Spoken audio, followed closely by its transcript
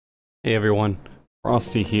Hey everyone,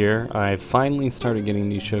 Frosty here. I've finally started getting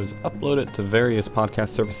these shows uploaded to various podcast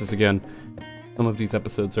services again. Some of these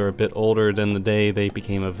episodes are a bit older than the day they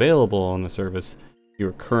became available on the service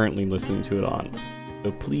you're currently listening to it on,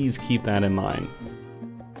 so please keep that in mind.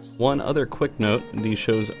 One other quick note, these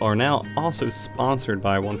shows are now also sponsored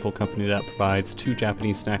by a wonderful company that provides two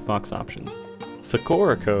Japanese snack box options,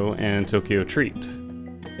 Sakura Co. and Tokyo Treat.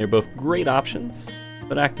 They're both great options,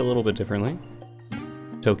 but act a little bit differently.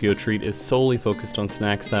 Tokyo Treat is solely focused on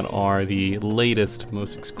snacks that are the latest,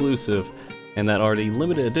 most exclusive, and that are the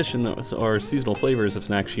limited edition or seasonal flavors of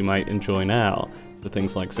snacks you might enjoy now. So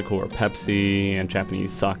things like Sakura Pepsi and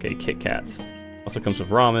Japanese sake Kit Kats. Also comes with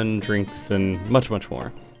ramen, drinks, and much, much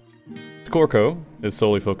more. Sakura is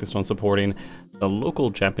solely focused on supporting the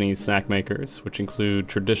local Japanese snack makers, which include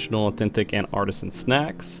traditional, authentic, and artisan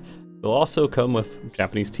snacks. They'll also come with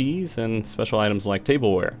Japanese teas and special items like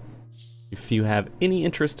tableware. If you have any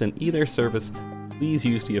interest in either service, please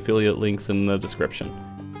use the affiliate links in the description.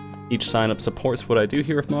 Each sign-up supports what I do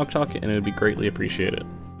here with MogTalk, and it would be greatly appreciated.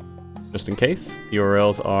 Just in case, the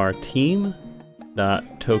URLs are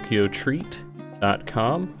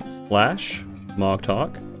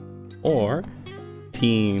team.tokyotreat.com/MogTalk or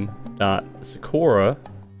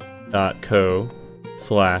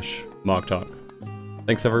team.sakura.co/MogTalk.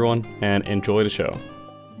 Thanks everyone, and enjoy the show.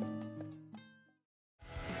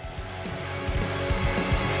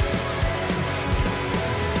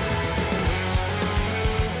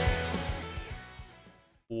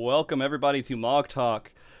 Welcome everybody to MogTalk.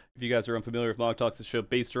 If you guys are unfamiliar with MogTalk, it's a show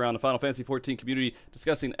based around the Final Fantasy XIV community,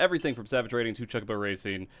 discussing everything from Savage Raiding to Chocobo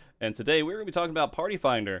Racing. And today we're going to be talking about Party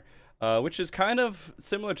Finder, which is kind of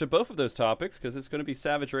similar to both of those topics, because it's going to be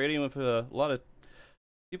Savage Raiding with a lot of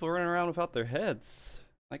people running around without their heads,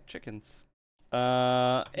 like chickens.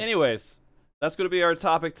 Anyways, that's going to be our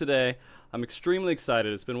topic today. I'm extremely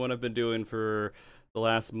excited. It's been what I've been doing for the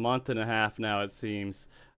last month and a half now, it seems.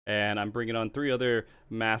 And I'm bringing on three other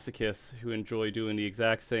masochists who enjoy doing the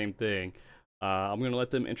exact same thing. I'm going to let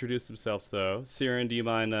them introduce themselves, though. Siren, do you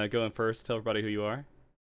mind going first? Tell everybody who you are.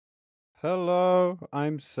 Hello,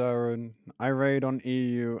 I'm Saren. I raid on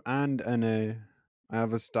EU and NA. I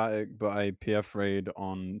have a static, but I PF raid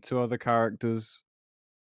on two other characters.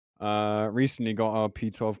 Recently got our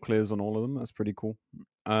P12 clears on all of them. That's pretty cool.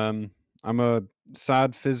 I'm a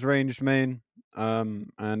sad fizz ranged main,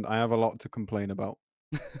 and I have a lot to complain about.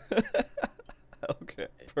 Okay,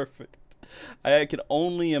 perfect. I can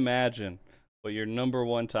only imagine what your number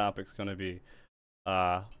one topic's going to be.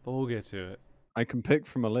 But we'll get to it. I can pick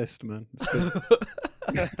from a list, man. It's good.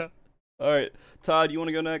 All right, Todd, you want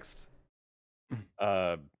to go next?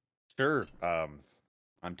 Sure. I'm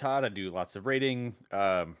Todd. I do lots of raiding.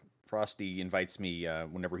 Frosty invites me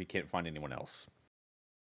whenever he can't find anyone else.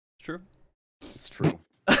 True. It's true.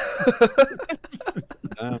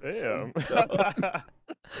 Damn.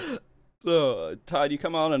 So, Todd, you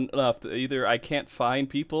come on enough to either I can't find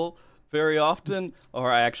people very often,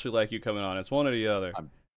 or I actually like you coming on. It's one or the other.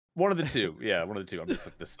 One of the two. Yeah, one of the two. I'm just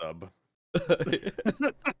like the sub.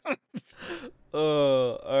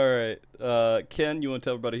 All right. Ken, you want to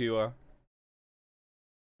tell everybody who you are?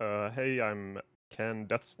 Hey, I'm Ken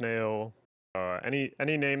Death Snail. Any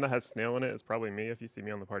name that has snail in it is probably me if you see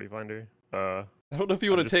me on the Party Finder. I don't know if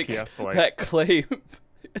you want to take PF, like... that claim.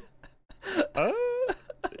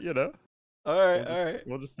 You know. All right.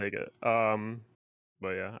 We'll just take it. But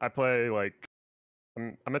yeah, I play like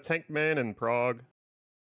I'm a tank main in Prague,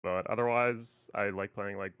 but otherwise I like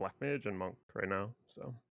playing like Black Mage and Monk right now.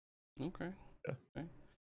 So. Okay. Yeah. Okay.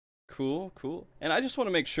 Cool. And I just want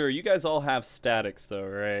to make sure you guys all have statics, though,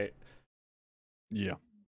 right? Yeah.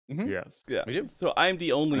 Mm-hmm. Yes. Yeah. We do. So I'm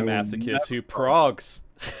the only I will masochist who never progs.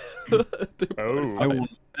 Oh. I will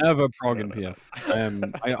never prog in PF.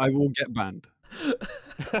 I will get banned,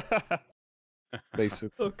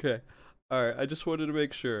 basically. Okay. All right. I just wanted to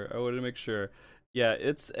make sure. Yeah,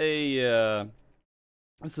 it's a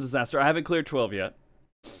disaster. I haven't cleared 12 yet.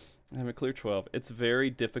 It's very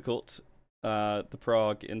difficult. The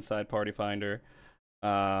prog inside Party Finder.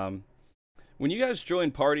 When you guys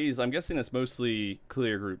join parties, I'm guessing it's mostly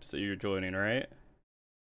clear groups that you're joining, right?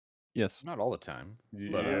 Yes. Not all the time.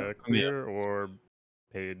 But, Yeah, clear or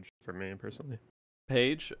page for me personally.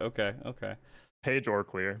 Page? Okay. Page or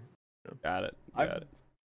clear. Got it.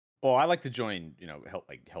 Well, I like to join,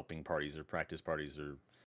 helping parties or practice parties, or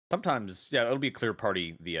sometimes, yeah, it'll be a clear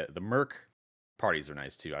party. The Merc parties are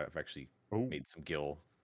nice too. I've actually made some gil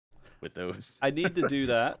with those. I need to do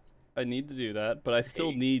that. But I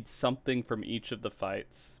still need something from each of the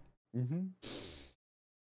fights. Mm-hmm.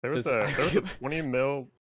 There was a 20 mil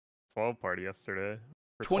 12 party yesterday.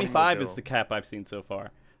 25 is the cap I've seen so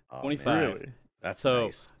far. Oh, 25. Really? That's So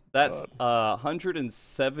nice. that's God.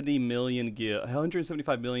 170 million gil,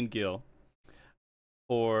 175 million gil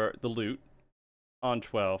for the loot on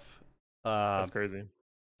 12. That's crazy.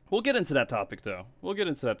 We'll get into that topic though. We'll get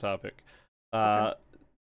into that topic.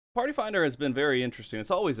 Party Finder has been very interesting.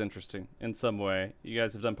 It's always interesting in some way. You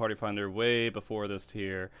guys have done Party Finder way before this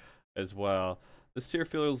tier as well. This tier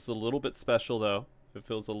feels a little bit special though. It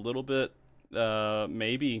feels a little bit,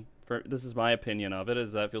 maybe, this is my opinion of it,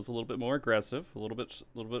 is that it feels a little bit more aggressive, a little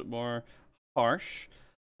bit more harsh.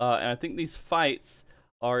 And I think these fights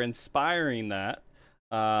are inspiring that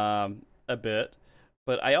a bit.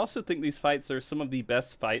 But I also think these fights are some of the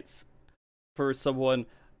best fights for someone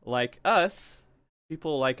like us,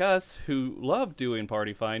 people like us who love doing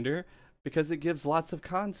Party Finder, because it gives lots of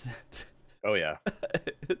content. Oh yeah.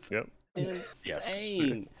 It's Yep.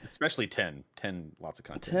 insane. Yes. Especially 10. 10, lots of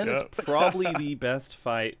content. 10 is Yep. probably the best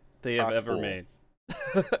fight they have Chock ever full. made.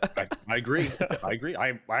 I agree. I agree.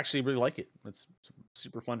 I actually really like it. It's a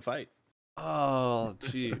super fun fight. Oh,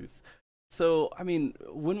 jeez. So, I mean,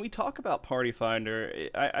 when we talk about Party Finder,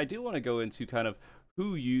 I do want to go into kind of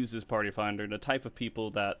who uses Party Finder, the type of people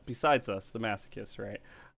that, besides us, the masochists, right?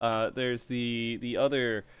 There's the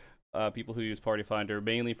other people who use Party Finder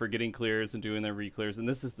mainly for getting clears and doing their reclears, and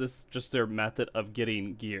this is just their method of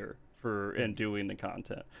getting gear for and doing the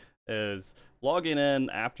content is logging in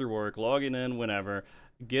after work, logging in whenever,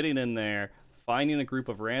 getting in there, finding a group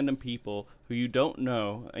of random people who you don't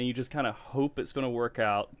know, and you just kind of hope it's going to work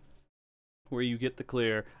out where you get the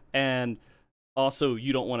clear, and also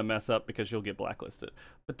you don't want to mess up because you'll get blacklisted.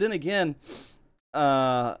 But then again,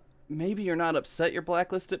 maybe you're not upset you're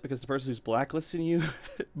blacklisted because the person who's blacklisting you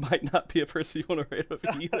might not be a person you want to raid with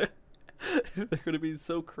either. They're going to be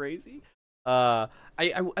so crazy. I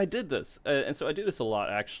did this, and so I do this a lot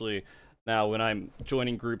actually. Now, when I'm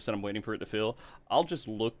joining groups and I'm waiting for it to fill, I'll just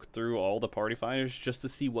look through all the Party Finders just to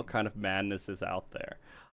see what kind of madness is out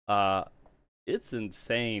there. It's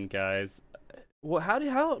insane, guys. Well, how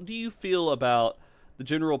do you feel about the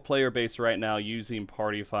general player base right now using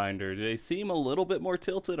Party Finder? Do they seem a little bit more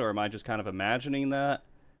tilted, or am I just kind of imagining that?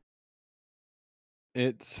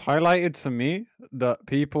 It's highlighted to me that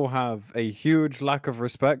people have a huge lack of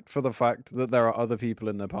respect for the fact that there are other people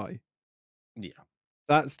in their party. Yeah.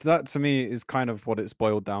 That to me is kind of what it's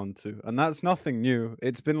boiled down to. And that's nothing new.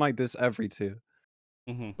 It's been like this every tier.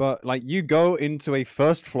 Mm-hmm. But like you go into a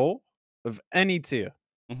first floor of any tier,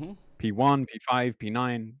 Mm-hmm. P1, P5,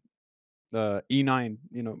 P9,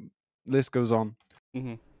 E9, list goes on.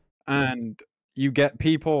 Mm-hmm. And you get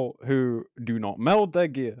people who do not meld their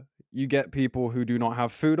gear. You get people who do not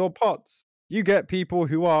have food or pots. You get people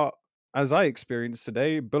who are, as I experienced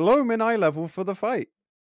today, below min eye level for the fight.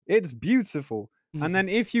 It's beautiful. And then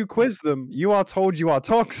if you quiz them, you are told you are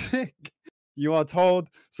toxic. You are told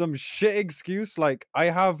some shit excuse like, I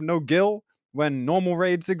have no gil when normal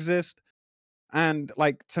raids exist. And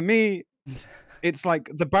like, to me, it's like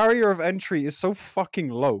the barrier of entry is so fucking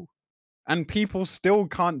low. And people still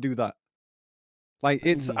can't do that. Like,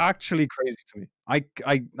 it's actually crazy to me. I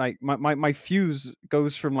like my fuse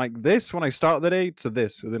goes from like this when I start the day to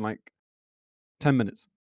this within like 10 minutes.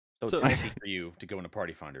 So So- it's healthy for you to go into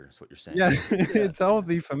Party Finder, is what you're saying. Yeah, it's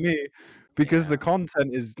healthy for me because the Yeah.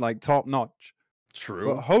 content is like top notch.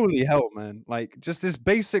 True. But holy hell, man. Like, just this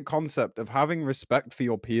basic concept of having respect for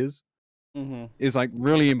your peers Mm-hmm. is like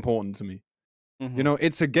really important to me. Mm-hmm. You know,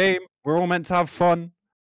 it's a game. We're all meant to have fun.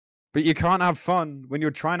 But you can't have fun when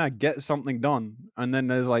you're trying to get something done. And then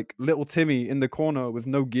there's like little Timmy in the corner with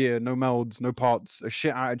no gear, no melds, no pots, a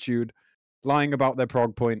shit attitude, lying about their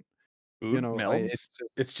prog point. Food, You know, melds.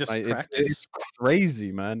 It's just like, practice. it's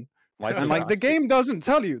crazy, man. Lysosomas. And like the game doesn't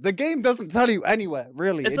tell you. The game doesn't tell you anywhere,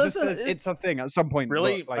 really. It It just doesn't- says it's a thing at some point. but,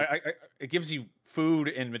 Really, like, it gives you food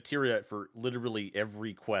and materia for literally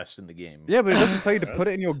every quest in the game. yeah, but it doesn't tell you to put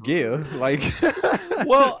it in your gear. Like,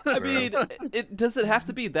 Well, I Fair. mean, it does it have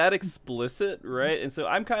to be that explicit, right? And so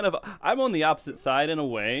I'm on the opposite side in a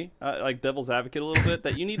way, like devil's advocate a little bit,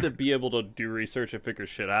 that you need to be able to do research and figure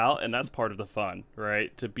shit out, and that's part of the fun,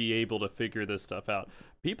 right? To be able to figure this stuff out.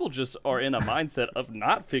 People just are in a mindset of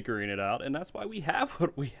not figuring it out, and that's why we have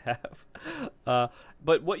what we have.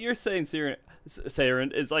 But what you're saying,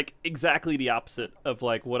 Saren, is like exactly the opposite of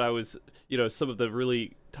like what I was, some of the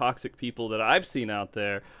really toxic people that I've seen out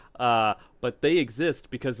there. But they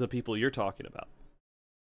exist because of the people you're talking about.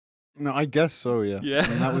 no, I guess so. Yeah, Yeah. I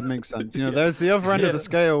mean, that would make sense. Yeah. There's the other end of the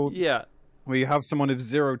scale Yeah. where you have someone with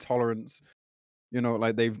zero tolerance.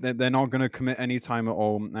 Like they're not going to commit any time at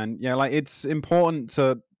all. And yeah, like it's important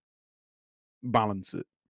to balance it,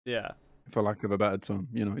 Yeah. for lack of a better term.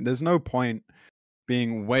 There's no point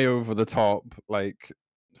being way over the top, like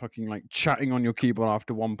fucking like chatting on your keyboard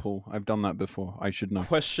after one pull. I've done that before. I should know.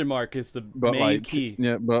 Question mark is the But main like, key.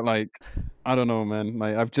 yeah, but like, I don't know, man.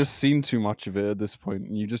 Like, I've just seen too much of it at this point,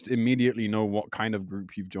 and you just immediately know what kind of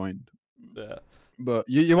group you've joined. Yeah. But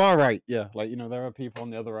you are right, yeah. Like, you know, there are people on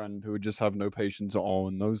the other end who just have no patience at all,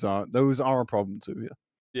 and those are a problem too. Yeah.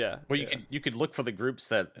 Yeah. Well, yeah. you could look for the groups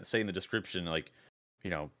that say in the description, like,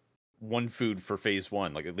 one food for phase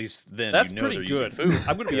 1. Like, at least then That's you know pretty they're good. using food.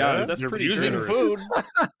 I'm gonna be Yeah, honest. That's you're pretty using generous. food.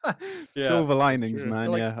 Yeah. Silver linings, true. man.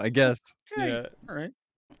 Like- yeah, I guess. Okay, Yeah. all right.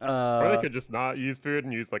 Or they could just not use food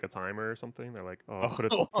and use like a timer or something. They're like, oh, put a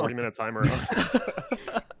 40-minute timer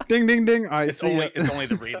on. Ding, ding, ding. I It's see. only it's only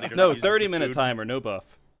the raid leader. No, that uses the 30-minute food. timer, no buff.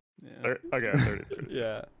 Yeah. Okay, 30.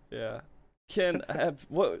 Yeah. Yeah. Ken,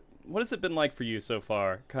 what has it been like for you so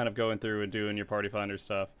far? Kind of going through and doing your party finder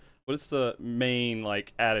stuff. What is the main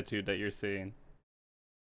like attitude that you're seeing?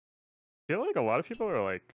 I feel like a lot of people are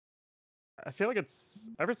like, I feel like it's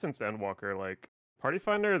ever since Endwalker, like Party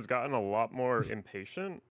Finder has gotten a lot more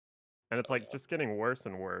impatient, and it's like just getting worse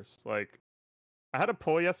and worse. Like, I had a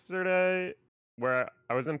pull yesterday where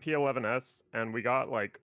I was in P11S and we got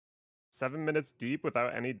like 7 minutes deep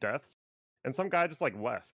without any deaths, and some guy just like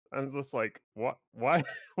left. I was just like, what? Why?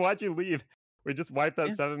 Why'd you leave? We just wiped that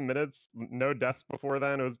Yeah. 7 minutes, no deaths before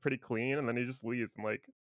then. It was pretty clean, and then he just leaves. I'm like,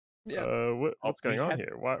 what's going on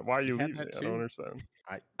here? Why are you we had leaving? that I too. don't understand.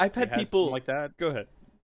 I've We had had people something like that. Go ahead.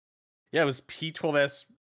 Yeah, it was P12S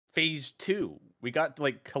phase 2. We got to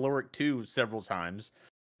like caloric 2 several times,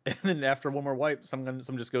 and then after one more wipe, someone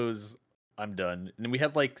just goes, "I'm done." And then we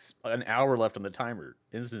had like an hour left on the timer,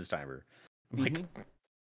 instance timer. I'm like,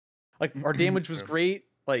 like our damage was Yeah. great.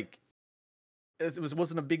 Like it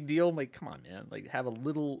wasn't a big deal. I'm like, come on, man. Like have a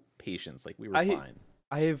little patience. Like we were fine.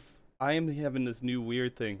 I am having this new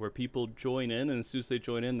weird thing where people join in, and as soon as they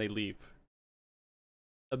join in, they leave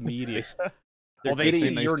immediately. Well, They're they getting-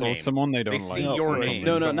 see They your sold name. someone they don't see like. your They name. see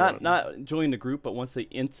No, someone. not join the group, but once they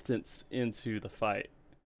instance into the fight,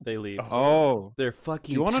 they leave. Oh, They're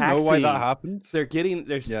fucking. do you want to know why that taxiing. happens? They're getting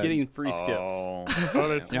Yeah. getting free skips. Oh, Oh,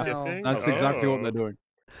 they're yeah. skipping? That's exactly what they're Oh. doing.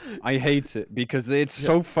 I hate it because it's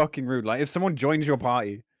so fucking rude. Like if someone joins your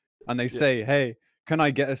party and they say, "Hey, can I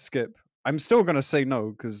get a skip?" I'm still gonna say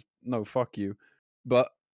no because no, fuck you. But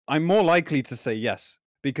I'm more likely to say yes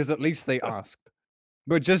because at least they asked.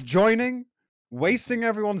 But just joining, wasting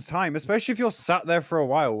everyone's time, especially if you're sat there for a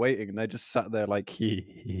while waiting and they're just sat there like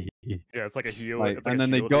Yeah, it's like a heal. like, it's like and a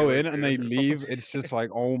then they shield go healer in and they too or leave. something. It's just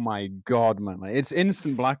like, oh my god, man! Like, it's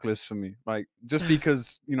instant blacklist for me. Like just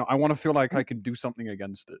because I want to feel like I can do something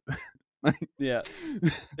against it. Yeah,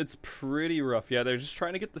 it's pretty rough. Yeah, they're just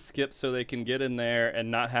trying to get the skip so they can get in there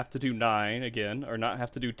and not have to do 9 again or not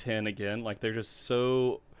have to do 10 again. Like they're just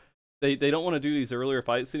so they don't want to do these earlier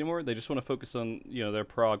fights anymore. They just want to focus on their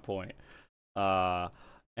prog point.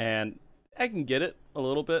 And I can get it a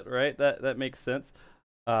little bit, right? That makes sense.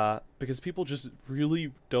 Because people just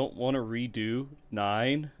really don't want to redo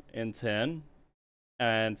 9 and 10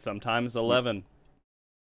 and sometimes 11.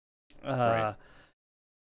 Right.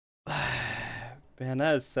 Man,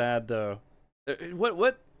 that is sad though.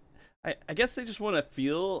 What I guess they just want to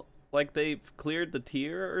feel like they've cleared the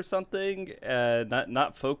tier or something,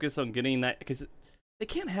 not focus on getting that, because they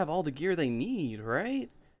can't have all the gear they need, right?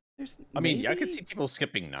 I mean, I could maybe- see people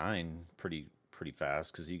skipping 9 pretty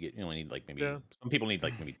fast because you only need like maybe some people need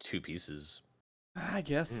like maybe 2 pieces. I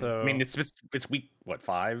guess so. I mean, it's week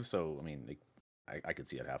 5, so I mean, I could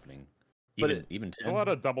see it happening. But Even 10. There's a lot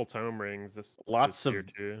of double tome rings. Lots this year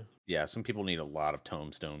of- too. Yeah, some people need a lot of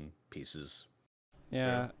tombstone pieces.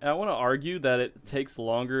 Yeah, and I want to argue that it takes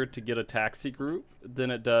longer to get a taxi group than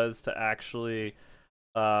it does to actually,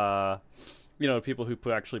 people who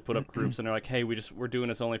actually put up groups and they're like, hey, we're doing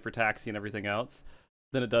this only for taxi and everything else,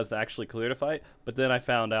 than it does to actually clear the fight. But then I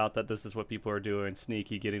found out that this is what people are doing,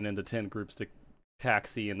 sneaky, getting into 10 groups to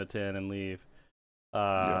taxi into 10 and leave.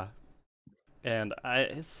 And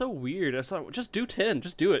it's so weird. It's like, just do 10,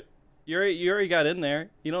 just do it. You already got in there.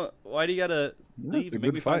 Why do you gotta leave it's a and good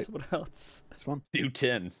maybe find fight. someone else? It's fun. Do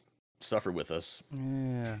 10. Suffer with us.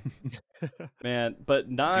 Yeah. Man, but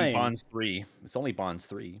Do 9. Bonds 3. It's only Bonds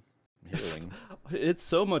 3. Healing. It's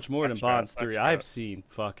so much more than Extra, Bonds 3. extra. I've seen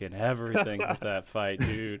fucking everything with that fight,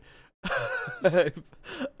 dude.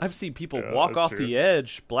 I've seen people Yeah, walk that's off true. the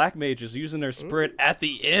edge, black mages using their sprint at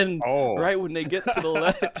the end, Oh, right when they get to the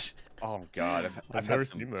ledge. Oh god, I've never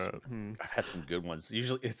seen that. I've had some good ones.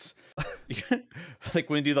 Usually it's like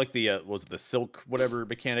when you do like the was it the silk whatever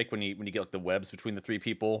mechanic when you get like the webs between the 3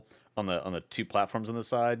 people on the 2 platforms on the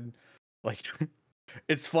side. Like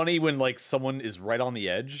it's funny when like someone is right on the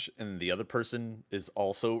edge and the other person is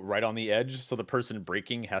also right on the edge, so the person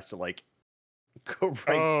breaking has to like go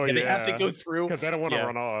right. Oh, and they have to yeah. go through. Because they don't want to Yeah.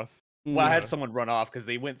 run off. Well, I had Yeah. someone run off because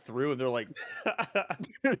they went through and they're like,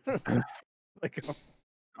 like, oh, I thanks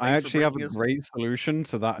for actually have a breaking us. great solution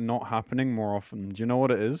to that not happening more often. Do you know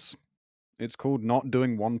what it is? It's called not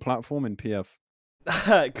doing one platform in PF.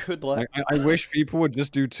 Good luck. I wish people would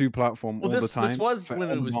just do two platform Well, all the this time. was for when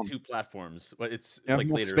it was everyone. 2 platforms, but it's You have like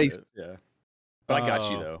more later. space. Yeah, but I got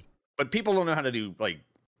you Oh. though. But people don't know how to do like,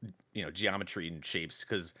 geometry and shapes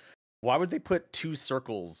because why would they put 2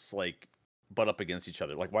 circles like butt up against each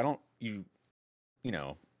other? Like, why don't you,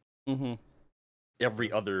 Mm-hmm.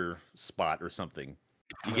 every other spot or something?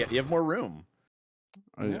 You have more room.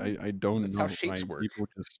 I don't That's know. how shapes Like, work.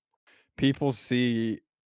 people see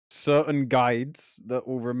certain guides that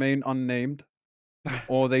will remain unnamed,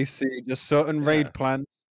 or they see just certain Yeah. raid plans,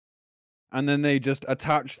 and then they just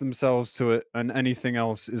attach themselves to it, and anything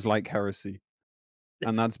else is like heresy,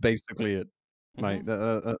 and that's basically it. Like,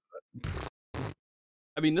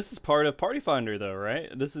 I mean, this is part of Party Finder, though, right?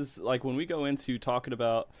 This is like when we go into talking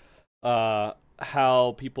about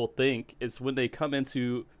how people think. Is when they come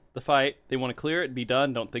into the fight, they want to clear it, be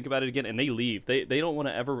done, don't think about it again, and they leave. They don't want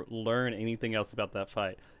to ever learn anything else about that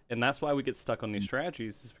fight, and that's why we get stuck on these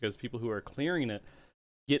strategies. Is because people who are clearing it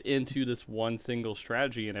get into this one single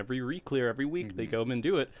strategy, and every re-clear every week they go and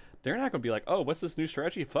do it. They're not going to be like, oh, what's this new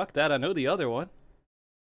strategy? Fuck that, I know the other one.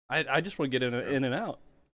 I just want to get in and out.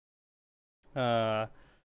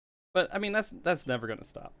 But I mean, that's never gonna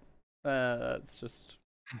stop. That's just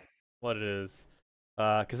what it is.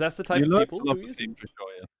 Because that's the type you of learn people to love who the use pain it. for sure.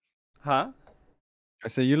 Yeah. Huh? I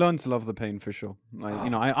say you learn to love the pain for sure. Like,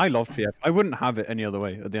 I love PF. I wouldn't have it any other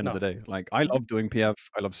way at the end of No. the day. Like, I love doing PF.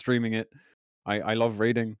 I love streaming it. I love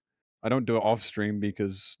raiding. I don't do it off stream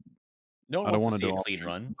because No one I don't wants want to to see do a it off clean stream.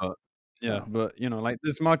 run. But yeah, No. but like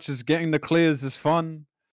as much as getting the clears is fun,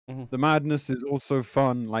 the madness is also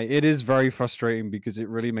fun. Like, it is very frustrating because it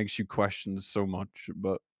really makes you question so much.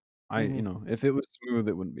 But if it was smooth,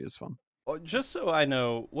 it wouldn't be as fun. Just so I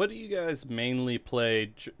know, what do you guys mainly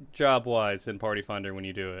play job-wise in Party Finder when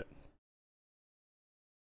you do it?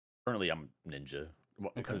 Currently, I'm ninja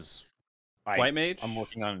because White mage? I'm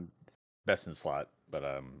working on best in slot, but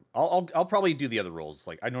I'll probably do the other roles.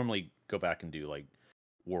 Like I normally go back and do like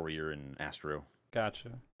warrior and astro.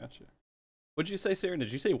 Gotcha. What'd you say, Sarah?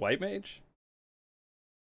 Did you say white mage?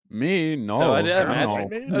 Me? No. I didn't hell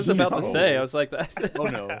imagine. no. I was about to say. I No. was like that. Oh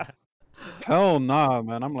no. Hell nah,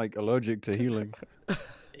 man. I'm like allergic to healing.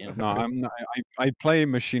 Damn. No, I'm not, I play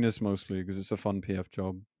machinist mostly because it's a fun PF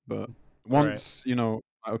job. But once,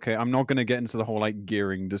 okay, I'm not gonna get into the whole like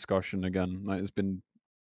gearing discussion again. Like, it's been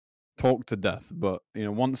talked to death. But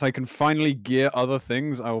once I can finally gear other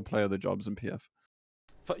things, I will play other jobs in PF.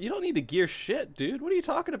 You don't need to gear shit, dude. What are you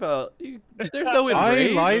talking about? There's no I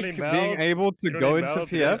enrage. like need being mouths. able to You don't go need into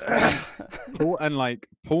mouths, PF and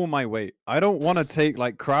pull my weight. I don't want to take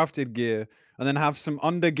like crafted gear and then have some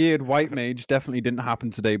undergeared white mage. Definitely didn't happen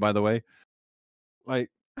today, by the way. Like,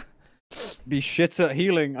 be shit at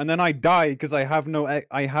healing and then I die because I have no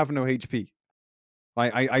HP.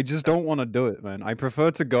 Like, I just don't want to do it, man. I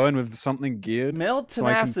prefer to go in with something geared Male so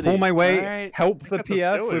I can tenacity. pull my weight, Alright. help the That's a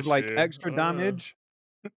PF skill with like issue. extra I don't know. damage,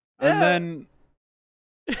 and then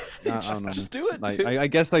I don't know. Just do it. Like, dude. I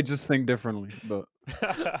guess I just think differently, but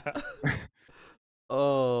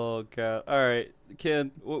Oh god. All right,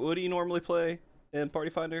 Ken. What do you normally play in Party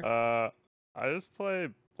Finder? I just play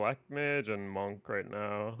Black Mage and Monk right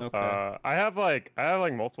now. Okay. I have like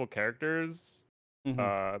multiple characters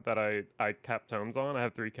Mhm. that I cap tomes on. I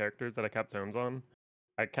have 3 characters that I cap tomes on.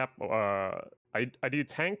 I cap I do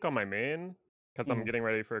tank on my main because I'm Mhm. getting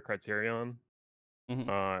ready for a Criterion. Mhm.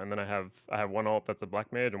 And then I have one alt that's a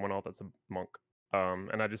Black Mage and one alt that's a Monk.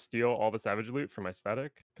 And I just steal all the savage loot for my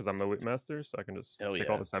static because I'm the loot master, so I can just Hell take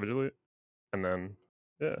yeah. all the savage loot, and then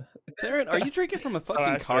yeah. Darren, are you drinking from a Oh, fucking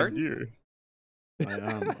actually, I carton? do. I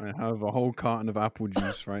am. I have a whole carton of apple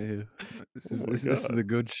juice right here. This Oh my this is God. the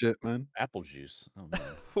good shit, man. Apple juice. Oh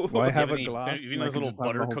no. Why Do you have a any, glass? you when know I those can little just have the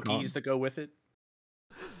butter whole cookies carton? that go with it?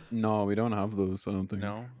 No, we don't have those. I don't think.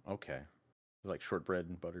 No. Okay. Like shortbread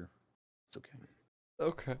and butter. It's okay.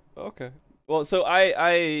 Okay. Well, so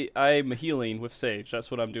I'm healing with Sage.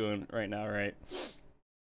 That's what I'm doing right now, right?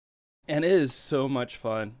 And it is so much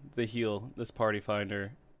fun to heal this Party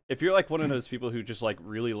Finder. If you're like one of those people who just like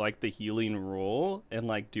really like the healing role and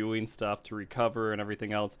like doing stuff to recover and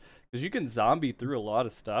everything else, because you can zombie through a lot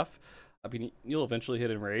of stuff. I mean, you'll eventually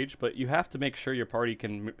hit enrage, but you have to make sure your party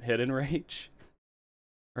can hit enrage,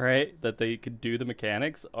 right? That they could do the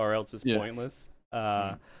mechanics, or else it's pointless.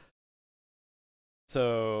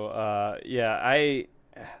 So yeah, I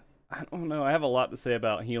don't know. I have a lot to say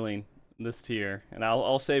about healing this tier, and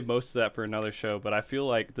I'll save most of that for another show, but I feel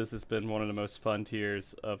like this has been one of the most fun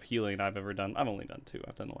tiers of healing I've ever done. I've only done 2.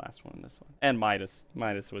 I've done the last one and this one. And Midas.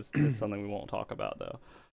 Midas is something we won't talk about, though.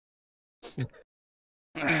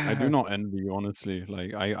 I do not envy you, honestly.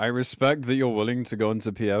 Like, I respect that you're willing to go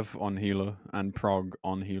into PF on healer and prog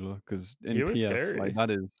on healer, because in Healer's PF, scary. like,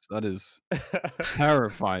 that is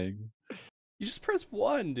terrifying. You just press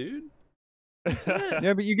 1, dude. That's it.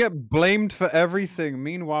 Yeah, but you get blamed for everything.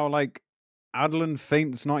 Meanwhile, like, Adeline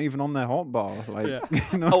Faint's not even on their hotbar. Like, Yeah.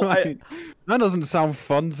 you know, Oh, like, that doesn't sound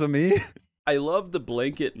fun to me. I love the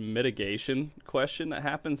blanket mitigation question that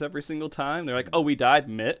happens every single time. They're like, "Oh, we died,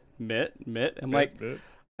 mit." I'm like,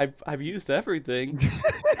 I've used everything.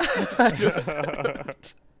 I don't know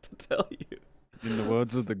what to tell you. In the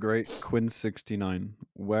words of the great Quinn69,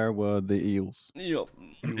 where were the eels? Yep.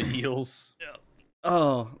 The heels.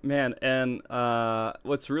 Oh man, and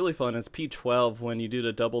what's really fun is P12 when you do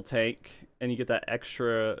the double tank and you get that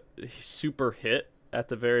extra super hit at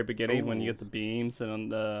the very beginning when you get the beams and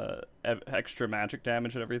the extra magic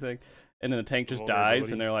damage and everything, and then the tank just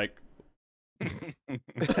dies and they're like,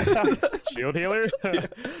 shield healer? Yeah.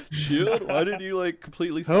 Shield? Why did you like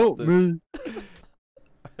completely Help this? me!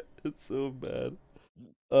 It's so bad.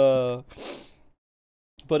 But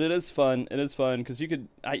it is fun. It is fun because you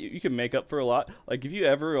can make up for a lot. Like if you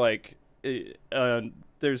ever like,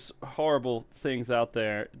 there's horrible things out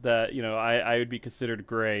there that I would be considered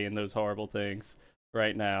gray in those horrible things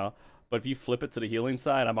right now. But if you flip it to the healing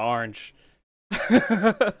side, I'm orange.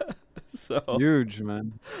 So Huge,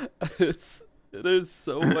 man. It is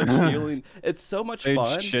so much healing. It's so much It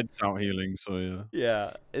fun. shits out healing, so yeah.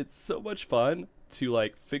 Yeah, it's so much fun to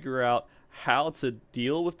like figure out how to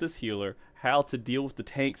deal with this healer, how to deal with the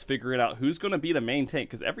tanks, figuring out who's going to be the main tank,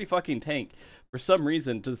 because every fucking tank, for some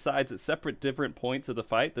reason, decides at separate different points of the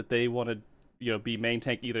fight that they want to, be main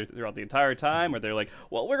tank either throughout the entire time, or they're like,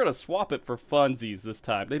 well, we're going to swap it for funsies this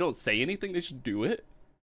time. They don't say anything, they just do it,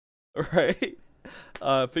 right?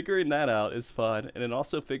 Figuring that out is fun, and then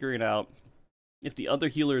also figuring out if the other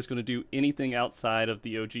healer is going to do anything outside of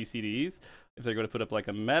the OGCDs, if they're going to put up like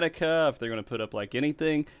a Medica, if they're going to put up like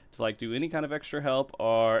anything to like do any kind of extra help,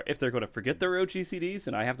 or if they're going to forget their OGCDs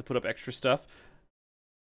and I have to put up extra stuff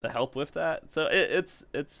to help with that. So it's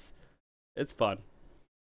fun.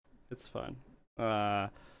 It's fun. But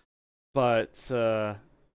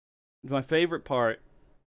my favorite part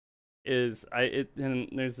is and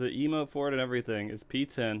there's the emote for it and everything, is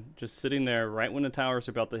P10 just sitting there right when the towers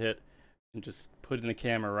are about to hit and just putting the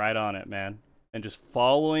camera right on it, man, and just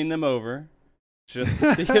following them over just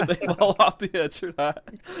to see if they fall off the edge or not.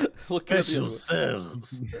 Look at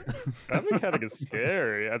yourselves. That'd be kind of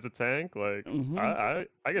scary as a tank. Like I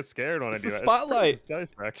get scared when It's I do the that. spotlight. It's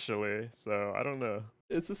nice, actually. So I don't know.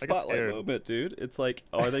 It's a spotlight moment, dude. It's like,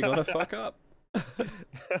 are they gonna fuck up?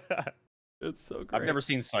 It's so great. I've never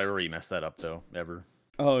seen Cyree mess that up though, ever.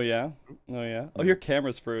 Oh yeah. Oh, your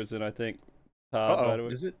camera's frozen, I think. By the way.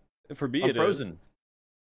 Is it? For me, I'm frozen. Is.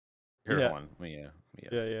 Here, Yeah. one.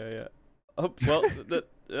 Yeah. Oh well,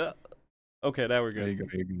 okay, now we're There you good.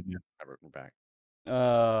 go, you're good, yeah. We're back.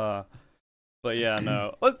 But yeah,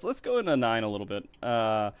 no. Let's go into 9 a little bit.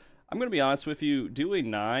 I'm gonna be honest with you. Doing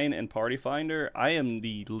 9 and Party Finder, I am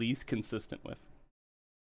the least consistent with,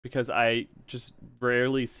 because I just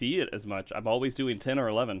rarely see it as much. I'm always doing 10 or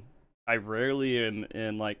 11. I rarely am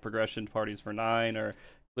in like progression parties for 9 or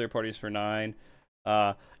clear parties for 9.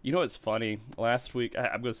 You know what's funny? Last week,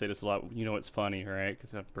 I'm gonna say this a lot. You know what's funny, right?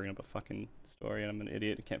 Because I'm bringing up a fucking story and I'm an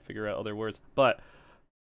idiot and can't figure out other words. But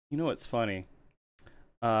you know what's funny?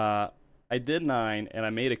 I did 9 and I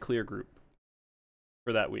made a clear group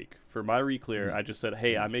for that week. For my re-clear, I just said,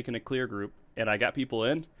 hey, I'm making a clear group, and I got people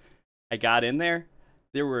in. I got in there.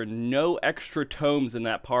 There were no extra tomes in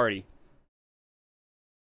that party.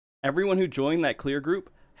 Everyone who joined that clear group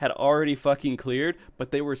had already fucking cleared,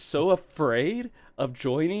 but they were so afraid of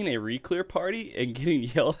joining a re-clear party and getting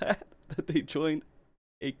yelled at that they joined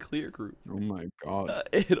a clear group Oh my god.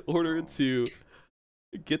 in order to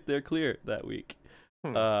get their clear that week.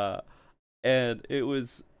 And it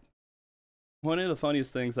was one of the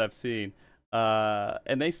funniest things I've seen.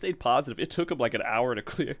 And they stayed positive. It took them like an hour to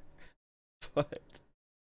clear. But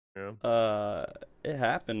Yeah. it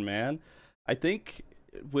happened, man. I think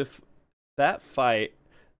with that fight,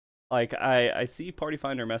 like I see Party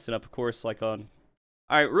Finder messing up, of course, like on.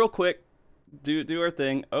 All right, real quick, do our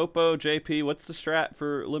thing. Oppo, JP, what's the strat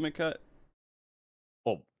for limit cut?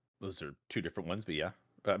 Well, those are 2 different ones, but yeah.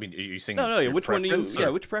 I mean, are you saying No, your which one do you? preference, Yeah,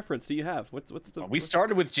 or- which preference do you have? What's the? We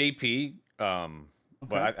started with JP, but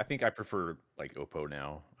Okay. I think I prefer like Oppo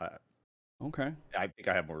now. Okay. I think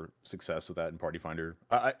I have more success with that in Party Finder.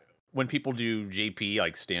 when people do JP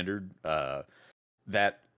like standard,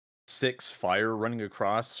 that 6 fire running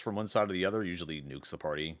across from one side to the other usually nukes the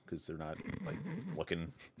party because they're not like looking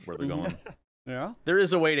where they're going. Yeah. There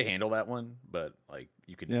is a way to handle that one, but like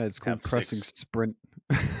you could Yeah, it's called have pressing 6. sprint.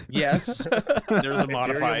 Yes, there's a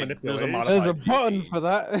modified. There's a manipulation. modified. There's a button JP. for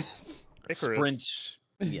that. Icarus. Sprint.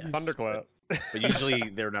 Yes, Thunderclap. but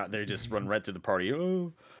usually they're not. They just run right through the party.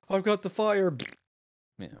 Oh, I've got the fire.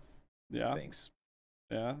 Yeah. Yeah. Thanks.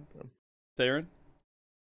 Yeah. Darren?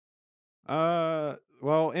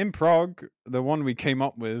 Well, in Prague, the one we came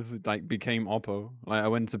up with like became Oppo. Like I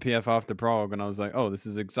went to PF after Prague, and I was like, "Oh, this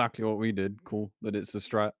is exactly what we did. Cool that it's a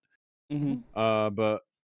strat." Mm-hmm. But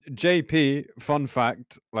JP, fun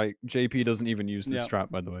fact, like JP doesn't even use this Yeah. strat,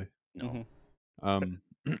 by the way. No.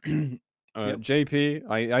 Mm-hmm. Yep. JP,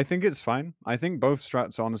 I think it's fine. I think both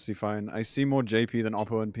strats are honestly fine. I see more JP than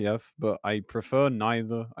Oppo and PF, but I prefer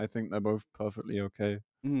neither. I think they're both perfectly okay.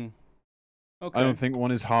 Mm-hmm. Okay. I don't think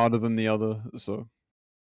one is harder than the other, so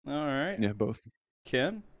All right. yeah, both.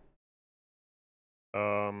 Ken?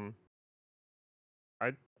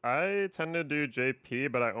 I tend to do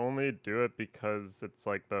JP, but I only do it because it's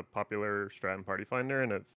like the popular strat in Party Finder,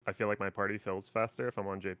 and I feel like my party fills faster if I'm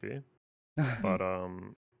on JP. But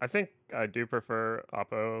I think I do prefer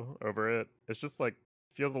Oppo over it. It's just like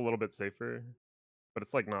feels a little bit safer, but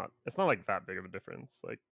it's not like that big of a difference.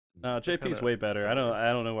 Like No, JP's kinda way better. I similar.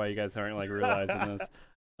 don't know why you guys aren't like realizing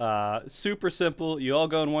this. Super simple. You all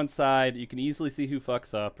go on one side. You can easily see who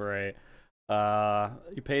fucks up, right?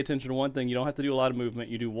 You pay attention to one thing. You don't have to do a lot of movement.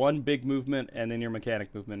 You do one big movement and then your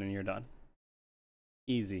mechanic movement and you're done.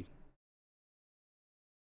 Easy.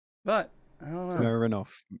 But I don't know. Fair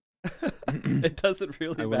enough. It doesn't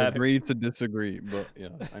really I would matter. agree to disagree, but yeah,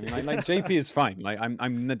 I mean, like JP is fine. Like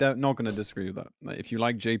I'm not going to disagree with that. Like, if you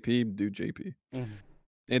like JP, do JP. Mhm.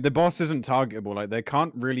 The boss isn't targetable. Like there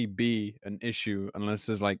can't really be an issue unless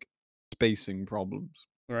there's like spacing problems.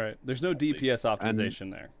 Right. There's no DPS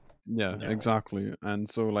optimization there. Yeah, No. exactly. And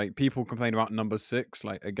so like people complain about number 6.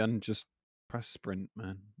 Like again, just press sprint,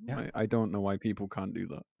 man. Yeah. I don't know why people can't do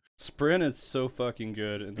that. Sprint is so fucking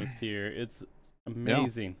good in this tier. It's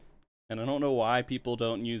amazing. And I don't know why people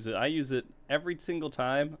don't use it. I use it every single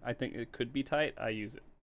time. I think it could be tight. I use it.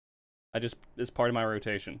 It's part of my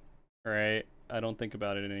rotation. Right? I don't think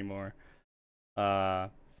about it anymore.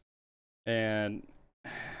 And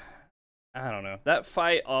I don't know. That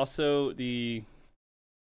fight also, the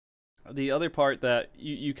other part that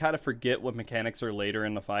you kind of forget what mechanics are later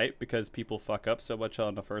in the fight because people fuck up so much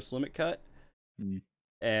on the first limit cut.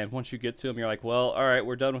 And once you get to him, you're like, well, all right,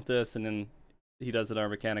 we're done with this. And then he does another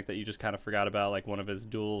mechanic that you just kind of forgot about, like one of his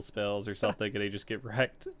dual spells or something, and they just get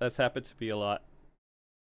wrecked. That's happened to me a lot.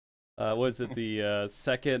 Was it the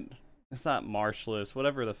second? It's not marshless,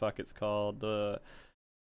 whatever the fuck it's called. The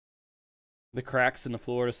cracks in the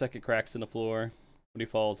floor, the second cracks in the floor when he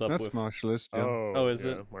falls up That's with. Marshallist. Yeah. Oh, is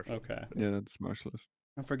yeah, it? Marshall. Okay. Yeah, that's Marshallist.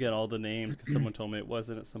 I forget all the names because someone told me it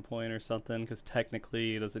wasn't at some point or something. Because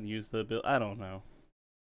technically, it doesn't use the ability. I don't know.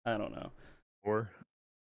 Or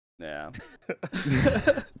Yeah.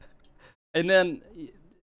 And then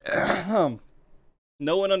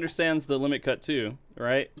no one understands the limit cut too,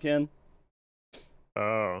 right, Ken?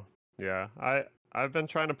 oh yeah, I've been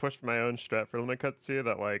trying to push my own strat for limit cuts here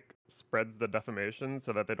that like spreads the defamation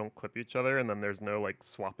so that they don't clip each other and then there's no like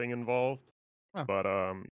swapping involved. Oh. But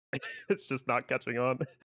it's just not catching on.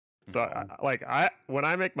 So No. when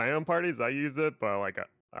I make my own parties, I use it, but like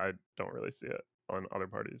I don't really see it on other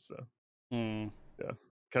parties. So yeah,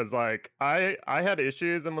 because like I had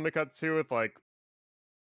issues in limit cut too with like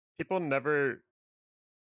people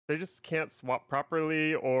they just can't swap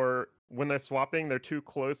properly, or when they're swapping, they're too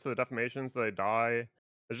close to the defamation, so they die.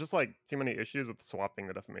 There's just like too many issues with swapping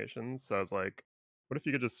the defamations. So I was like, what if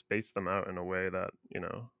you could just space them out in a way that you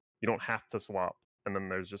don't have to swap, and then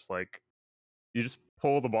there's just like you just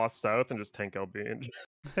pull the boss south and just tank LB, and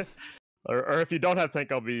or if you don't have tank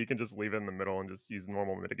LB, you can just leave it in the middle and just use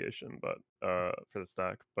normal mitigation, but for the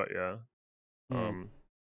stack. But yeah, Even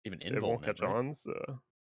it won't invuln catch right? on. So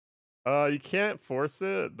you can't force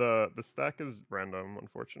it. The stack is random,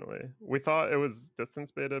 unfortunately. We thought it was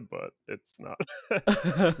distance baited, but it's not. We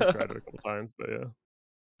tried it a couple times, but yeah.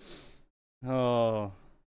 Oh,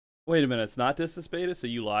 wait a minute. It's not distance beta, so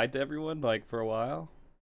you lied to everyone like for a while.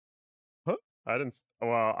 I didn't.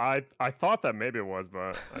 Well, I thought that maybe it was,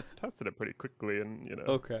 but I tested it pretty quickly, and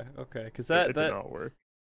Okay, because it did not work.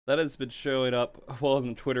 That has been showing up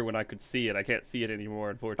on Twitter when I could see it. I can't see it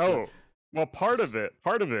anymore, unfortunately. Oh, well, part of it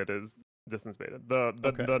is distance baited.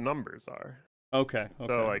 The numbers are. Okay.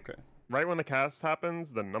 So like right when the cast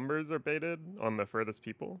happens, the numbers are baited on the furthest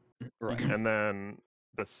people. Right. And then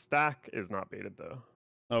The stack is not baited though.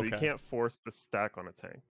 So you Okay. can't force the stack on a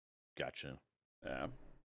tank. Gotcha. Yeah.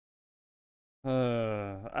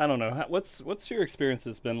 I don't know. What's your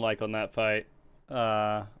experiences been like on that fight?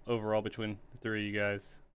 Overall between the three of you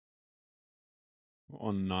guys.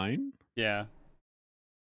 On 9? Yeah.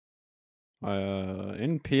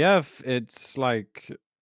 In PF, it's like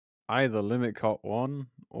either limit cut 1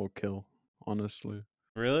 or kill, honestly.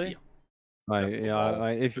 Really? Yeah. Like, That's the yeah, wall,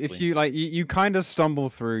 like if typically. you like you kind of stumble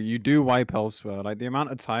through, you do wipe elsewhere. Like the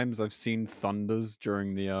amount of times I've seen thunders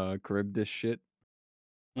during the Charybdis shit,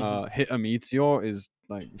 Mhm. hit a meteor is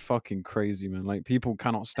like fucking crazy, man. Like people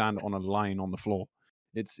cannot stand on a line on the floor.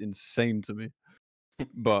 It's insane to me.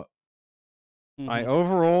 But I Mhm.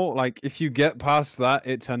 overall like if you get past that,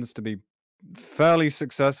 it tends to be fairly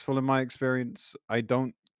successful in my experience. I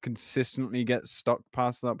don't consistently get stuck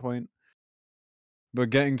past that point. But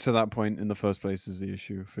getting to that point in the first place is the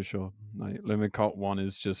issue for sure. Like Limit Cut 1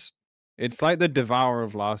 is just it's like the Devour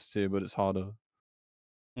of last tier, but it's harder.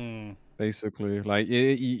 Mm. Basically, like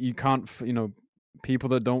you can't, people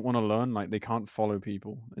that don't want to learn, like they can't follow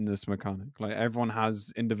people in this mechanic. Like everyone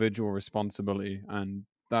has individual responsibility, and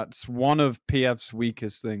that's one of PF's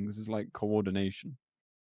weakest things is like coordination.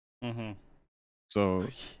 Mhm. So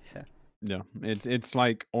Yeah. yeah, it's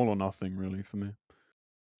like all or nothing really for me.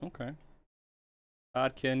 Okay.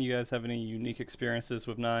 Ken, you guys have any unique experiences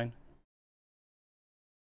with 9?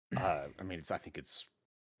 I mean, I think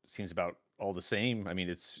seems about all the same. I mean,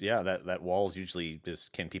 that wall's usually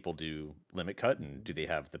just, can people do limit cut, and do they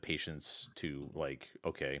have the patience to, like,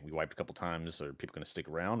 okay, we wiped a couple times, are people going to stick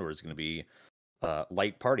around, or is it going to be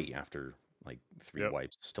light party after like 3 Yep.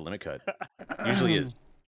 wipes to limit cut? Usually is.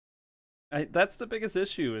 That's the biggest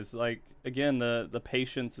issue is like again the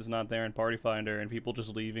patience is not there in Party Finder and people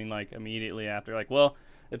just leaving like immediately after like, well,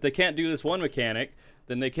 if they can't do this one mechanic,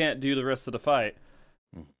 then they can't do the rest of the fight.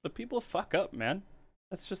 Mm. But people fuck up, man.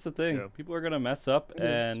 That's just the thing. Yeah. People are gonna mess up, It is.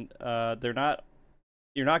 and they're not.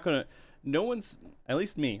 You're not gonna. No one's. At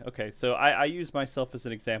least me. Okay, so I use myself as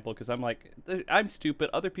an example because I'm like I'm stupid.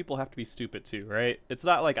 Other people have to be stupid too, right? It's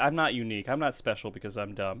not like I'm not unique. I'm not special because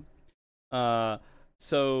I'm dumb.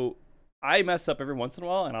 So I mess up every once in a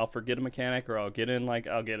while, and I'll forget a mechanic, or I'll get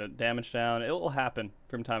a damage down. It will happen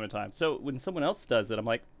from time to time. So when someone else does it, I'm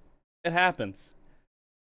like, it happens.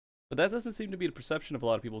 But that doesn't seem to be the perception of a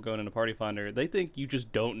lot of people going into Party Finder. They think you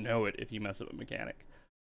just don't know it if you mess up a mechanic.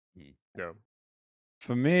 Yeah.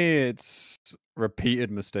 For me, it's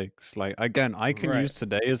repeated mistakes. Like again, I can Right. use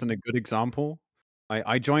today as a good example.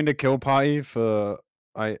 I joined a kill party for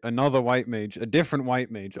another white mage, a different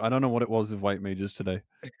white mage. I don't know what it was with white mages today.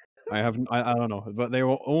 I don't know, but they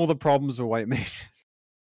were all the problems with white mages.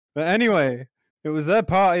 But anyway, it was their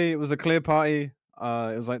party. It was a clear party.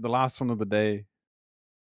 It was like the last one of the day,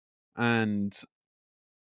 and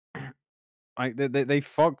they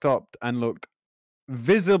fucked up and looked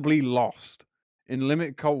visibly lost in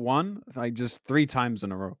limit cut 1 like just 3 times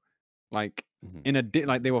in a row. Like Mhm. in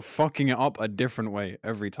like they were fucking it up a different way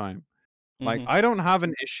every time. Like Mm-hmm. I don't have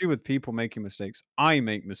an issue with people making mistakes. I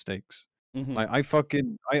make mistakes. Mm-hmm. Like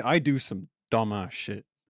I do some dumbass shit.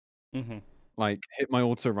 Mm-hmm. Like hit my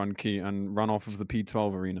auto run key and run off of the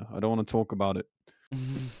P12 arena. I don't want to talk about it.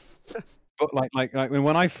 But like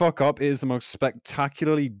when I fuck up, it is the most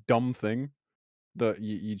spectacularly dumb thing that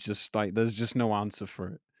you just like there's just no answer for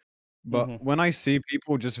it. But Mm-hmm. when I see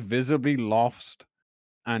people just visibly lost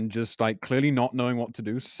and just like clearly not knowing what to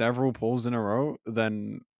do several pulls in a row,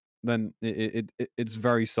 then it's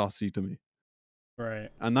very sussy to me. Right.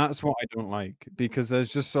 And that's what I don't like because there's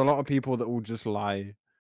just a lot of people that will just lie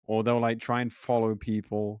or they'll like try and follow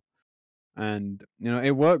people. And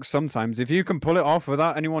it works sometimes. If you can pull it off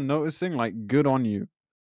without anyone noticing, like good on you.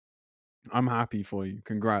 I'm happy for you.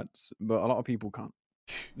 Congrats. But a lot of people can't.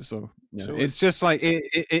 So yeah, So it's just like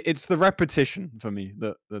it's the repetition for me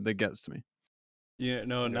that gets to me. yeah,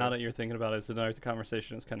 no, now Yeah. that you're thinking about it, it's another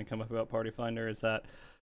conversation that's kind of come up about Party Finder is that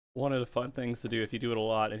one of the fun things to do if you do it a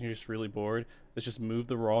lot and you're just really bored is just move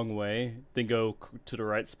the wrong way, then go to the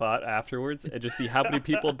right spot afterwards and just see how many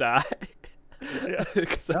people die. Yeah.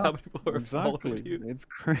 Because Yeah, how many people are following you. It's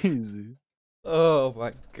crazy. Oh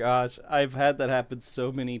my gosh. I've had that happen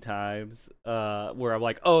so many times where I'm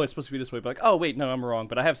like, oh, it's supposed to be this way. But like, oh, wait, no, I'm wrong.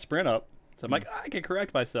 But I have sprint up. So I'm like, I can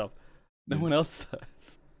correct myself. No one else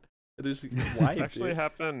does. It is why It actually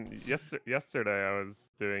happened yesterday. I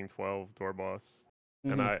was doing 12 door boss,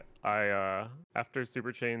 and I after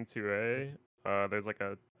Super Chain 2A, there's like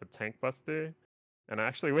a tank busty, and I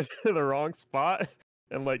actually went to the wrong spot,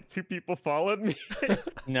 and like 2 people followed me. So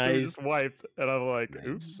we Nice. just wiped, and I'm like, Nice.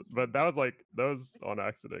 oops. But that was on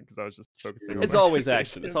accident because I was just focusing on It's my always vacation,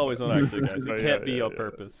 accident. It's always on accident, guys. It but can't be yeah. on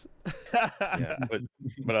purpose. Yeah, but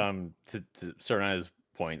to Sarana's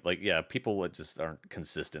point, like, yeah, people that just aren't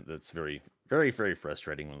consistent. That's very, very, very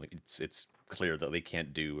frustrating when it's clear that they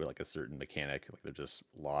can't do like a certain mechanic, like they're just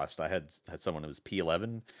lost. I had someone who was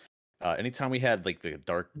P11. Anytime we had like the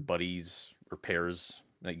dark buddies or pairs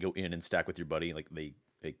that go in and stack with your buddy, like they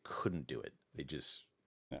couldn't do it. They just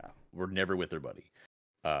were never with their buddy.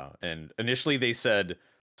 And initially they said,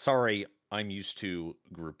 "Sorry, I'm used to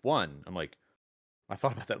group 1." I'm like, I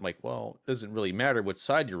thought about that. I'm like, well, it doesn't really matter which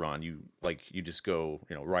side you're on. You just go,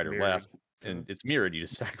 right or left, and it's mirrored. You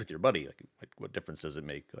just stack with your buddy. Like what difference does it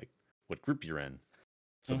make? Like what group you're in?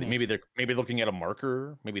 So maybe they're looking at a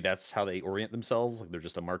marker. Maybe that's how they orient themselves. Like they're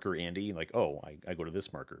just a marker Andy. Like, oh, I go to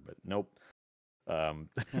this marker, but nope. And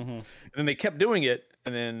then they kept doing it,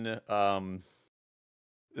 and then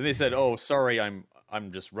they said, "Oh, sorry, I'm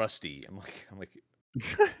just rusty." I'm like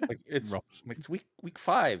it's week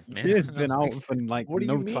 5, man. He has been out for like What do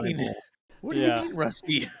no you time mean? off. What do you mean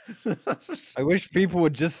rusty? I wish people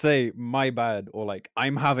would just say "my bad" or like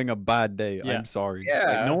 "I'm having a bad day. Yeah. I'm sorry." Yeah.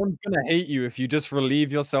 Like, no one's gonna hate you if you just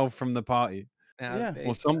relieve yourself from the party Yeah.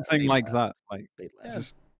 or something like that. Like,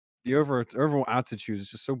 just the overall attitude is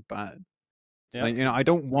just so bad. Yeah. Like, I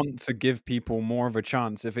don't want to give people more of a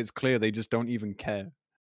chance if it's clear they just don't even care.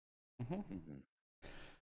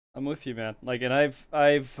 I'm with you, man. Like, and I've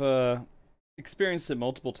experienced it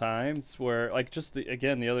multiple times where, like, just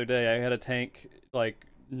again the other day, I had a tank like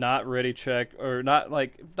not ready check, or not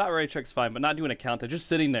ready check's fine, but not doing a countdown, just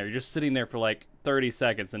sitting there. You're just sitting there for like 30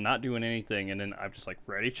 seconds and not doing anything, and then I'm just like,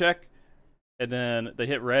 ready check, and then they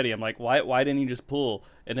hit ready. I'm like, why didn't you just pull?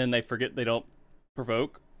 And then they forget they don't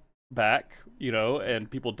provoke back, and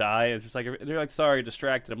people die. It's just like they're like, sorry,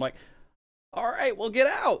 distracted. I'm like, all right, well, get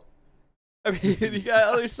out. I mean, you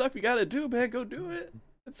got other stuff you gotta do, man. Go do it.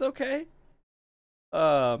 It's okay.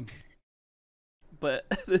 But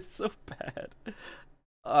it's so bad.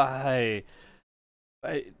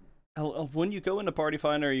 When you go into Party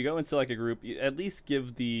Finder, you go into like a group, you at least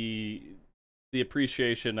give the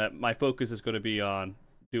appreciation that my focus is going to be on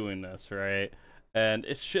doing this, right? And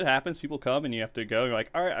if shit happens, people come and you have to go. You're like,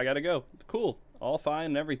 all right, I gotta go. Cool, all fine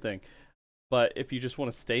and everything. But if you just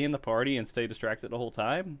want to stay in the party and stay distracted the whole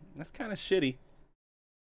time, that's kind of shitty,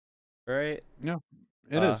 right? Yeah,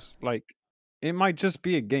 it is. Like, it might just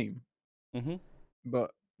be a game.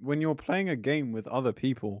 But when you're playing a game with other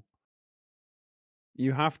people,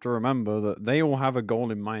 you have to remember that they all have a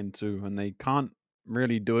goal in mind too, and they can't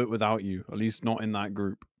really do it without you, at least not in that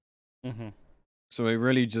group. So it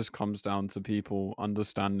really just comes down to people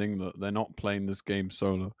understanding that they're not playing this game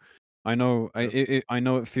solo. I know, I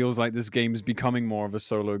know it feels like this game is becoming more of a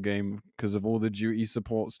solo game because of all the duty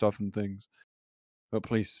support stuff and things. But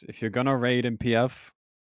please, if you're gonna raid in PF,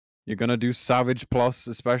 you're gonna do Savage Plus,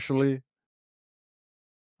 especially.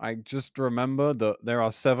 I just remember that there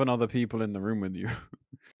are 7 other people in the room with you.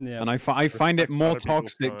 Yeah. And I find it Respect more other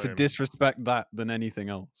people's toxic to time. disrespect that than anything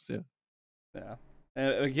else. Yeah. Yeah.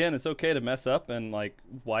 And again, it's okay to mess up and like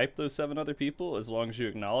wipe those 7 other people as long as you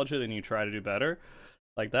acknowledge it and you try to do better.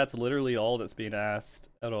 Like, that's literally all that's being asked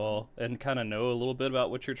at all. And kind of know a little bit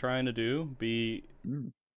about what you're trying to do. Be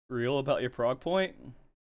real about your prog point.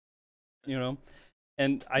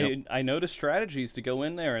 And I noticed strategies to go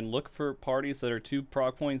in there and look for parties that are 2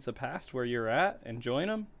 prog points past where you're at and join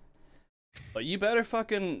them. But you better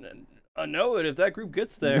fucking know it if that group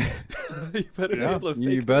gets there. You better be able to fake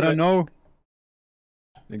you better it. know.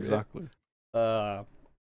 Exactly. But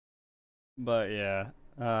yeah.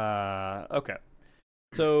 Okay.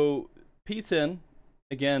 So P10,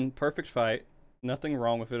 again, perfect fight. Nothing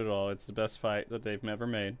wrong with it at all. It's the best fight that they've ever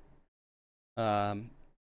made.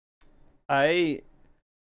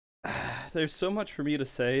 There's so much for me to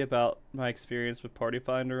say about my experience with Party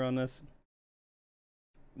Finder on this.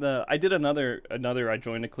 I did another I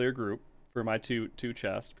joined a clear group for my two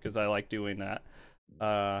chests because I like doing that.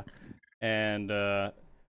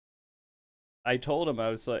 I told him, I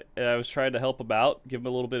was trying to help him out, give him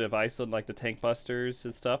a little bit of advice on like the tank busters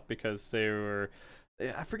and stuff, because they were,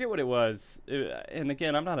 I forget what it was, and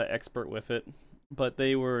again, I'm not an expert with it, but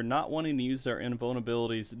they were not wanting to use their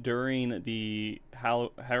invulnerabilities during the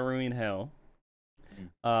harrowing hell,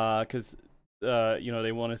 because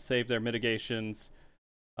they want to save their mitigations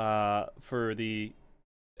for the,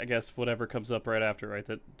 I guess, whatever comes up right after, right,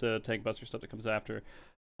 the tank buster stuff that comes after,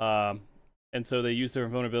 and so they use their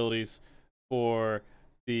invulnerabilities for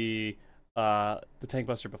the tank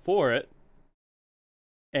buster before it,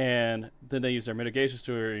 and then they use their mitigations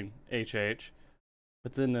during HH,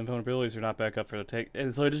 But then the vulnerabilities are not back up for the tank,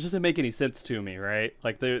 and so it just doesn't make any sense to me, right?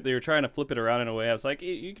 Like they were trying to flip it around in a way. I was like,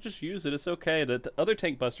 you can just use it. It's okay. The other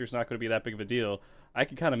tank buster's not going to be that big of a deal. I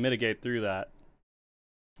can kind of mitigate through that.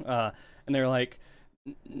 And they're like,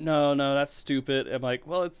 no, that's stupid. I'm like,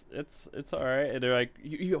 well, it's all right. And they're like,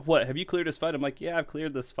 what? Have you cleared this fight? I'm like, yeah, I've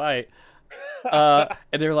cleared this fight. And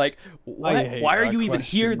they're like, why are you even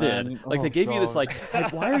here then? Like, they gave you this like, hey,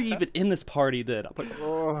 why are you even in this party then? I'm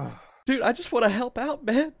like, dude, I just want to help out,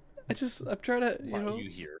 man. I'm trying to, Why are you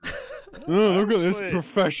here? Look at this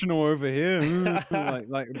professional over here.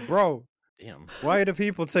 like, bro. Damn. Why do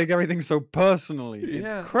people take everything so personally?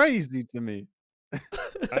 Yeah. It's crazy to me.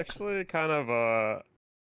 Actually, kind of,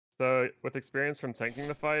 so with experience from tanking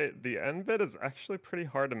the fight, the end bit is actually pretty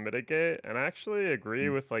hard to mitigate, and I actually agree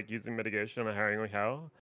with like using mitigation on Harrowing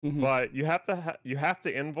Hell. But you have to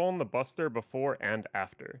invuln the buster before and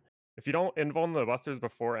after. If you don't invuln the busters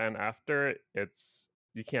before and after,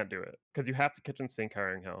 you can't do it because you have to kitchen sink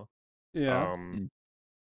Harrowing Hell. Yeah.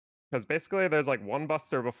 Because basically there's like one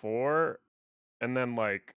buster before, and then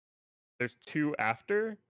like there's two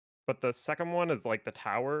after, but the second one is like the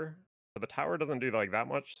tower. So the tower doesn't do like that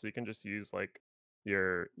much, so you can just use like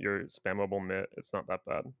your spammable mitt. It's not that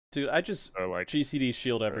bad. Dude, I just like GCD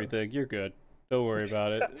shield everything. You're good. Don't worry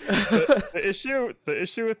about it. the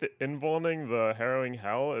issue with invulning the Harrowing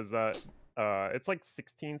Hell is that it's like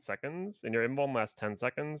 16 seconds, and your invuln lasts 10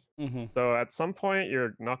 seconds. So at some point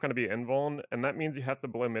you're not going to be invuln, and that means you have to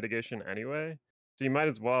blow mitigation anyway. So you might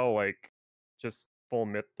as well like just full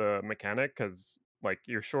mitt the mechanic, because like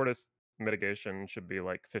your shortest mitigation should be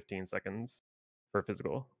like 15 seconds for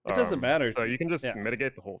physical. It doesn't matter. So you can just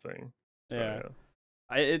mitigate the whole thing. So, yeah.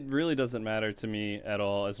 It really doesn't matter to me at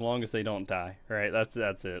all, as long as they don't die, right? That's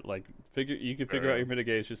it. Like, you can figure out your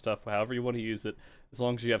mitigation stuff however you want to use it, as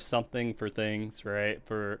long as you have something for things, right?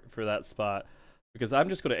 For that spot, because I'm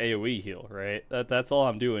just going to AOE heal, right? That's all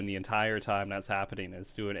I'm doing the entire time that's happening,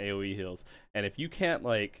 is doing AOE heals. And if you can't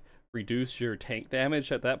like reduce your tank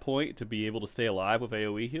damage at that point to be able to stay alive with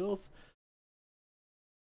AOE heals,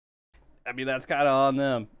 I mean, that's kind of on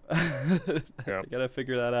them. They gotta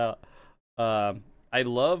figure that out. I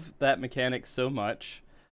love that mechanic so much.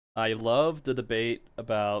 I love the debate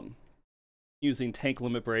about using tank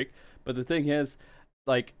limit break, but the thing is,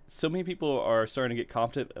 like, so many people are starting to get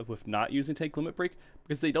confident with not using tank limit break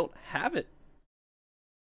because they don't have it.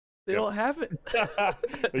 They don't have it.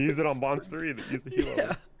 They use it on Bonds 3. They use the healer.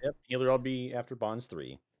 Yeah. Yep, healer will be after Bonds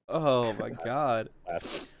 3. Oh my god.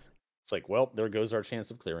 It's like, well, there goes our chance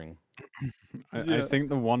of clearing. I think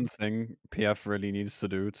the one thing PF really needs to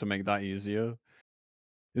do to make that easier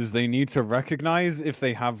is they need to recognize if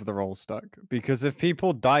they have the roll stack. Because if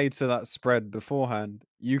people die to that spread beforehand,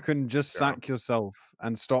 you can just sack yourself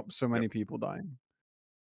and stop so many people dying.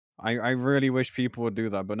 I really wish people would do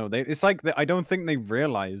that, but no, it's like I don't think they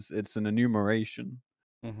realize it's an enumeration.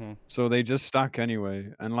 So they just stack anyway.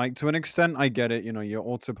 And like, to an extent, I get it, you're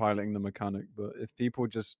autopiloting the mechanic, but if people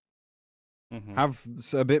just have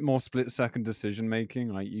a bit more split-second decision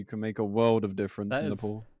making, like, you can make a world of difference in the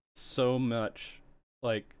pool. So much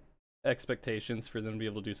like expectations for them to be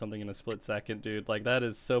able to do something in a split second, dude. Like, that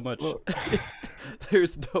is so much.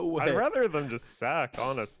 There's no way. I'd rather them just sack,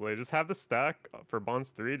 honestly. Just have the stack for Bonds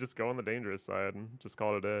 3, just go on the dangerous side and just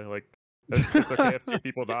call it a day. Like, it's okay if 2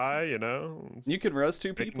 people die, you can roast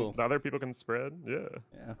 2 people. The other people can spread. Yeah.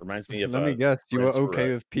 Reminds me of let me guess, you were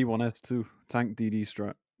okay with P1S2 tank DD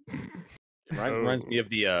strat. It reminds me of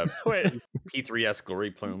the P3S Glory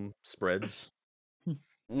Plume spreads.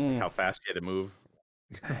 How fast you had to move.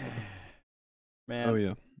 Man. Oh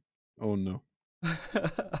yeah. Oh no.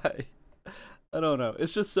 I don't know.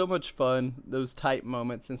 It's just so much fun, those tight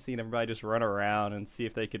moments, and seeing everybody just run around and see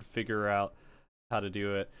if they could figure out how to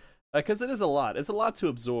do it. Because it is a lot. It's a lot to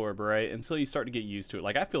absorb, right? Until you start to get used to it.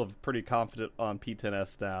 Like, I feel pretty confident on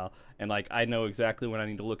P10S now, and like, I know exactly when I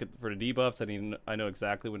need to look for the debuffs. I know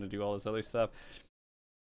exactly when to do all this other stuff.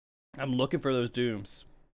 I'm looking for those dooms.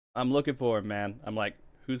 I'm looking for them, man. I'm like,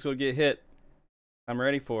 who's gonna get hit? I'm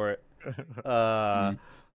ready for it. But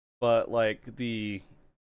like, the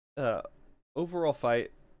overall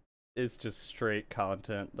fight is just straight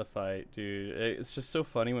content. The fight, dude, it's just so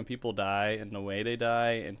funny when people die, and the way they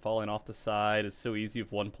die and falling off the side is so easy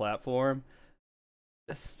with one platform.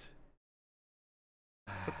 It's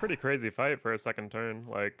a pretty crazy fight for a second turn.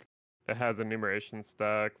 Like, it has enumeration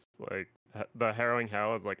stacks. Like, the Harrowing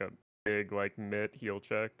Hell is like a big like mid heal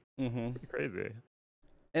check. Pretty crazy.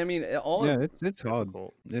 I mean, it's hard.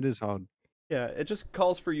 It is hard. Yeah, it just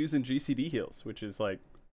calls for using GCD heals, which is like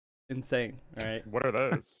insane, right? What are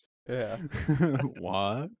those? Yeah.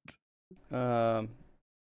 What?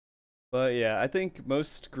 But yeah, I think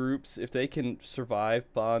most groups, if they can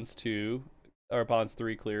survive Bonds 2 or Bonds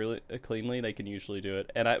 3 cleanly, they can usually do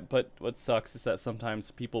it. But what sucks is that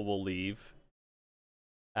sometimes people will leave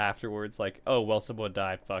afterwards, like, oh well, someone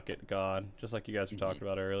died, fuck it, gone. Just like you guys were talking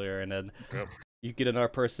about earlier, and then you get another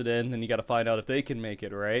person in, and you got to find out if they can make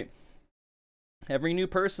it, right? Every new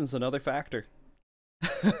person's another factor.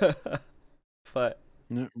 But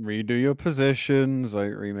redo your positions,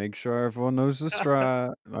 like remake sure everyone knows the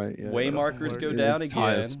strat. Like, way markers go down again.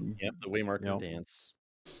 Tiresome. Yep, the way marker dance.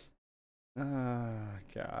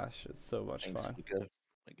 Gosh, it's so much fun. Luca.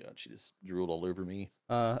 My God, she just drooled all over me.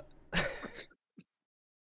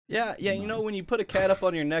 Yeah, you know, when you put a cat up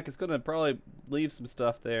on your neck, it's gonna probably leave some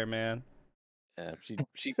stuff there, man. Yeah,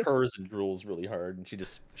 she purrs and drools really hard, and she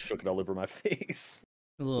just shook it all over my face.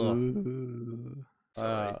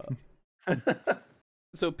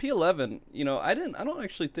 So P11, you know, I don't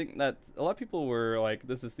actually think that a lot of people were like,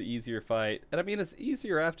 this is the easier fight, and I mean it's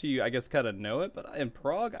easier after you, I guess, kind of know it. But in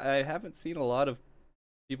Prague, I haven't seen a lot of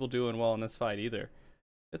people doing well in this fight either.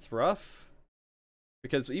 It's rough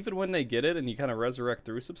because even when they get it and you kind of resurrect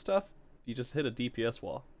through some stuff, you just hit a DPS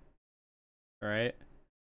wall. All right.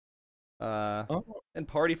 And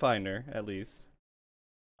Party Finder at least.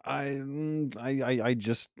 I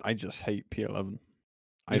just hate P11.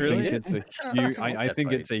 I Really? think it's a huge. I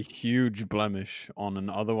think it's a huge blemish on an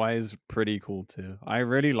otherwise pretty cool tier. I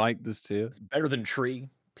really like this tier. It's better than Tree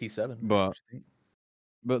P7.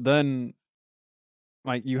 But then,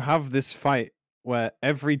 like, you have this fight where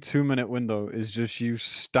every 2-minute window is just you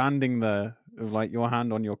standing there with like your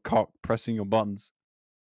hand on your cock pressing your buttons,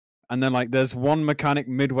 and then like there's one mechanic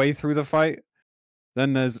midway through the fight,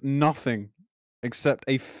 then there's nothing except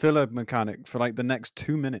a filler mechanic for like the next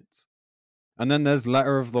 2 minutes. And then there's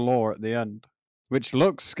Letter of the Law at the end, which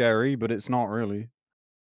looks scary, but it's not really.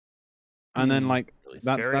 And then like Really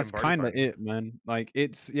that's kind of it, man. Like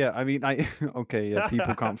it's I mean okay, yeah,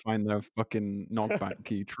 people can't find their fucking knockback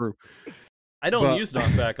key, true. I don't use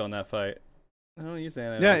knockback on that fight. I don't use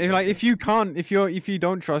any. Yeah, like if you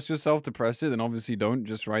don't trust yourself to press it, then obviously don't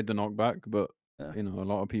just ride the knockback. But you know, a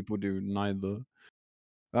lot of people do neither.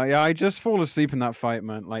 Yeah, I just fall asleep in that fight,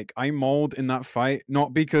 man. Like, I mauled in that fight,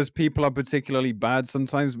 not because people are particularly bad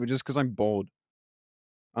sometimes, but just because I'm bored.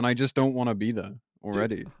 And I just don't want to be there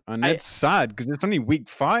already. Dude, and it's sad, because it's only week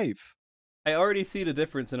 5. I already see the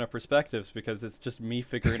difference in our perspectives, because it's just me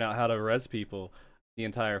figuring out how to res people the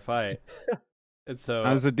entire fight. And so,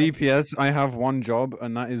 as a DPS, I have one job,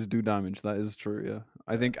 and that is do damage. That is true, yeah.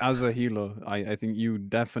 I think as a healer, I think you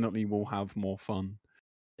definitely will have more fun.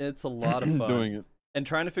 It's a lot of fun. Doing it. And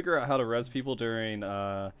trying to figure out how to res people during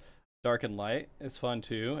Dark and Light is fun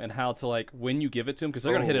too, and how to like when you give it to them, because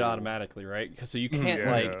they're gonna hit it automatically, right? So you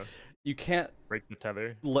can't you can't break the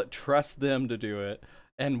tether. Trust them to do it,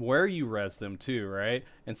 and where you res them too, right?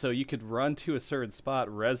 And so you could run to a certain spot,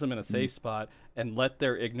 res them in a safe spot, and let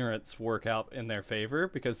their ignorance work out in their favor,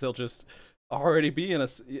 because they'll just already be in a.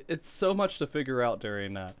 It's so much to figure out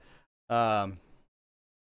during that.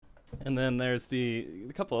 And then there's a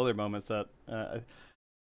couple other moments that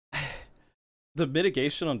the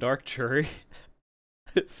mitigation on Dark Jury.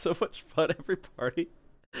 It's so much fun every party.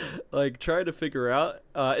 Like trying to figure out.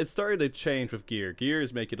 It's starting to change with Gear. Gear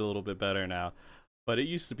is making it a little bit better now, but it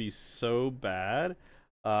used to be so bad.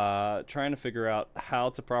 Trying to figure out how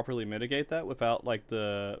to properly mitigate that without like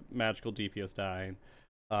the magical DPS dying.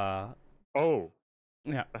 Yeah,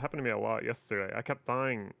 that happened to me a lot yesterday. I kept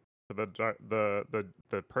dying to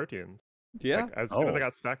the Proteans. Yeah. Like, as soon as I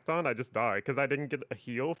got stacked on, I just died because I didn't get a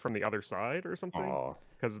heal from the other side or something.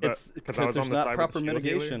 Because I was on the side proper with the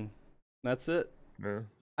mitigation. Healer. That's it.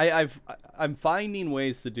 Yeah. I'm finding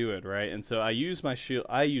ways to do it, right? And so I use my shield.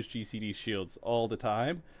 I use GCD shields all the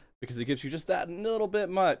time because it gives you just that little bit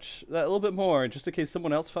more, just in case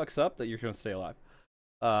someone else fucks up, that you're gonna stay alive.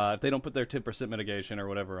 If they don't put their 10% mitigation or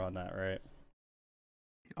whatever on that, right?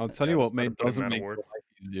 I'll tell you what doesn't make your life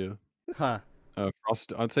easier. Huh.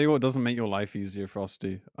 Frosty. I'll tell you what doesn't make your life easier,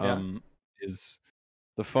 Frosty. Is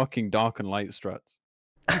the fucking Dark and Light strats.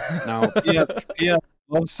 Now, PF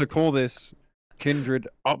loves to call this Kindred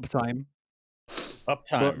uptime. But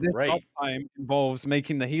this uptime involves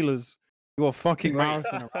making the healers do a fucking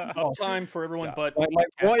marathon. Uptime for everyone, but like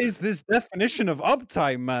what is this definition of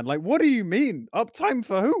uptime, man? Like, what do you mean uptime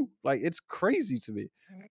for who? Like, it's crazy to me.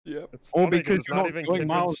 Yeah, or because you're not going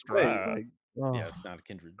miles away. Like, yeah, it's not a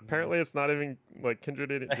Kindred. Apparently, it's not even like Kindred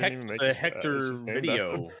didn't even make it's a Hector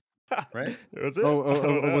video, right? Was it?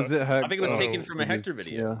 Was it Hector? I think it was taken from a Hector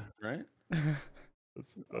video, right?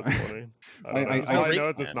 That's funny. I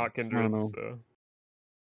know it's not Kindred. So.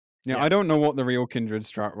 Yeah, Yeah. I don't know what the real Kindred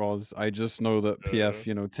strat was. I just know that PF,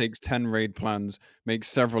 Uh. takes 10 raid plans, makes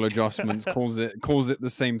several adjustments, calls it the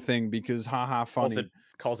same thing because haha funny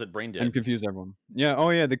Calls it brain and dead. confuse everyone. Yeah,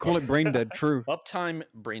 oh yeah, they call it brain dead. True, Uptime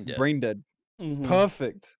brain dead. brain dead. Mhm.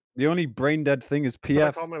 Perfect. The only brain dead thing is That's what I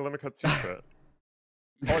PF. call my limit cut 2 strat.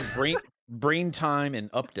 Call it brain time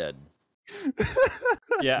and up dead.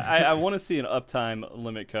 Yeah, I want to see an uptime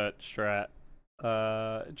limit cut strat.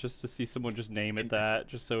 Just to see someone just name it that,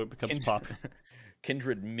 just so it becomes popular.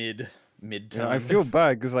 Kindred mid Yeah, I time. feel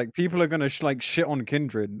bad because like people are gonna shit on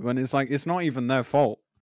Kindred when it's like it's not even their fault.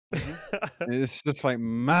 It's just like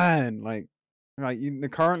man, like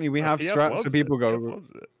currently we have PF strats so loves people it. go. PF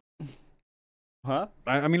loves it. Huh?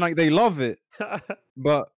 I mean, like they love it,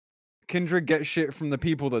 but Kindred gets shit from the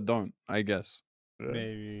people that don't, I guess. Yeah.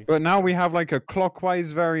 Maybe. But now we have like a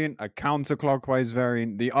clockwise variant, a counterclockwise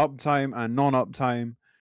variant, the uptime and non-uptime.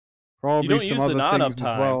 Probably You don't some use the other things as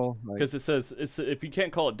non-uptime well. Like, because it says if you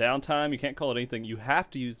can't call it downtime, you can't call it anything. You have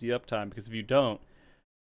to use the uptime because if you don't,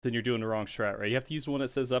 then you're doing the wrong strat, right? You have to use the one that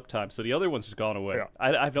says uptime. So the other one's just gone away. Yeah.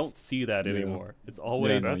 I don't see that Yeah. anymore. It's yeah,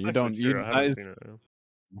 always no, That's you actually don't. true. You, I that haven't is, seen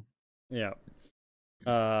it. yeah.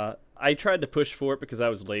 I tried to push for it because I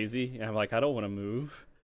was lazy, and I'm like, I don't want to move,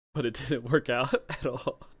 but it didn't work out at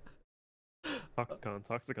all.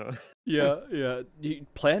 Toxicon. Yeah.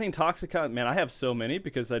 Planning Toxicon, man, I have so many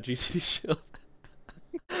because that GCD shield.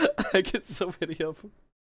 I get so many of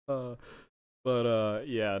them.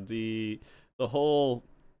 Yeah, the whole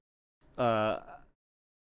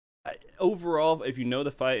overall, if you know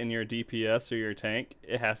the fight and you're a DPS or you're a tank,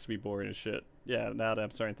 it has to be boring as shit. Yeah, now that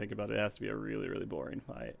I'm starting to think about it, it has to be a really, really boring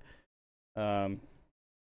fight.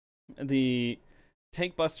 The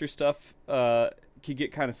tank buster stuff can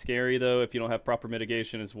get kind of scary though if you don't have proper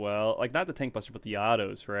mitigation as well. Like not the tank buster, but the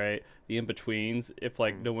autos, right? The in-betweens. If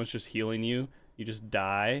like no one's just healing you, you just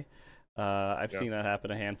die. I've seen that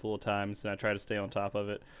happen a handful of times, and I try to stay on top of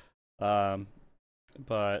it.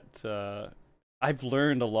 But I've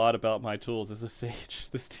learned a lot about my tools as a sage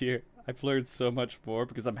this tier. I've learned so much more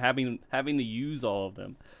because I'm having to use all of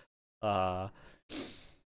them,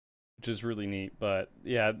 which is really neat. But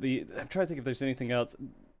yeah, I'm trying to think if there's anything else.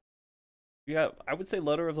 Yeah, I would say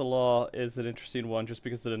Letter of the Law is an interesting one just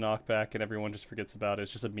because of the knockback and everyone just forgets about it.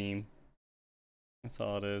 It's just a meme. That's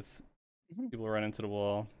all it is. People run into the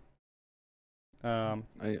wall. I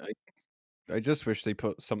just wish they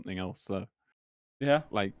put something else there. Yeah.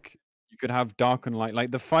 Like you could have dark and light. Like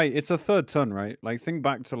the fight, it's a third turn, right? Like think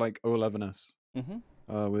back to like O11S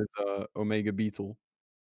with Omega Beetle.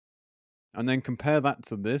 And then compare that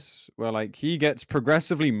to this, where like he gets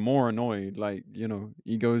progressively more annoyed. Like,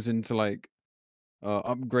 he goes into like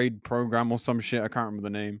upgrade program or some shit. I can't remember the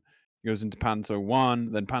name. He goes into Panto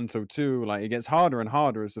 1, then Panto 2. Like it gets harder and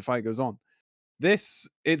harder as the fight goes on. This,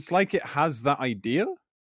 it's like it has that idea,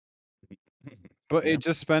 but it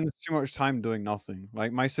just spends too much time doing nothing.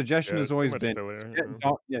 Like my suggestion has always been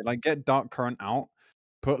get Dark Current out,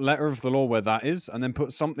 put Letter of the Law where that is, and then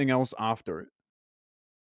put something else after it.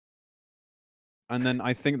 And then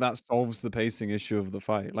I think that solves the pacing issue of the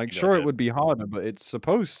fight. Like, sure, it would be harder, but it's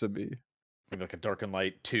supposed to be. Maybe like a Dark and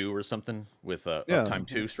Light 2 or something with uptime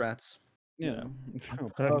 2 strats. Yeah.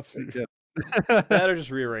 Perfect. Yeah. That or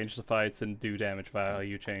just rearrange the fights and do damage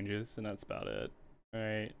value changes, and that's about it.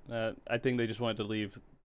 Right? I think they just wanted to leave,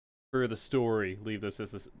 for the story, leave this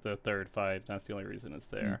as the third fight. That's the only reason it's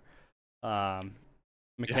there.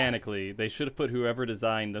 Mechanically, they should have put whoever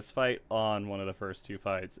designed this fight on one of the first two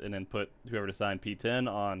fights, and then put whoever designed P10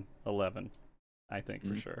 on 11. I think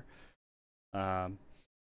for sure.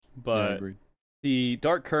 But the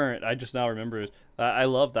Dark Current, I just now remembered. I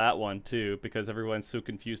love that one too because everyone's so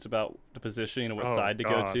confused about the positioning and what side to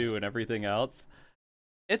go to and everything else.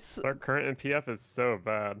 It's Dark Current in PF is so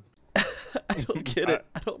bad. I don't get it.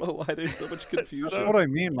 I don't know why there's so much confusion. That's what I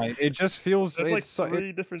mean. Like it just feels there's like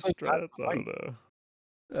three different strats. I don't know.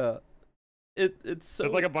 Yeah, it's so.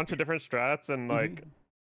 There's like a bunch of different strats, and like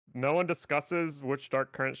no one discusses which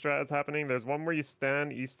Dark Current strat is happening. There's one where you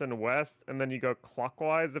stand east and west, and then you go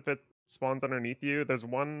clockwise if it spawns underneath you. There's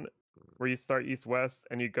one where you start east-west,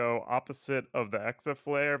 and you go opposite of the Exa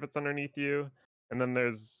Flare if it's underneath you. And then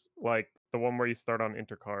there's like the one where you start on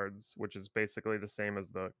intercards, which is basically the same as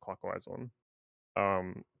the clockwise one.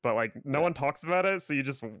 But like no one talks about it, so you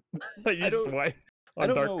just just wait. On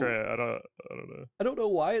Dark Current, I don't know. I don't know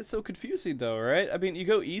why it's so confusing though, right? I mean, you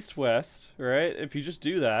go east-west, right? If you just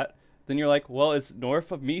do that, then you're like, well, is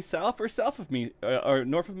north of me south or south of me, or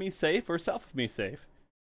north of me safe or south of me safe?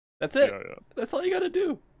 That's it. Yeah. That's all you gotta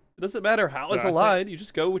do. It doesn't matter how it's aligned. You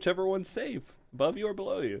just go whichever one's safe, above you or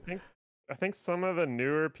below you. I think some of the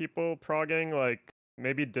newer people progging like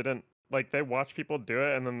maybe didn't like they watch people do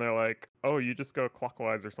it and then they're like, oh, you just go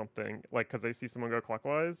clockwise or something, like because they see someone go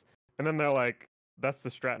clockwise, and then they're like, that's the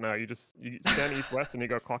strat now. You stand east west and you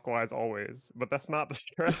go clockwise always, but that's not the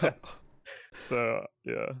strat. So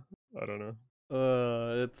yeah, I don't know.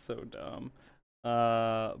 It's so dumb.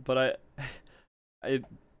 But I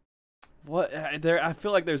what there I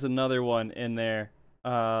feel like there's another one in there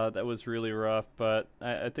that was really rough, but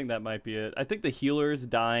I think that might be it. I think the healers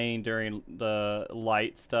dying during the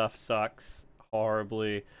light stuff sucks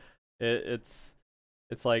horribly. It's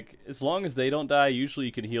like as long as they don't die, usually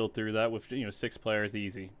you can heal through that with 6 players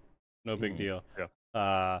easy, no big deal.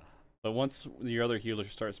 Yeah. But once your other healer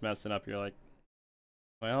starts messing up, you're like,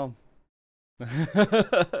 well,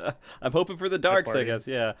 I'm hoping for the darks, I guess.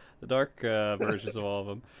 Yeah, the dark versions of all of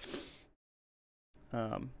them.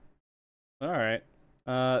 All right.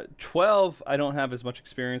 12 I don't have as much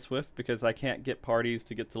experience with because I can't get parties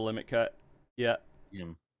to get to limit cut yet.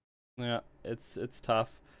 Yeah, it's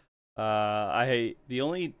tough. The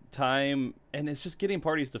only time, and it's just getting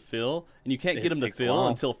parties to fill, and you can't get them to fill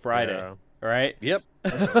until Friday. Yeah. Right? Yep.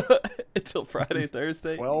 Until Friday,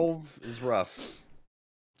 Thursday. 12 is rough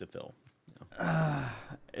to fill.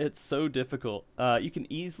 It's so difficult. You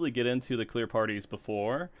can easily get into the clear parties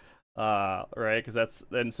before, right? Because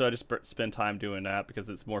so I just spend time doing that because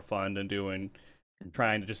it's more fun than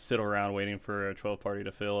trying to just sit around waiting for a 12 party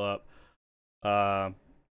to fill up. But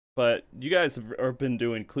you guys have been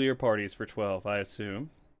doing clear parties for 12, I assume.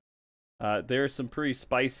 There are some pretty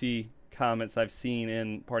spicy comments I've seen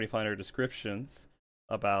in Party Finder descriptions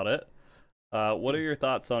about it. What are your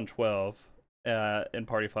thoughts on 12 in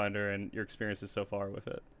Party Finder and your experiences so far with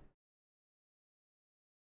it?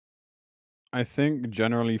 I think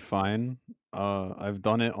generally fine. I've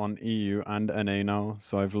done it on EU and NA now,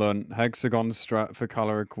 so I've learned Hexagon strat for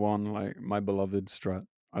Caloric 1, like my beloved strat.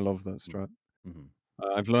 I love that strat. Mm-hmm.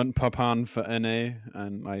 I've learned Papan for NA,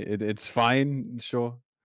 and it's fine, sure.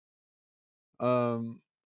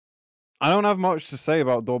 I don't have much to say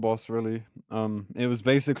about Dorbos really. It was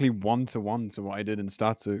basically 1-to-1 to what I did in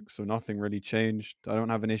Static, so nothing really changed. I don't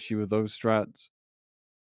have an issue with those strats.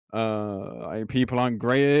 People aren't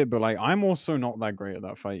great at it, but like I'm also not that great at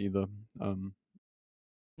that fight either.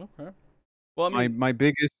 Okay. Well, I mean, my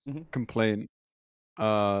biggest Mhm. complaint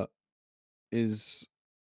is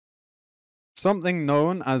something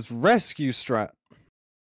known as rescue strat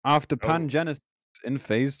after Pangenesis in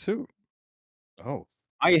phase 2. Oh,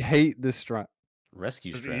 I hate this strat.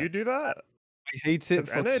 rescue Does strat. EU do that? I hate it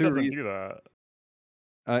for NA 2 doesn't reasons. do that.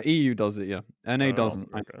 EU does it, yeah. NA doesn't.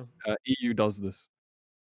 Okay. EU does this.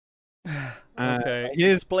 Okay,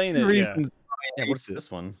 Here's explain 2 it. reasons Yeah, what's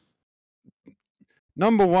this one?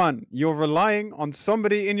 Number 1, you're relying on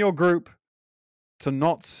somebody in your group to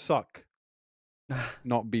not suck,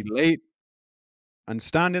 not be late, and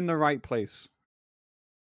stand in the right place.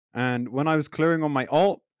 And when I was clearing on my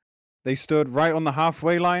ult, they stood right on the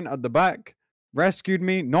halfway line at the back, rescued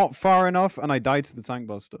me not far enough, and I died to the tank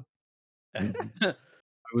buster. It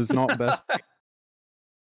was not best.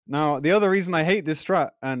 Now, the other reason I hate this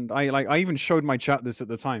strat, and I even showed my chat this at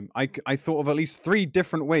the time, I thought of at least 3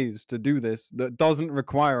 different ways to do this that doesn't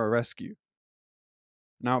require a rescue.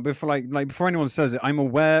 Now, before anyone says it, I'm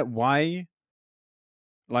aware why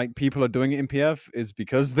people are doing it in PF is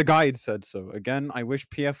because the guide said so. Again, I wish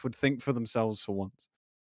PF would think for themselves for once.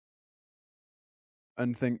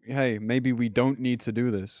 And think, hey, maybe we don't need to do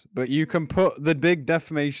this. But you can put the big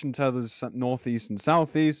deformation tethers northeast and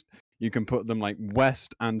southeast. You can put them like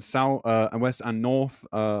west and south, west and north,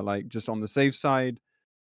 like just on the safe side.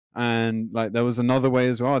 And like there was another way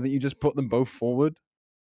as well. I think you just put them both forward.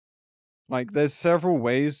 Like there's several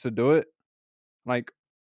ways to do it. Like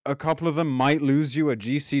a couple of them might lose you a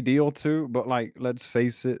GCD or 2, but like let's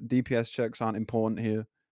face it, DPS checks aren't important here.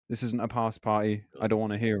 This isn't a pass party. I don't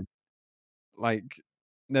want to hear 'em. Like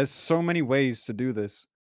there's so many ways to do this,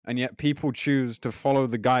 and yet people choose to follow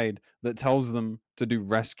the guide that tells them to do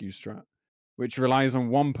rescue strat, which relies on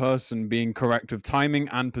one person being correct with timing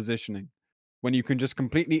and positioning, when you can just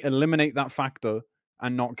completely eliminate that factor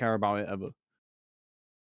and not care about it ever.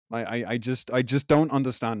 I just don't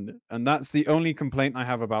understand it, and that's the only complaint I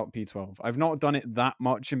have about P12. I've not done it that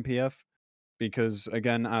much in PF because,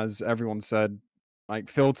 again, as everyone said, like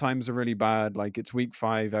fill times are really bad. Like it's week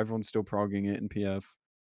 5, everyone's still progging it in PF.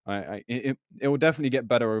 It will definitely get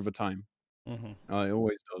better over time. It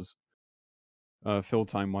always does. Fill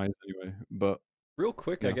time wise, anyway. But real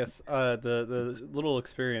quick, yeah. I guess the little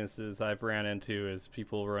experiences I've ran into is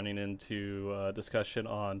people running into discussion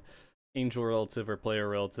on angel relative or player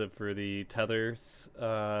relative for the tethers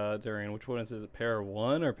during which one is it? Para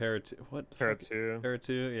 1 or Para 2? What? Para 2. Para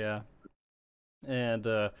 2, yeah. and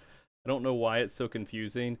I don't know why it's so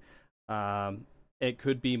confusing. It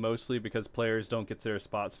could be mostly because players don't get to their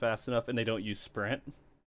spots fast enough and they don't use sprint.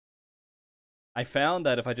 I found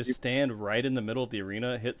that if I just stand right in the middle of the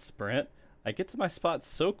arena, hit sprint, I get to my spots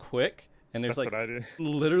so quick, and there's That's like what I do.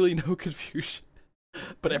 literally no confusion.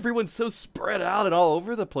 But everyone's so spread out and all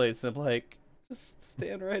over the place. I'm like, just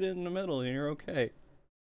stand right in the middle and you're okay.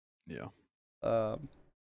 Yeah.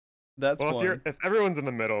 That's Well, one. if everyone's in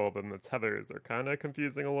the middle, then the tethers are kind of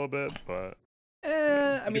confusing a little bit, but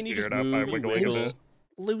I can mean, you figure just it out by move, you wiggling a wiggle. bit.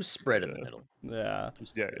 Loose spread in the Yeah. middle. Yeah,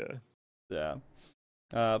 Yeah.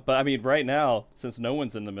 but I mean, right now, since no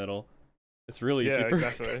one's in the middle, it's really easy Yeah, for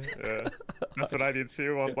exactly. Yeah. That's what I do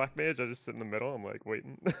too on yeah. Black Mage. I just sit in the middle. I'm like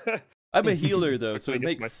waiting. I'm a healer though, so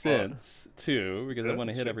Quickly it gets my makes spot. sense too because I Yeah, want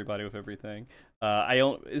to that's hit true. everybody with everything. I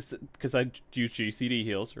don't it's because I use GCD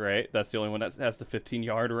heals, right? That's the only one that has the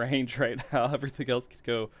 15-yard range right now. Everything else can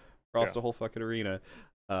go across Yeah. the whole fucking arena.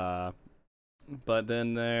 But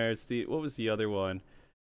then there's what was the other one?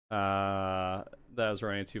 That I was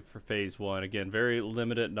running into for phase 1. Again, very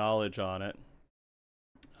limited knowledge on it.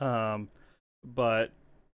 But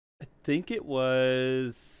I think it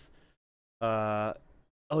was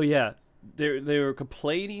oh yeah, they were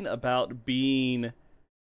complaining about being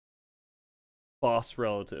boss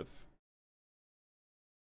relative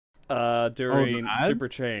during Super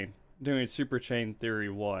ads? Chain. Doing Super Chain Theory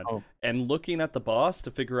 1 Oh. and looking at the boss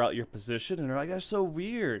to figure out your position, and they're like, that's so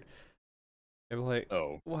weird. They were like,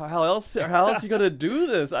 Oh, well, how else are you gonna do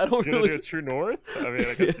this? I don't You gonna do really. a true north? I mean,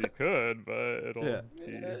 I guess you could, but it'll Yeah.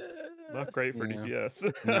 be not great for Yeah.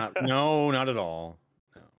 DPS. not at all.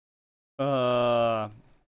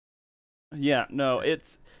 Yeah, no,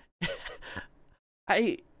 it's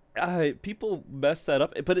I people mess that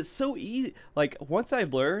up, but it's so easy. Like once I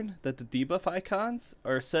learned that the debuff icons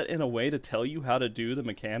are set in a way to tell you how to do the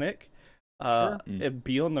mechanic, and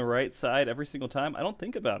be on the right side every single time, I don't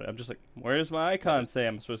think about it. I'm just like, where's my icon say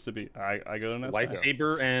I'm supposed to be? I go to that side.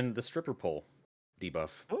 Lightsaber and the stripper pole debuff.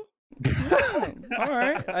 All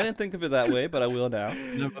right, I didn't think of it that way, but I will now.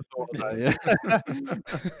 Never thought of that. Yeah.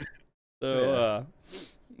 So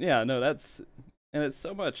yeah, no, it's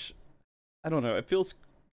so much. I don't know. It feels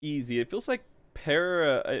easy. It feels like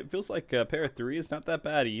Para 3 is not that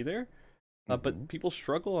bad either. But people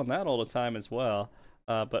struggle on that all the time as well.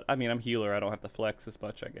 But I mean, I'm healer. I don't have to flex as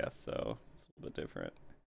much, I guess. So it's a little bit different.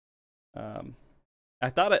 I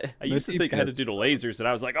thought I used to think I had to do the lasers, and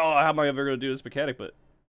I was like, oh, how am I ever going to do this mechanic? But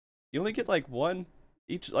you only get like one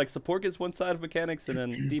each. Like support gets one side of mechanics, and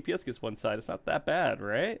then DPS gets one side. It's not that bad,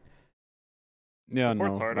 right? Yeah,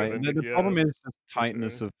 Support's no. harder than The problem DPS, is just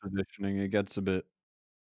tightness sure. of positioning. It gets a bit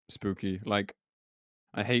spooky. Like,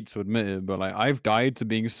 I hate to admit it, but like I've died to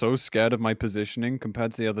being so scared of my positioning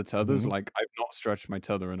compared to the other tethers. Like I've not stretched my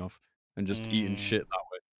tether enough and just eaten shit that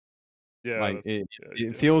way. Yeah, Like yeah,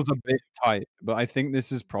 it feels a bit tight, but I think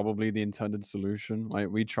this is probably the intended solution. Like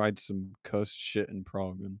we tried some cursed shit in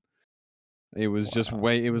Prague, and it was just Wow.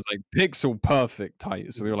 it was like pixel perfect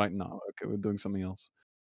tight. So we were like, no, okay, we're doing something else.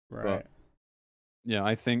 Right. But yeah,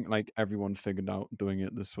 I think like everyone figured out doing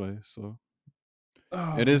it this way. So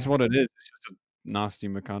it is what it is. It's just a nasty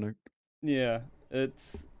mechanic. Yeah,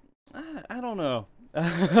 it's I don't know.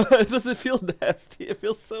 It doesn't feel nasty. It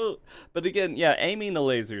feels so. But again, yeah, aiming the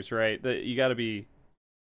lasers, right? That you got to be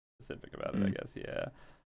specific about it, I guess.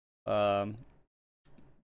 Yeah.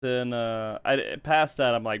 Then past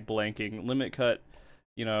that, I'm like blanking. Limit cut.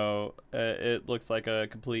 You know, it looks like a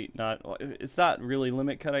complete not. It's not really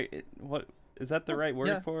limit cut. What is that the right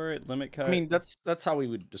word for it? Limit cut. I mean, that's how we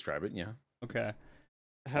would describe it. Yeah. Okay.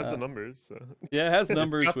 It has the numbers. So. Yeah, it has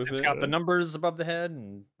numbers with it. It's got the numbers above the head,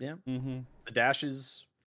 and yeah, the dashes.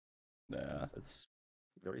 Yeah, it's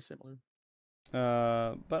very similar.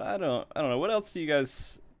 But I don't know. What else do you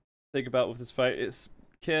guys think about with this fight? Is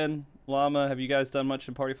Ken, Llama, have you guys done much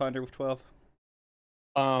in Party Finder with 12?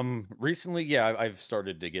 Recently, yeah, I've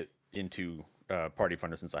started to get into Party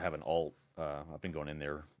Finder since I have an alt. I've been going in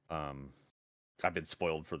there. I've been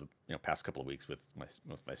spoiled for the past couple of weeks with my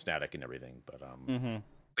static and everything, but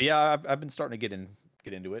but yeah, I've been starting to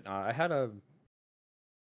get into it. I had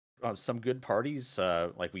some good parties.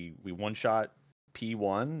 Like we one shot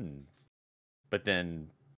P1, but then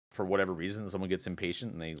for whatever reason someone gets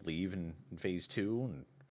impatient and they leave in phase 2.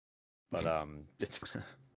 But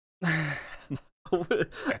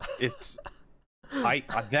it's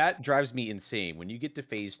that drives me insane when you get to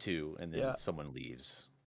phase 2 and then someone leaves.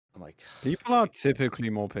 I'm like, people are typically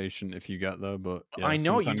more patient if you get there, but yeah, I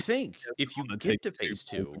know you'd think if you get to phase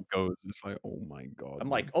 2, it's like, oh my god. I'm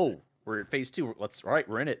like, oh, we're at phase 2. All right,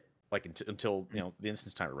 we're in it. Like until the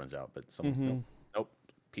instance timer runs out. But someone, nope.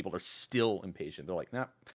 people are still impatient. They're like, nah,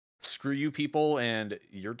 screw you people and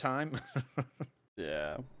your time.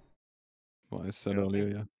 Yeah. What I said Yeah, I earlier,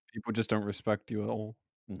 think yeah. People just don't respect you at all.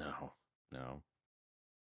 No. for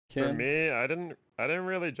Ken? me, I didn't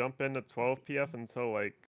really jump into 12 PF until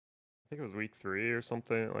like I think it was week 3 or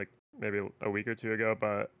something, like maybe a week or two ago.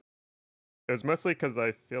 But it was mostly because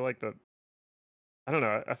I feel like I don't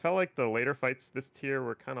know. I felt like the later fights this tier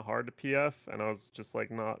were kind of hard to PF, and I was just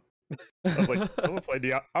like not. I was like,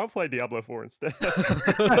 I'll play Diablo 4 instead.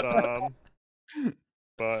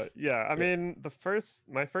 but yeah, I mean,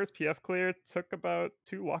 my first PF clear took about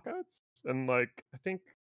 2 lockouts, and like I think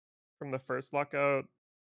from the first lockout,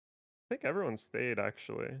 I think everyone stayed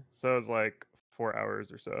actually. So it was like 4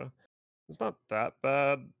 hours or so. It's not that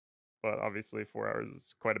bad, but obviously 4 hours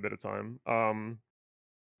is quite a bit of time.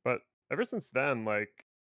 But ever since then, like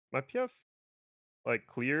my PF like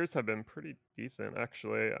clears have been pretty decent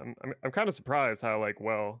actually. I'm kind of surprised how like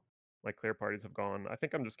well my clear parties have gone. I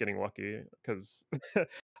think I'm just getting lucky because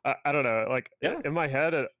I don't know. Like Yeah. in my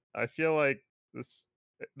head, I feel like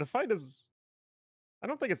the fight is. I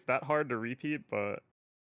don't think it's that hard to repeat, but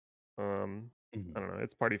I don't know.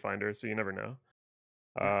 It's Party Finder, so you never know.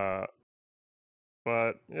 Uh,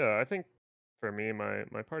 but yeah, I think for me,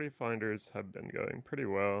 my Party Finders have been going pretty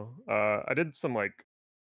well. I did some like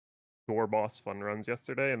door boss fun runs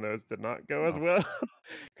yesterday, and those did not go as Oh. well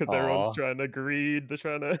because everyone's Aw. trying to greed. They're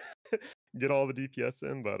trying to get all the DPS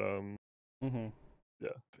in, but Mm-hmm. yeah.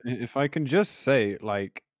 If I can just say,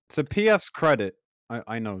 like, to PF's credit,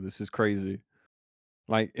 I know this is crazy.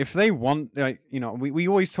 Like, if they want, like, we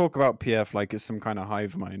always talk about PF like it's some kind of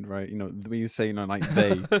hive mind, right? We say, like,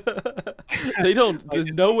 they. They don't. Like, They're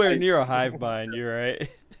it's nowhere like- near a hive mind. You're right.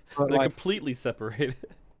 But, They're like, completely separated.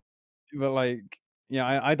 but, like,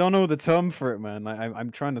 yeah, I don't know the term for it, man.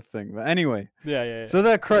 I'm trying to think. But anyway, Yeah. so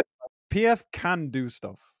their credit, PF can do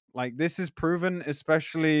stuff. Like, this is proven,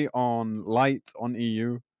 especially on Light on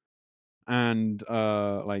EU and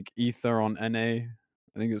like Ether on NA.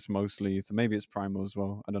 I think it's mostly Ether. Maybe it's Primal as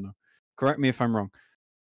well. I don't know. Correct me if I'm wrong.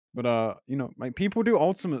 But like people do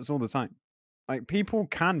ultimates all the time. Like people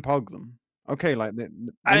can pug them. Okay, like they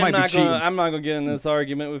might be cheating. I'm not gonna get in this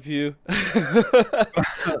argument with you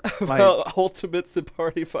Like- about ultimates and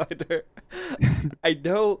Party Finder. I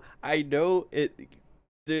know it.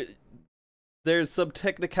 There's some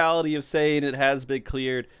technicality of saying it has been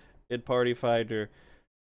cleared in Party Finder.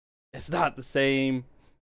 It's not the same.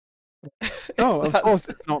 No, It's of not the course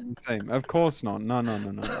same. it's not the same. Of course not. No.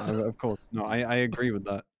 Of course no. I agree with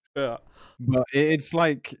that. Yeah. But it's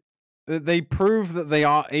like they prove that they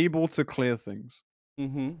are able to clear things.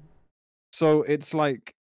 Mm-hmm. So it's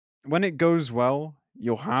like when it goes well,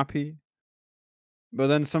 you're happy. But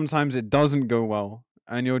then sometimes it doesn't go well,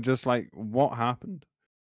 and you're just like, what happened?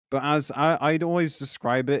 But as I'd always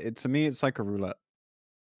describe it, to me, it's like a roulette.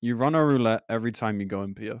 You run a roulette every time you go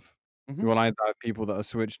in PF. Mhm. You will either have people that are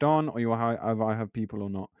switched on, or you will either have people or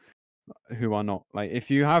not who are not. Like if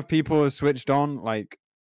you have people who are switched on, like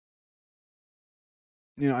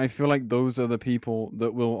I feel like those are the people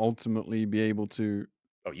that will ultimately be able to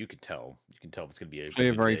Oh, you can tell. You can tell if it's gonna be a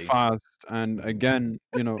clear good very day. fast. And again,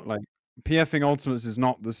 like PFing ultimates is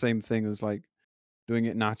not the same thing as like doing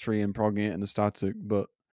it naturally and progging it in a static, but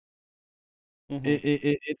Mhm.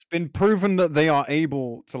 it's been proven that they are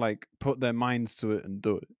able to like put their minds to it and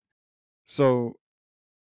do it. So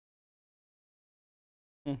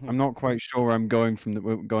Mhm. I'm not quite sure where I'm going with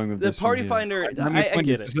The this. from Party here. Finder, Let me I finish,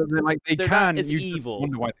 get it. 'cause they're like they They're not can. as You just evil.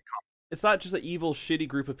 wonder why they can't. It's not just an evil, shitty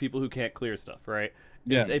group of people who can't clear stuff, right?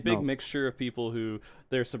 Yeah, It's a big no. mixture of people who.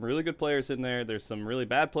 There's some really good players in there. There's some really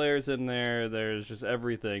bad players in there. There's just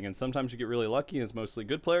everything, and sometimes you get really lucky, and it's mostly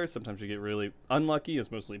good players. Sometimes you get really unlucky,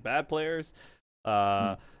 it's mostly bad players.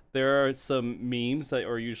 There are some memes that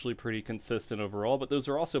are usually pretty consistent overall, but those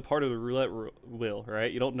are also part of the roulette wheel,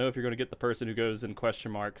 right? You don't know if you're going to get the person who goes in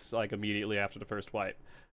question marks like immediately after the first wipe,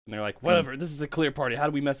 and they're like, "Whatever, this is a clear party. How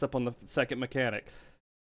do we mess up on the second mechanic?"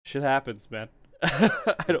 Shit happens, man.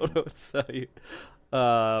 I don't know what to tell you.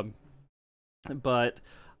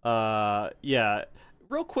 Yeah.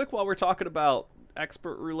 Real quick, while we're talking about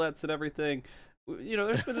expert roulettes and everything,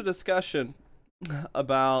 there's been a discussion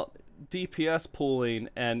about DPS pooling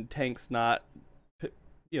and tanks not,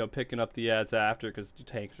 picking up the ads after because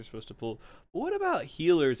tanks are supposed to pool. But what about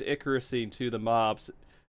healers Icarusing to the mobs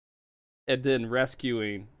and then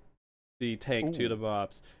rescuing the tank to the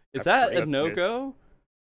mobs? Is that a no-go?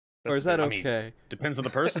 Or is that okay? Depends on the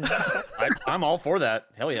person. I'm all for that.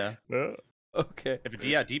 Hell yeah. Yeah, Okay. If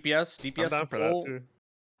DPS I'm down can for that pull- too.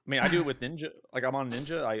 I mean, I do it with Ninja. Like I'm on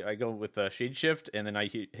Ninja. I go with Shade Shift, and then I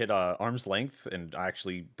hit arm's length, and I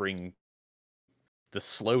actually bring the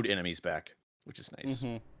slowed enemies back, which is nice.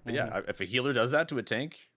 But yeah, if a healer does that to a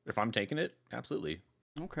tank, if I'm tanking it, absolutely.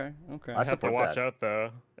 Okay. I You have to support watch that. out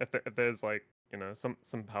though. If there's like,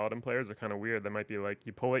 some paladin players are kind of weird. They might be like,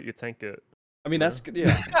 you pull it, you tank it. I mean, that's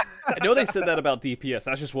yeah. I know they said that about DPS.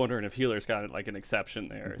 I was just wondering if healers got like an exception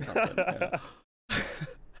there or something. Yeah.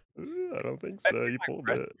 I don't think so. You pulled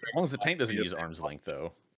it. As long as the tank doesn't use arm's length,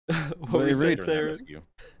 though. What But were it you really saying, during that Sarah? rescue.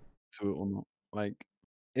 To it or not. Like,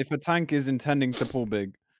 if a tank is intending to pull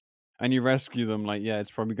big, and you rescue them, like, yeah,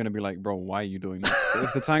 it's probably gonna be like, bro, why are you doing that? But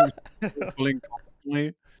if the tank's pulling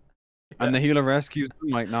constantly, and the healer rescues them,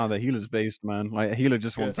 like, nah, the healer's based, man. Like, a healer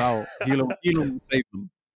just wants out. Healer will save them.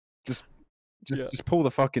 Just pull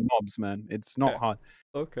the fucking mobs, man. It's not Okay. hard.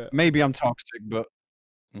 Okay. Maybe I'm toxic, but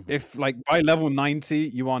if like by level 90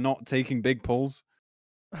 you are not taking big pulls,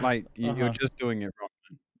 like you're just doing it wrong,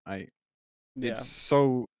 man. Like, Yeah. it's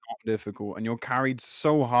so not difficult, and you're carried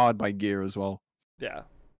so hard by gear as well. Yeah.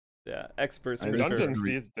 Experts And for sure.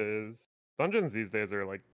 Dungeons these days are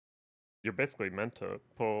like, you're basically meant to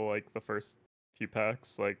pull like the first few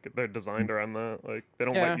packs. Like they're designed around that. Like they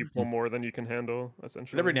don't Yeah. let you pull more than you can handle.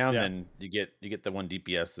 Essentially. But every now and Yeah. then you get the one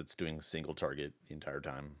DPS that's doing single target the entire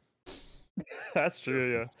time. That's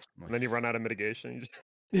true. Yeah. I'm And then you run out of mitigation. You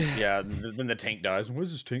just... yeah, then the tank dies. Why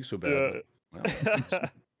is this tank so bad? Yeah. Well,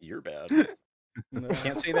 you're bad. No.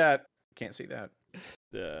 Can't say that. Can't say that.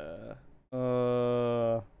 Yeah.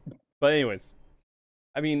 But anyways,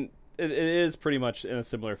 I mean, it is pretty much in a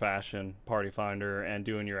similar fashion, Party Finder and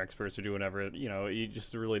doing your experts or doing whatever. You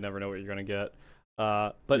just really never know what you're gonna get.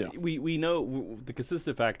 But Yeah. we know the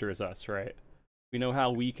consistent factor is us, right? We know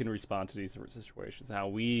how we can respond to these different situations, how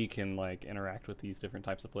we can like interact with these different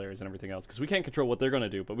types of players and everything else. Because we can't control what they're gonna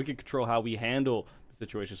do, but we can control how we handle the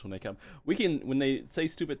situations when they come. We can, when they say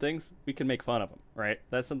stupid things, we can make fun of them, right?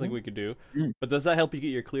 That's something we could do. But does that help you get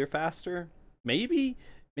your clear faster? Maybe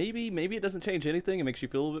it doesn't change anything. It makes you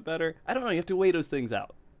feel a little bit better. I don't know. You have to weigh those things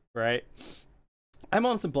out, right? I'm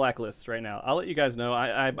on some blacklists right now. I'll let you guys know.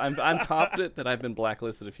 I'm confident that I've been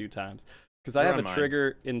blacklisted a few times because I have a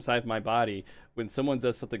trigger inside my body when someone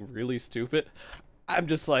does something really stupid. I'm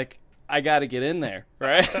just like, I gotta get in there,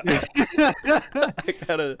 right?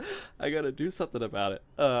 I gotta do something about it,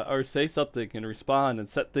 or say something and respond and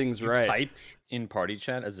set things right. Type in party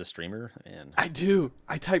chat as a streamer, and I do.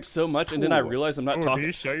 I type so much, and then I realize I'm not talking. Do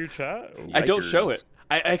you show your chat? I don't show it.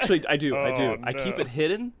 I do. Oh, I keep no. it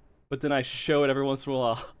hidden, but then I show it every once in a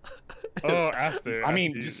while. After. I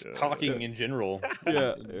mean, after just you- talking in general.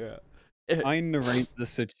 Yeah. I narrate the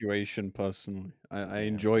situation personally. I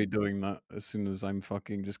enjoy doing that as soon as I'm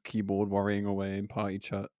fucking just keyboard worrying away in party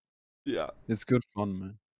chat. Yeah. It's good fun,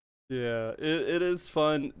 man. Yeah, it is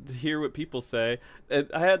fun to hear what people say. And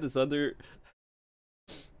I had this other.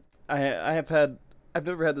 I've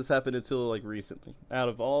never had this happen until like recently. Out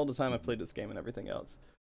of all the time I've played this game and everything else,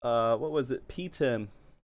 what was it? P10.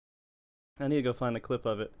 I need to go find a clip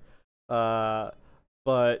of it.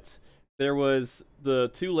 But there was the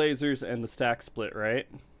two lasers and the stack split, right?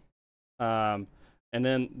 And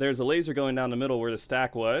then there's a laser going down the middle where the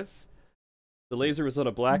stack was. The laser was on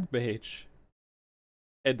a black mage.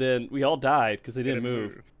 And then we all died because they didn't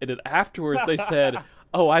move. And then afterwards they said,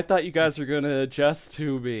 "Oh, I thought you guys were going to adjust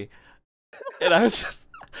to me." And I was just,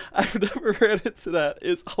 I've never ran into that.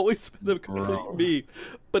 It's always been a complete meme.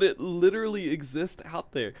 But it literally exists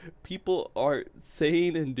out there. People are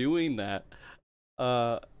saying and doing that.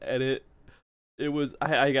 And it was,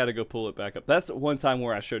 I gotta go pull it back up. That's one time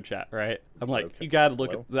where I showed chat, right? I'm like, Okay. you gotta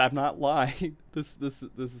look at, I'm not lying. This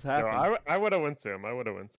is happening. I would have went to him. I would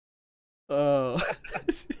have went. Oh.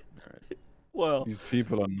 Well, These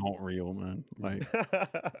people are not real, man. Like,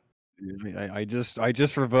 I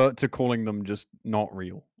just revert to calling them just not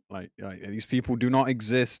real. Like, these people do not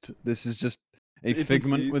exist. This is just a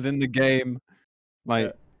figment NPCs. within the game.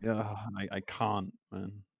 Like, I can't,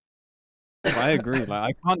 man. But I agree. Like,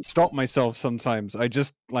 I can't stop myself sometimes. I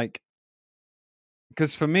just like,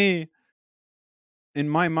 because for me, in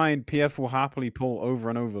my mind, PF will happily pull over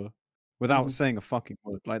and over without saying a fucking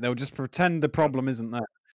word. Like, they'll just pretend the problem isn't there.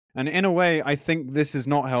 And in a way, I think this is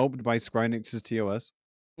not helped by Square Enix's TOS,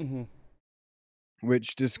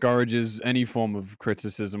 which discourages any form of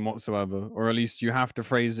criticism whatsoever, or at least you have to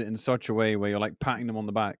phrase it in such a way where you're like patting them on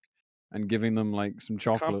the back and giving them like some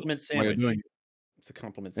chocolate Compliment while you're sandwich. doing it. It's a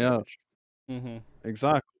compliment Yeah. sandwich.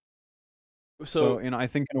 Exactly. So I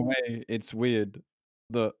think in a way it's weird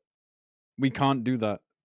that we can't do that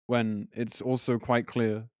when it's also quite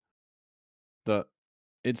clear that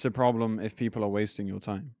it's a problem if people are wasting your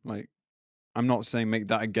time. Like, I'm not saying make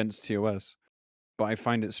that against TOS, but I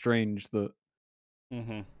find it strange that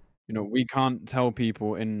we can't tell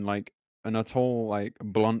people in like in a tall, like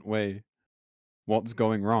blunt way what's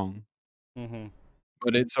going wrong, Mm-hmm.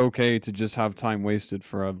 but it's okay to just have time wasted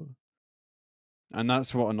forever. And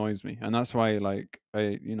that's what annoys me. And that's why, like,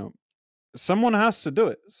 someone has to do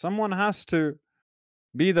it. Someone has to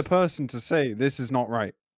be the person to say, this is not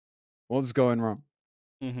right. What's going wrong?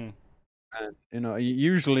 Mm-hmm. And,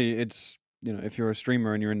 usually it's, if you're a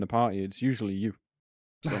streamer and you're in the party, it's usually you.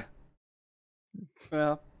 So,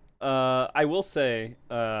 Well, I will say,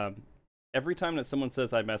 every time that someone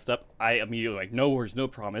says I messed up, I immediately like, no worries, no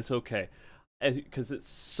problem, it's okay, because it's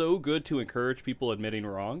so good to encourage people admitting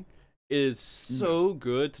wrong. It is so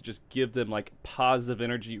good to just give them like positive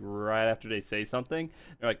energy right after they say something.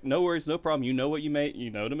 They're like, no worries, no problem. You know what you made. You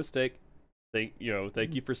know the mistake. Thank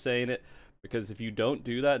you for saying it. Because if you don't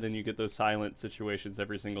do that, then you get those silent situations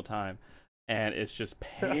every single time, and it's just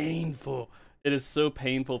painful. It is so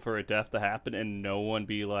painful for a death to happen and no one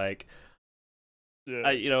be like, Yeah.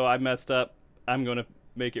 I messed up. I'm gonna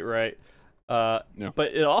make it right. Yeah.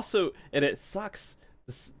 But it also, and it sucks.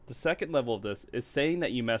 The second level of this is saying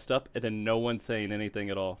that you messed up and then no one saying anything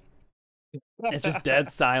at all. It's just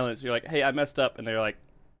dead silence. You're like, hey, I messed up, and they're like,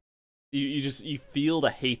 you feel the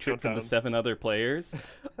hatred from the 7 other players,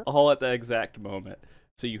 all at the exact moment.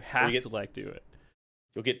 So you have to like do it.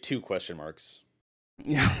 You'll get 2 question marks.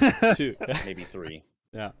 Yeah, 2, maybe 3.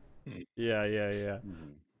 Yeah. Mm-hmm.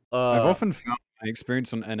 I've often found my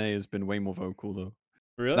experience on NA has been way more vocal though.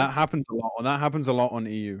 Really? That happens a lot. That happens a lot on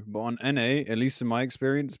EU, but on NA, at least in my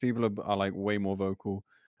experience, people are like way more vocal,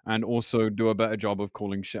 and also do a better job of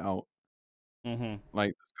calling shit out, Mm-hmm.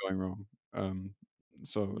 like that's going wrong.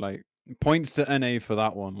 So like points to NA for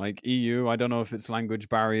that one. Like EU, I don't know if it's language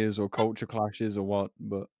barriers or culture clashes or what,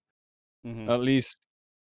 but Mm-hmm. at least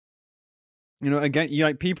again,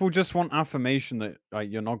 like people just want affirmation that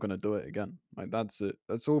like you're not gonna do it again. Like that's it.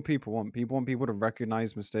 That's all people want. People want people to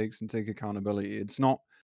recognize mistakes and take accountability. It's not,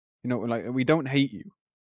 like we don't hate you.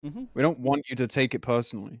 Mm-hmm. We don't want you to take it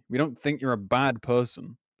personally. We don't think you're a bad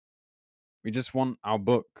person. We just want our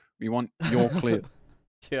book. We want your clear.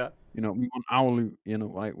 Yeah. We want our loot.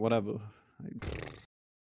 Like whatever.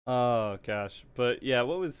 Oh gosh, but yeah,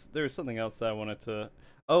 there was something else that I wanted to.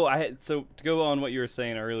 Oh, so to go on what you were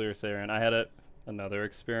saying earlier, Saren, I had another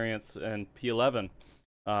experience in P11,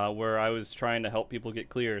 where I was trying to help people get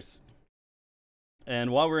clears,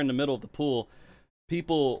 and while we're in the middle of the pool,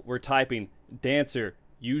 people were typing, "Dancer,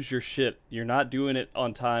 use your shit. You're not doing it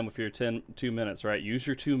on time with your 2 minutes, right? Use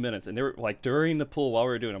your 2 minutes." And they were like during the pool while we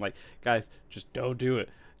were doing it, I'm like, guys, just don't do it.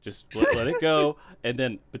 Just let it go, and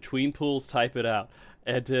then between pools, type it out.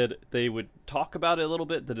 And then they would talk about it a little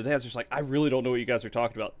bit. Then the dancer's like, I really don't know what you guys are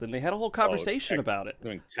talking about. Then they had a whole conversation about it.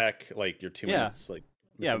 Doing tech, like your 2 minutes, like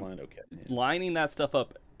misaligned. Yeah, okay. Lining that stuff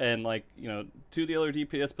up, and like 2 of the other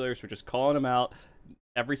DPS players were just calling them out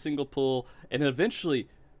every single pull, and then eventually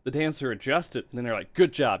the dancer adjusted, and then they're like,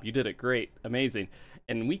 good job, you did it great, amazing.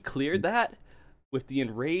 And we cleared that with the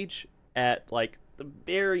enrage at like the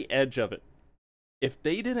very edge of it. If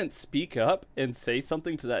they didn't speak up and say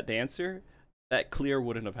something to that dancer, that clear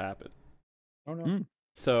wouldn't have happened. Oh no.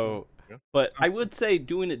 So, but I would say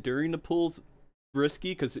doing it during the pool's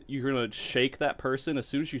risky, because you're gonna shake that person. As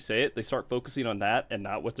soon as you say it, they start focusing on that and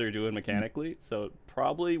not what they're doing mechanically. So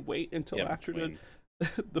probably wait until after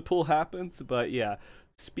the pool happens. But yeah,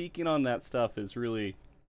 speaking on that stuff is really,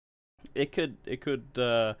 it could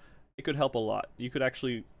help a lot. You could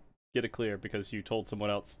actually get it clear because you told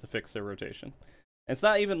someone else to fix their rotation. And it's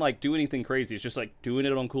not even like do anything crazy. It's just like doing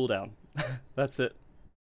it on cooldown. That's it.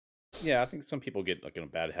 Yeah, I think some people get like in a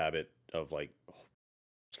bad habit of like,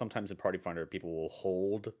 sometimes in Party Finder people will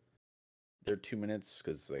hold their 2 minutes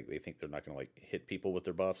because they think they're not gonna like hit people with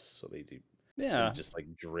their buffs, so they do. Yeah. It just like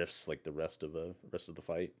drifts like the rest of the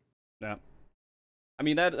fight. Yeah. I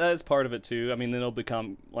mean that is part of it too. I mean, then it'll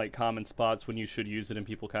become like common spots when you should use it, and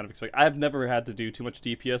people kind of expect. I've never had to do too much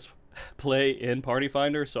DPS play in Party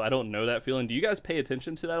Finder, so I don't know that feeling. Do you guys pay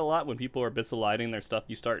attention to that a lot when people are bisaligning their stuff?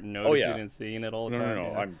 You start noticing and seeing it all the time.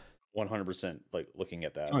 No. Yeah. I'm 100% like looking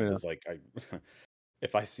at that because like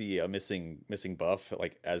if I see a missing buff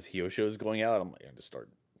like as Hyosho is going out, I'm like, I just start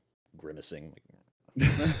grimacing.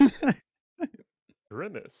 Like,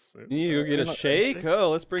 Grimace. You get a shake. Oh,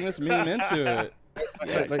 let's bring this meme into it.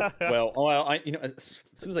 Yeah, well, I as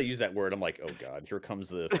soon as I use that word, I'm like, oh god, here comes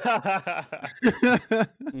the.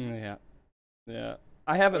 Yeah.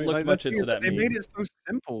 I haven't looked much into that. They made it so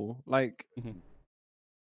simple. Like,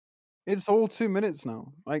 it's all 2 minutes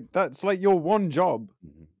now. Like that's like your one job.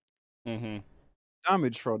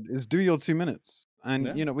 Damage fraud is do your 2 minutes,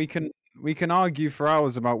 and we can argue for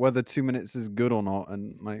hours about whether 2 minutes is good or not,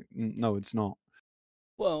 and like no, it's not.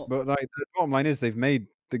 Well, but like the bottom line is they've made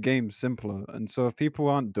the game simpler. And so if people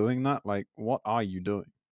aren't doing that, like, what are you doing?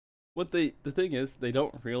 The thing is, they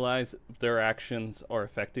don't realize their actions are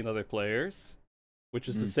affecting other players, which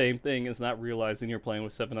is the same thing as not realizing you're playing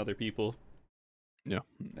with 7 other people. Yeah,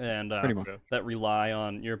 and pretty much. that rely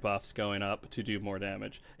on your buffs going up to do more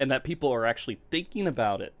damage, and that people are actually thinking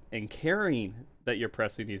about it and caring that you're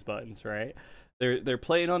pressing these buttons, right? They're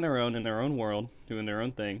playing on their own in their own world, doing their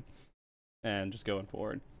own thing, and just going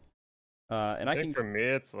forward. And I think for me,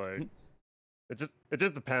 it's like it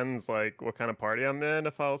just depends like what kind of party I'm in.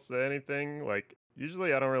 If I'll say anything, like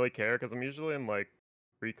usually I don't really care because I'm usually in like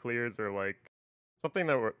free clears or like something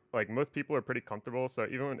that we're like most people are pretty comfortable. So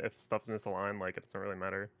even if stuff's misaligned, like it doesn't really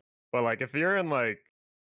matter. But like if you're in like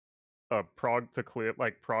a prog to clear,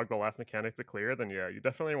 like prog the last mechanic to clear, then yeah, you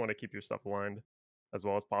definitely want to keep your stuff aligned as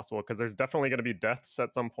well as possible because there's definitely going to be deaths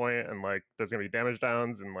at some point, and like there's going to be damage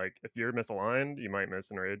downs, and like if you're misaligned, you might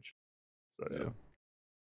miss enrage. So yeah.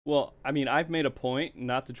 Well, I mean, I've made a point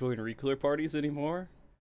not to join reclear parties anymore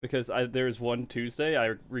because there was one Tuesday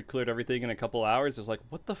I recleared everything in a couple hours. I was like,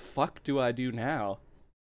 what the fuck do I do now?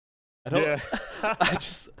 I don't. Yeah. I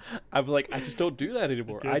just don't do that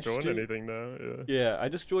anymore. You can't I just join anything now. Yeah. Yeah, I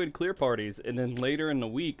just joined clear parties, and then later in the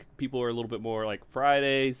week, people are a little bit more like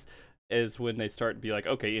Fridays is when they start to be like,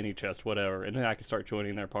 okay, any chest, whatever, and then I can start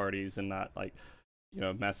joining their parties and not like,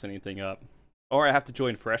 mess anything up. Or I have to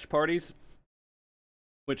join fresh parties,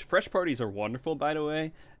 which fresh parties are wonderful, by the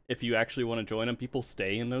way. If you actually want to join them, people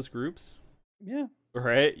stay in those groups. Yeah.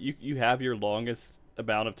 Right? You have your longest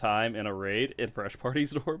amount of time in a raid in fresh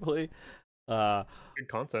parties normally. Good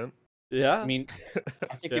content. Yeah. I mean,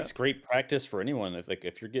 I think it's great practice for anyone.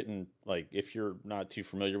 If you're getting if you're not too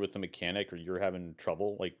familiar with the mechanic or you're having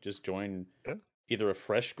trouble, like just join either a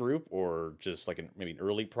fresh group or just like maybe an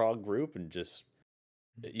early prog group, and just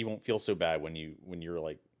you won't feel so bad when you're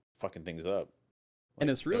like fucking things up. And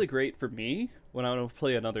it's really great for me when I want to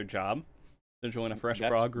play another job to join a fresh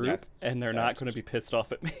prog group, and they're not going to be pissed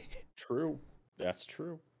off at me. True. That's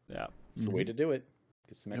true. Yeah. It's the way to do it.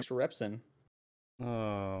 Get some extra reps in.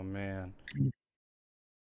 Oh man.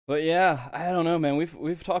 But yeah, I don't know, man.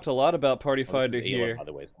 We've talked a lot about Party Finder here. By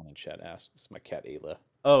the way, someone in chat asked. It's my cat Ayla.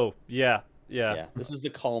 Oh yeah. This is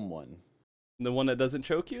the calm one. The one that doesn't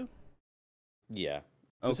choke you? Yeah.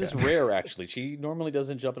 Okay. This is rare, actually. She normally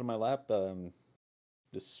doesn't jump in my lap. While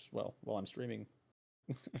I'm streaming.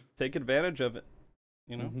 Take advantage of it.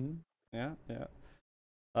 Mm-hmm. Yeah.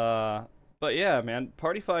 But yeah, man,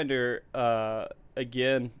 Party Finder.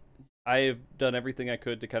 Again, I've done everything I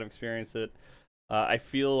could to kind of experience it. I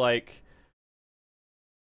feel like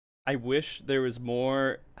I wish there was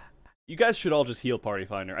more. You guys should all just heal Party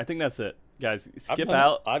Finder. I think that's it, guys. Skip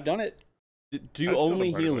out. I've done it. Do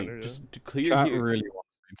only healing. Just to clear. Chat really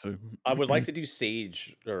wants me to. I would like to do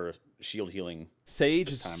Sage or Shield healing.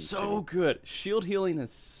 Sage is so good. Shield healing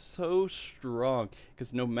is so strong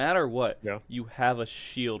because no matter what, you have a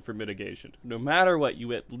shield for mitigation. No matter what,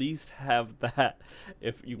 you at least have that.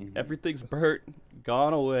 If everything's burnt,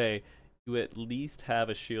 gone away, you at least have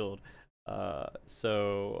a shield.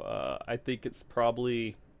 So I think it's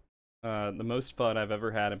probably the most fun I've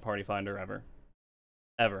ever had in Party Finder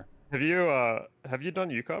ever. Have you done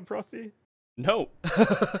UCOB, Frosty? No.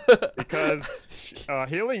 Because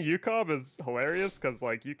healing UCOB is hilarious because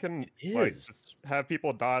like you can like just have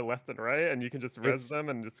people die left and right, and you can just res them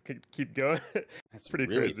and just keep going. It's pretty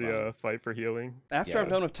really crazy fight for healing. After I'm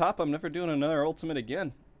done with top, I'm never doing another ultimate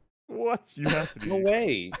again. What? You have to do. No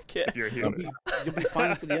way. I can't. If you're healing. You'll be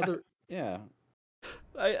fine for the other. Yeah.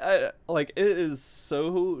 I like it is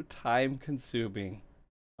so time consuming.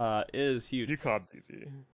 It is huge. UCOB's easy.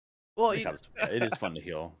 Well, it is fun to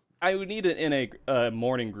heal. I would need it in a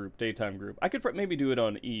morning group, daytime group. I could maybe do it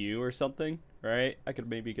on EU or something, right? I could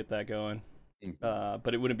maybe get that going,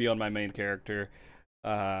 but it wouldn't be on my main character,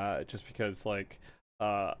 just because like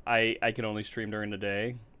I can only stream during the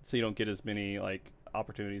day, so you don't get as many like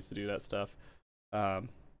opportunities to do that stuff. But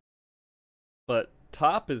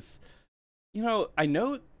top is, I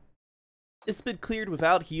know it's been cleared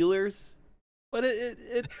without healers, but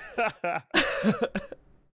it's.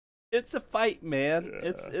 It's a fight, man.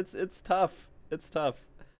 Yeah. It's tough. It's tough.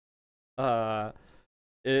 It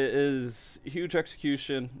is huge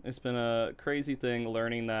execution. It's been a crazy thing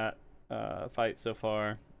learning that fight so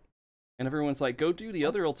far. And everyone's like, go do the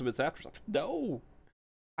other ultimates after. No.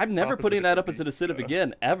 I'm never putting that up as an incentive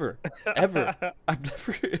again. Ever. I'm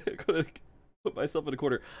never going to put myself in a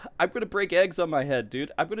corner. I'm going to break eggs on my head,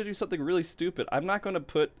 dude. I'm going to do something really stupid. I'm not going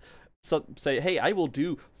to say, hey, I will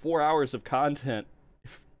do 4 hours of content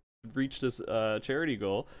reach this charity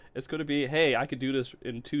goal. It's going to be, hey, I could do this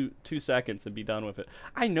in two seconds and be done with it.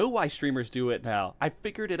 I know why streamers do it now. I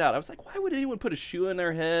figured it out. I was like, why would anyone put a shoe in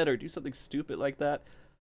their head or do something stupid like that?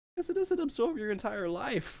 Because it doesn't absorb your entire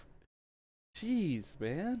life. Jeez,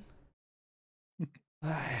 man.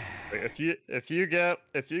 if you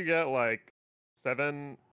get like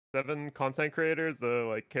seven content creators to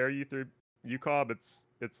like carry you through UCOB,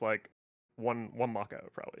 it's like one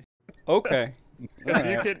lockout probably. Okay.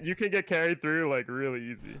 You can get carried through like really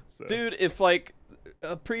easy. So. Dude, if like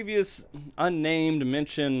a previous unnamed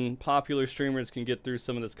mention popular streamers can get through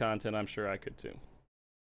some of this content, I'm sure I could too.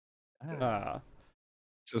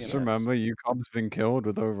 Just remember, UCOB's been killed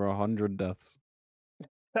with over 100 deaths.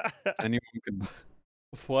 Anyone can.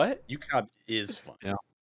 What? UCOB is fun. Yeah.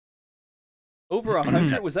 Over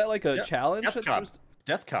 100? Was that like a challenge?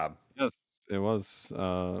 Death Cob. Yes, it was.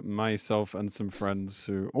 Myself and some friends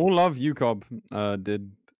who all love UCOB did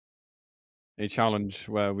a challenge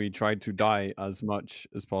where we tried to die as much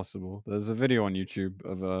as possible. There's a video on YouTube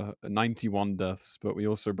of 91 deaths, but we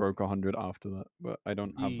also broke 100 after that. But I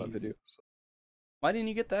don't have that video. So. Why didn't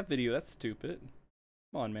you get that video? That's stupid.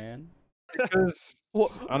 Come on, man. Because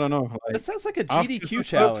I don't know. Like, that sounds like a GDQ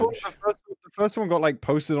challenge. The first one got like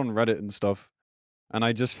posted on Reddit and stuff, and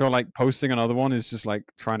I just feel like posting another one is just like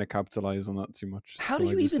trying to capitalize on that too much. How do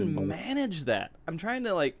you even manage that? I'm trying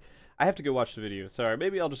to like. I have to go watch the video. Sorry,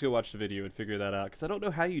 maybe I'll just go watch the video and figure that out because I don't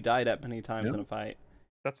know how you die that many times in a fight.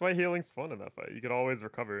 That's why healing's fun in that fight. You can always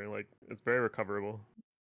recover, and like it's very recoverable.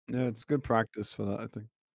 Yeah, it's good practice for that, I think.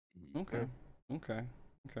 Okay.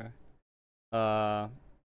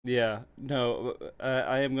 Yeah. No,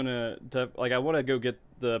 I am gonna I want to go get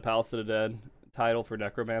the Palace of the Dead title for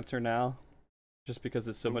Necromancer now, just because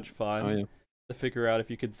it's so much fun to figure out if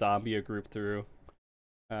you could zombie a group through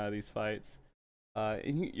these fights.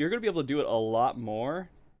 And you're gonna be able to do it a lot more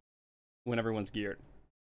when everyone's geared.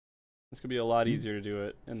 It's gonna be a lot easier to do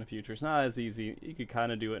it in the future. It's not as easy. You could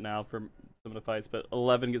kind of do it now for some of the fights, but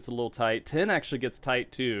 11 gets a little tight. 10 actually gets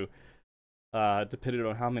tight too. Depending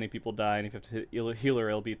on how many people die and if you have to hit healer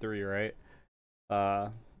LB3, right?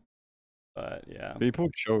 But yeah. People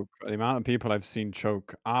choke. The amount of people I've seen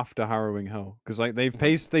choke after Harrowing Hell, because like they've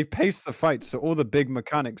paced the fight, so all the big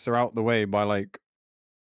mechanics are out the way by like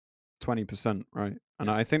 20%, right?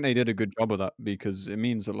 And I think they did a good job of that because it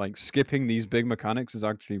means that like skipping these big mechanics is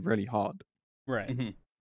actually really hard. Right.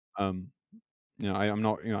 I'm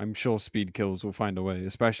not. I'm sure speed kills will find a way,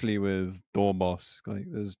 especially with Door Boss. Like,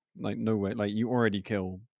 there's like no way. Like, you already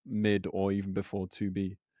kill mid or even before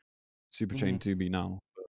 2B, Super Chain 2B now.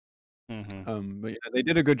 But they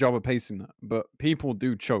did a good job of pacing that. But people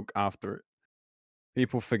do choke after it.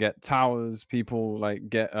 People forget towers. People like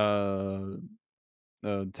get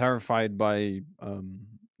terrified by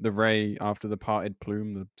the ray after the parted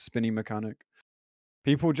plume, the spinning mechanic.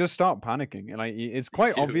 People just start panicking, and like it's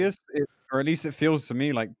quite obvious, or at least it feels to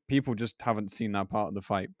me like people just haven't seen that part of the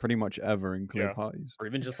fight pretty much ever in clear parties, or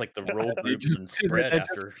even just like the roll groups and spread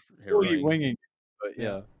after winging. But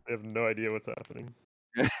they have no idea what's happening.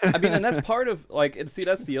 I mean, and that's part of like, and see,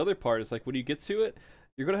 that's the other part. Is like when you get to it,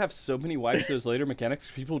 you're gonna have so many wipes to those later mechanics.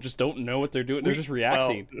 People just don't know what they're doing. They're just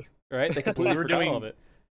reacting, right? They completely forgot all of it.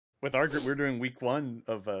 With our group, we're doing week 1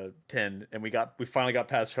 of 10, and we finally got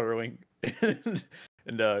past harrowing.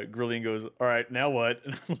 And Grillian goes, "All right, now what?"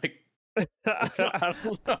 And I'm like, "I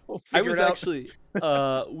don't know." I was actually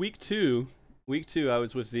week two. I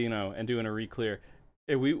was with Zeno and doing a re-clear,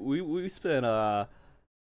 and we spent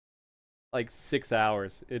like 6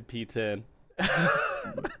 hours in P10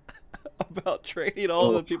 about training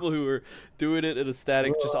all the people who were doing it in a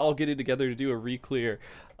static, just all getting together to do a re-clear,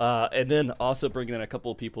 and then also bringing in a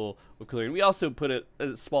couple of people with clearing. We also put it at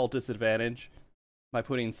a small disadvantage by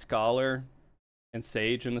putting Scholar and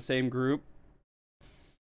Sage in the same group.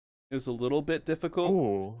 It was a little bit difficult.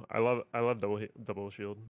 Ooh, I love double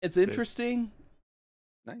shield. It's interesting,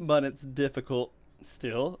 but it's difficult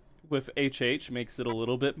still. With HH makes it a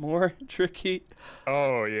little bit more tricky.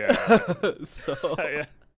 Oh yeah. So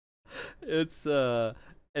it's and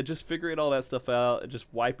just figuring all that stuff out and just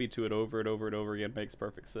wiping to it over and over and over again makes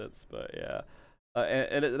perfect sense. But yeah,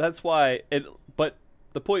 that's why. But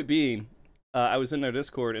the point being, I was in their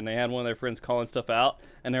Discord and they had one of their friends calling stuff out,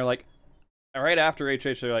 and they're like, right after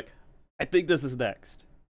HH, they're like, "I think this is next.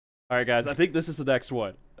 All right, guys, I think this is the next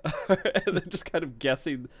one." And they're just kind of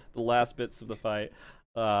guessing the last bits of the fight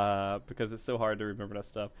because it's so hard to remember that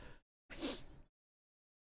stuff.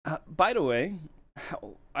 By the way,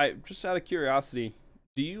 I just out of curiosity,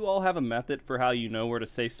 do you all have a method for how you know where the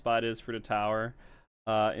safe spot is for the tower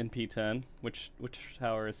in P10? Which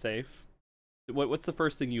tower is safe? What's the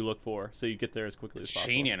first thing you look for so you get there as quickly as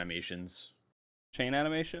possible? Chain animations. Chain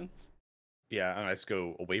animations? Yeah, and I just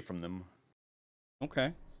go away from them.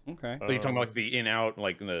 Okay. Okay. Are you talking about like the in out,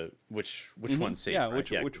 like which one's safe? Yeah,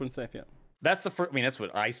 right? which one's safe? Yeah. That's the first. I mean, that's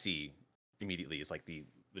what I see immediately. Is like the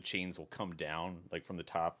chains will come down like from the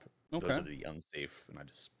top. Okay. Those are the unsafe, and I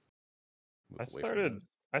just.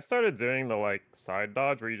 I started doing the like side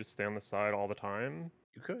dodge where you just stay on the side all the time.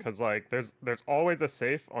 You could. Because like there's always a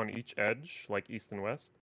safe on each edge, like east and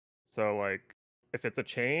west. So like if it's a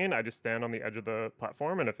chain, I just stand on the edge of the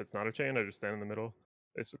platform, and if it's not a chain, I just stand in the middle,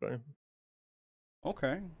 basically.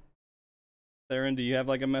 Okay. Theron, do you have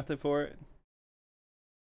like a method for it?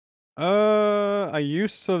 I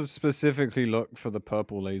used to specifically look for the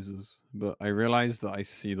purple lasers, but I realized that I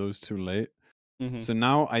see those too late. So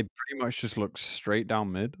now I pretty much just look straight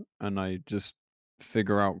down mid, and I just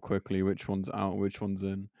figure out quickly which one's out, which one's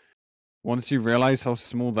in. Once you realize how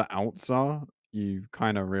small the outs are, you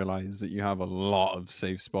kind of realize that you have a lot of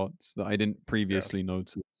safe spots that I didn't previously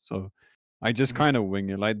notice. So I just kind of wing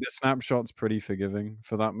it. Like the snapshot's pretty forgiving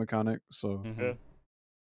for that mechanic. So Yeah.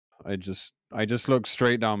 I just look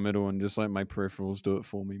straight down middle and just let my peripherals do it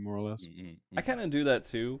for me, more or less. I kind of do that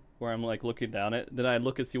too, where I'm like looking down it, then I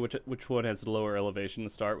look and see which one has the lower elevation to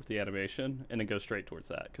start with the animation, and then go straight towards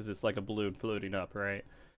that because it's like a balloon floating up, right?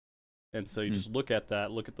 And so you just look at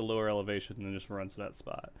that, look at the lower elevation, and then just run to that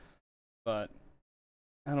spot. But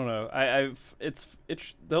I don't know. It's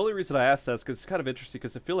the only reason I asked that is because it's kind of interesting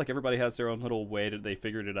because I feel like everybody has their own little way that they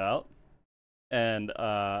figured it out, and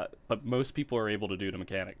but most people are able to do the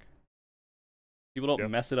mechanic. People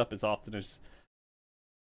don't mess it up as often as,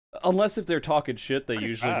 unless if they're talking shit, they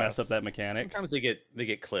usually mess up that mechanic. Sometimes they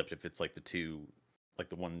get clipped if it's like the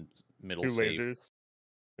one middle Two safe. lasers.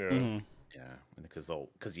 Yeah. Yeah,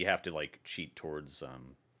 because you have to like cheat towards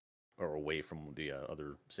or away from the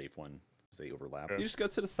other safe one because they overlap. You just go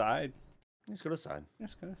to the side. Just go to the side.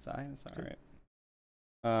 Just go to the side. It's all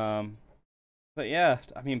right. But yeah,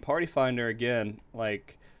 I mean, Party Finder again,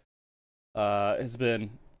 like, has been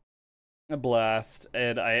a blast,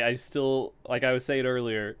 and I still, like I was saying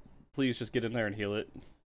earlier, please just get in there and heal it.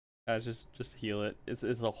 Guys, just heal it. It's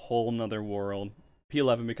a whole nother world.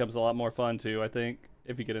 P11 becomes a lot more fun too, I think,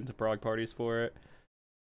 if you get into prog parties for it.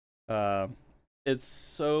 It's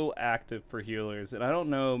so active for healers, and I don't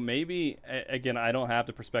know, maybe, again, I don't have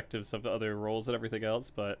the perspectives of other roles and everything else,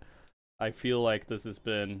 but I feel like this has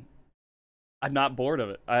been, I'm not bored of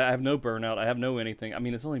it. I have no burnout. I have no anything. I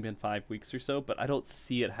mean, it's only been 5 weeks or so, but I don't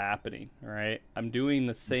see it happening, right? I'm doing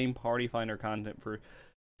the same Party Finder content for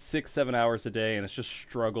 6-7 hours a day, and it's just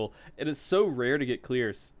struggle. And it's so rare to get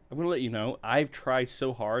clears. I'm going to let you know, I've tried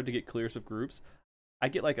so hard to get clears with groups. I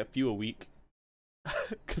get like a few a week.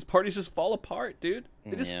 Because parties just fall apart, dude.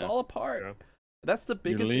 They just fall apart. Yeah. That's the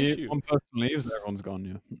biggest issue. One person leaves, everyone's gone,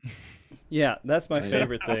 yeah. Yeah, that's my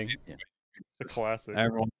favorite thing. The classic.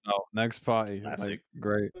 Everyone's out. Next party. Classic. Like,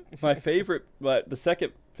 great. My favorite, but the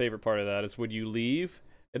second favorite part of that is when you leave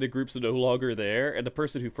and the group's no longer there, and the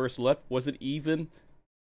person who first left wasn't even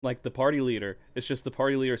like the party leader. It's just the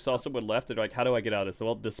party leader saw someone left, and they're like, how do I get out of this? So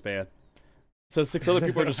I'll disband. So 6 other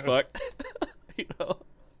people are just fucked. You know?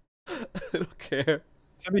 They don't care.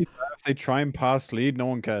 To be fair, if they try and pass lead, no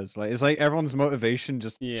one cares. Like, it's like everyone's motivation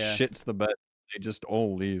just shits the bed. They just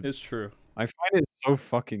all leave. It's true. I find it so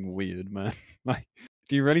fucking weird, man. Like,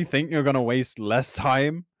 do you really think you're gonna waste less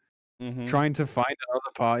time trying to find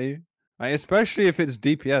another party? Like, especially if it's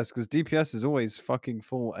DPS, because DPS is always fucking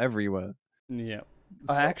full everywhere. Yeah.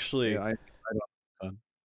 So, actually, I don't understand.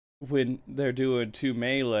 When they're doing 2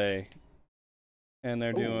 melee and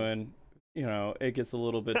they're doing, you know, it gets a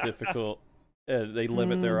little bit difficult. They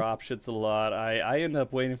limit their options a lot. I end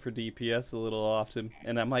up waiting for DPS a little often,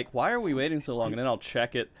 and I'm like, why are we waiting so long? And then I'll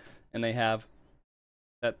check it, and they have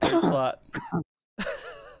that 3rd slot.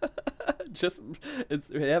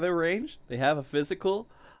 They have a range, they have a physical,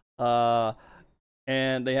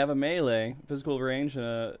 and they have a melee, physical range and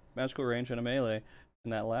a magical range and a melee,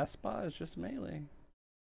 and that last spot is just melee.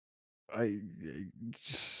 I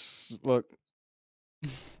just look.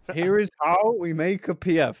 Here is how we make a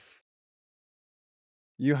PF.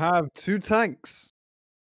 You have 2 tanks,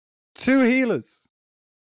 2 healers.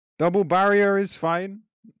 Double barrier is fine.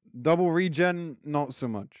 Double regen, not so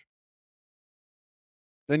much.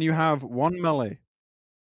 Then you have 1 melee,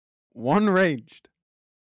 1 ranged,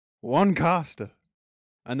 1 caster.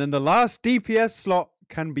 And then the last DPS slot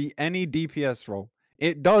can be any DPS role.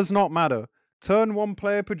 It does not matter. Turn 1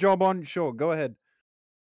 player per job on, sure, go ahead.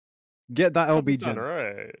 Get that LB gen.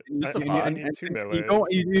 Right. You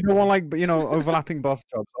don't want, like, you know, overlapping buff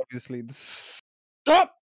jobs, obviously.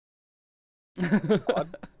 Stop!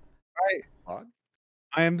 Hog?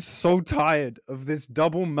 I am so tired of this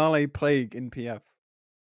double melee plague in PF.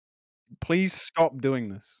 Please stop doing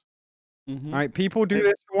this. Mm-hmm. All right, people do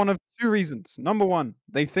this for one of two reasons. Number one,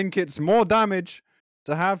 they think it's more damage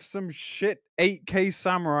to have some shit 8K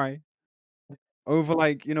samurai over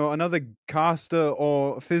like, another caster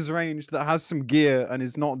or fizz ranged that has some gear and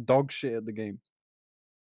is not dog shit at the game.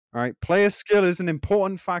 All right, player skill is an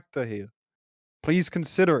important factor here. Please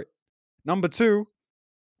consider it. Number two,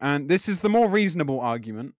 and this is the more reasonable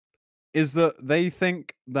argument, is that they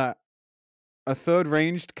think that a third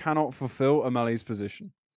ranged cannot fulfill a melee's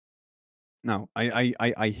position. Now,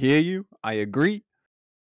 I hear you. I agree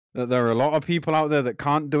that there are a lot of people out there that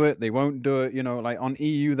can't do it. They won't do it. Like on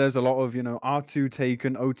EU, there's a lot of R2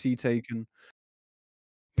 taken, OT taken.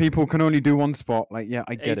 People can only do one spot. Like, yeah,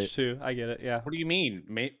 I get it. H2, I get it. Yeah. What do you mean?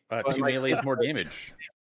 But, Two like, melee is more damage.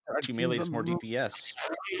 I Two see melee is them more more- DPS.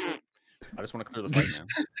 I just want to clear the fight,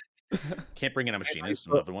 man. Can't bring in a machinist.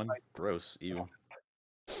 Another one. Gross. Ew.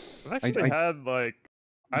 I've actually had like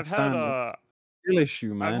I've had a skill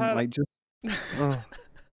issue, man. had- Like just ugh.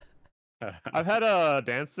 I've had a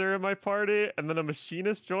dancer in my party, and then a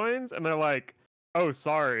machinist joins, and they're like, "Oh,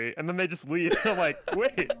 sorry," and then they just leave. I'm like,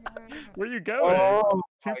 "Wait, where you going? Oh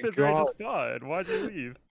Two my fizz range is God. fine. Why'd you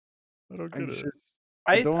leave?" I don't I get it. just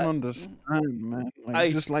I don't understand, man.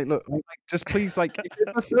 Like, just like look, like, just please, like,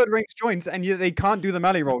 if a third range joins and they can't do the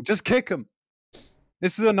melee roll, just kick them.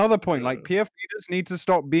 This is another point. Like, PF leaders need to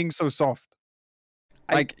stop being so soft.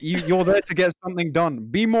 Like, you're there to get something done.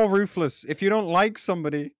 Be more ruthless. If you don't like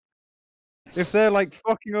somebody, if they're like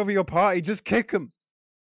fucking over your party, just kick them.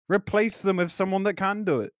 Replace them with someone that can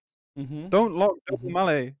do it. Mm-hmm. Don't lock double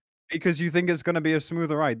melee because you think it's gonna be a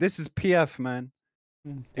smoother ride. This is PF, man.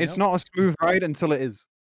 It's not a smooth ride until it is.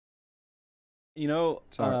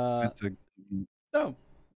 Sorry. No.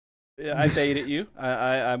 Yeah, I baited you.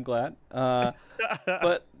 I'm glad.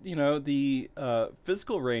 But the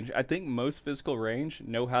physical range. I think most physical range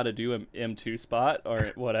know how to do an M2 spot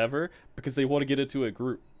or whatever because they want to get into a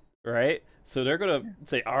group, right? So they're gonna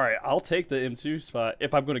say, "All right, I'll take the M2 spot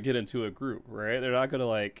if I'm gonna get into a group," right? They're not gonna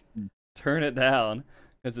like turn it down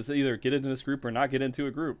because it's either get into this group or not get into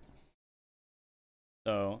a group.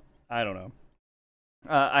 So I don't know.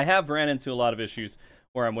 I have ran into a lot of issues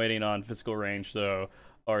where I'm waiting on physical range, though,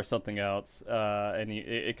 or something else, and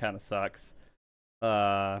it kind of sucks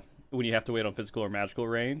when you have to wait on physical or magical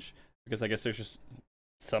range, because I guess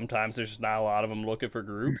sometimes there's just not a lot of them looking for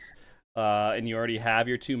groups, and you already have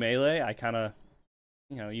your 2 melee. I kind of,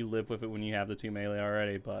 you live with it when you have the 2 melee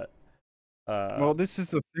already, but... well, this is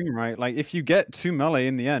the thing, right? Like, if you get 2 melee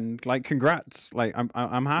in the end, like, congrats. Like,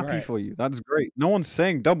 I'm happy for you. That's great. No one's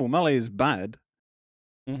saying double melee is bad.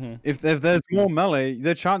 Mm-hmm. If there's more melee,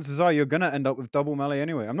 the chances are you're gonna end up with double melee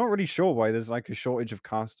anyway. I'm not really sure why there's like a shortage of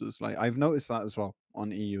casters. Like, I've noticed that as well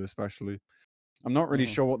on EU, especially. I'm not really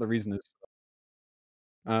sure what the reason is.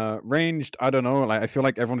 Ranged, I don't know. Like, I feel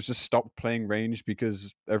like everyone's just stopped playing ranged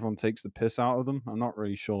because everyone takes the piss out of them. I'm not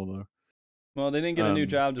really sure though. Well, they didn't get a new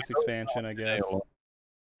job this expansion, I guess.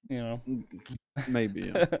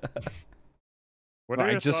 Maybe. Yeah. What are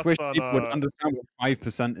I your just thoughts wish on, people would understand what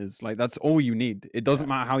 5% is. Like, that's all you need. It doesn't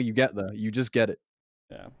matter how you get there. You just get it.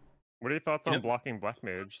 Yeah. What are your thoughts on blocking Black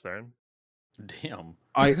Mage, Saren? Damn.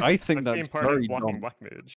 I think I've that's seen parties very blocking dumb. Black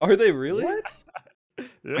Mage. Are they really? What?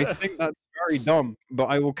 Yeah. I think that's very dumb, but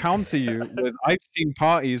I will counter you with I've seen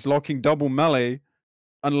parties locking double melee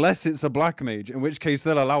unless it's a black mage, in which case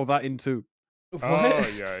they'll allow that in too. What? Oh,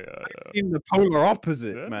 yeah. I've seen the polar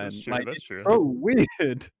opposite, Yeah, man. that's true, Like, that's it's true. so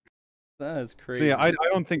weird. That is crazy. So yeah, I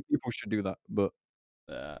don't think people should do that, but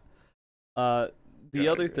Yeah. Good The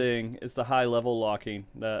other idea. thing is the high level locking,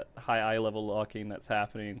 that high eye level locking that's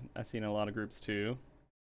happening. I've seen in a lot of groups too,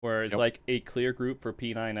 where it's like a clear group for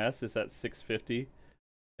P9S is at 650.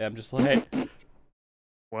 And I'm just like,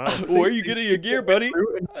 Wow. where are you getting your gear, buddy?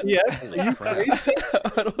 yeah, Holy crap.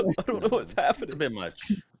 I don't know what's A happening. bit much.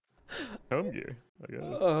 Home gear, I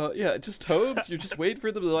guess. Yeah, just tomes. You're just waiting for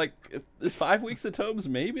them to like. If there's 5 weeks of tomes.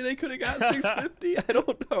 Maybe they could have got 650. I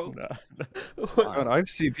don't know. Nah. God, I've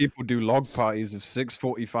seen people do log parties of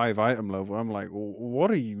 645 item level. I'm like, what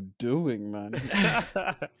are you doing, man?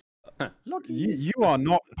 You are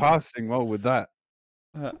not passing well with that.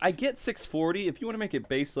 I get 640 if you want to make it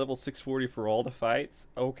base level 640 for all the fights.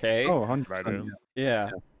 Okay. Oh, 100%. Right, Yeah.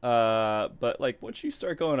 But like once you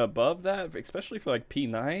start going above that, especially for like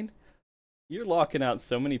P9, you're locking out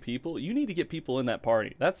so many people. You need to get people in that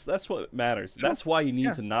party. That's what matters. That's why you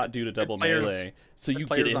need to not do the double melee, so you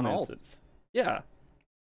get in on the alt. instance. Yeah.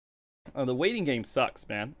 The waiting game sucks,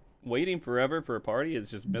 man. waiting forever for a party is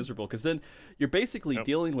just miserable, because then you're basically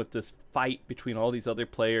dealing with this fight between all these other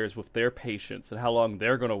players with their patience and how long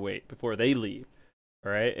they're going to wait before they leave.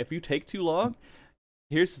 All right, if you take too long,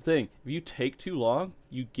 here's the thing: if you take too long,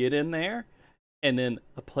 you get in there, and then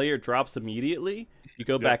a player drops immediately. You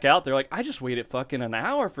go back out. They're like, I just waited fucking an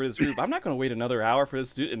hour for this group. I'm not going to wait another hour for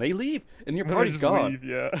this dude. And they leave, and your party's gone. Leave,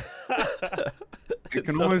 You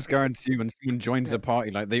can almost guarantee when someone joins a party,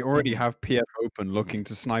 like they already have PF open, looking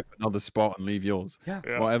to snipe another spot and leave yours. Yeah.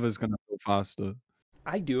 Whatever's gonna go faster.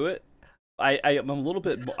 I do it. I'm a little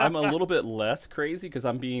bit less crazy because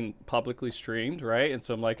I'm being publicly streamed, right? And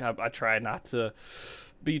so I'm like, I try not to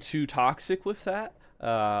be too toxic with that.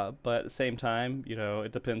 But at the same time, you know,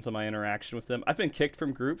 it depends on my interaction with them. I've been kicked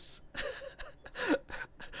from groups.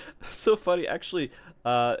 So funny, actually.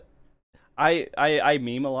 I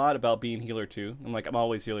meme a lot about being healer 2. I'm like, I'm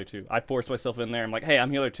always healer 2. I force myself in there. I'm like, hey, I'm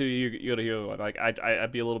healer 2. You go to healer 1. Like, I'm a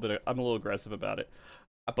little aggressive about it.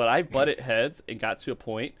 But I butted heads and got to a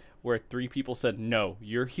point where 3 people said, no,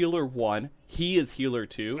 you're healer 1. He is healer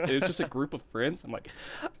 2. And it was just a group of friends. I'm like,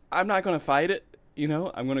 I'm not going to fight it. You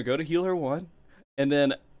know, I'm going to go to healer 1. And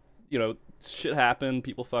then, you know, shit happened.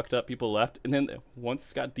 People fucked up. People left. And then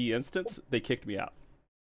once got de-instanced, they kicked me out.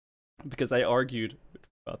 Because I argued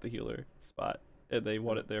about the healer spot. And they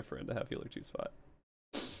wanted their friend to have healer 2 spot.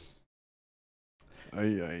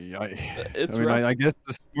 I guess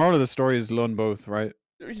the moral of the story is learn both, right?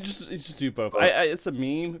 You just do both. It's a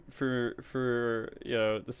meme for you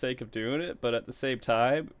know the sake of doing it, but at the same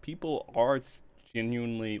time, people are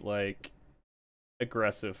genuinely like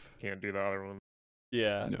aggressive. Can't do the other one.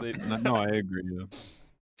 Yeah. No, I agree.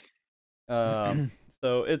 Yeah.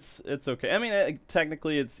 So it's okay. I mean,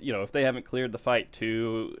 technically, it's, you know, if they haven't cleared the fight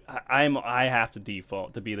too, I have to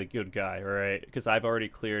default to be the good guy, right? Because I've already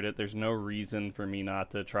cleared it. There's no reason for me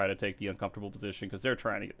not to try to take the uncomfortable position because they're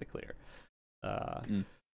trying to get the clear.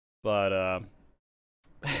 But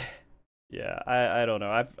yeah, I don't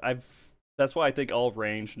know. I've that's why I think all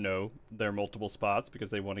range know their multiple spots, because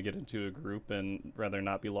they want to get into a group and rather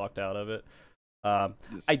not be locked out of it.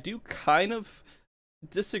 Yes. I do kind of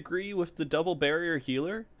disagree with the double barrier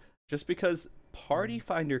healer, just because Party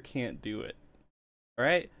Finder can't do it. All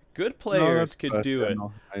right, good players could do it.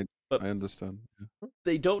 No, but I understand. Yeah.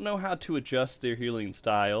 they don't know how to adjust their healing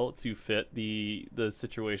style to fit the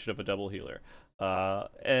situation of a double healer.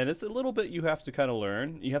 And it's a little bit you have to kind of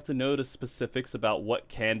learn. You have to know the specifics about what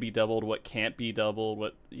can be doubled, what can't be doubled,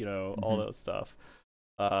 what, you know, all those stuff.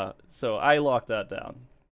 So I locked that down.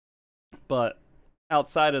 But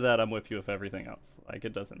outside of that, I'm with you with everything else. Like,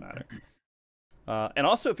 it doesn't matter. And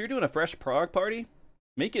also, if you're doing a fresh prog party,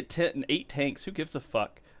 make it 8 tanks. Who gives a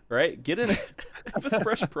fuck? Right? Get in. If it's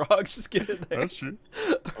fresh prog, just get in there. That's true.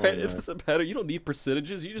 Right? It doesn't matter. You don't need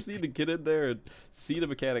percentages. You just need to get in there and see the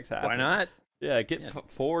mechanics happen. Why not? Yeah,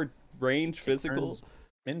 get forward range, physical.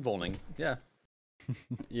 Invulning. Yeah.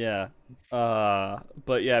 Yeah.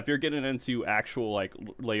 But yeah, if you're getting into actual, like,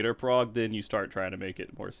 later prog, then you start trying to make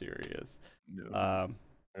it more serious. Yeah.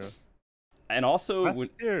 And also...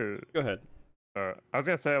 Last year... Go ahead. I was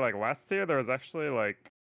gonna say, like, last year there was actually,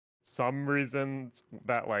 like, some reasons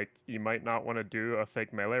that, like, you might not want to do a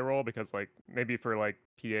fake melee roll, because, like, maybe for, like,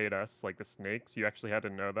 P8S, like the snakes, you actually had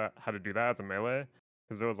to know that how to do that as a melee,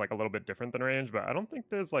 because it was, like, a little bit different than range. But I don't think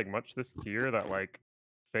there's, like, much this tier that, like,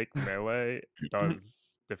 fake melee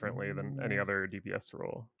does differently than any other DPS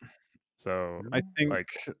roll. So I think, like,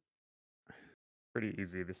 pretty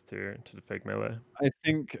easy this tier to the fake melee. I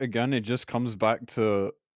think again, it just comes back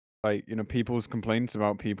to, like, you know, people's complaints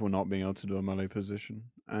about people not being able to do a melee position,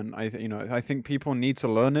 and I think people need to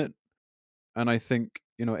learn it. And I think,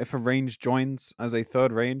 you know, if a range joins as a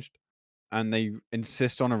third ranged and they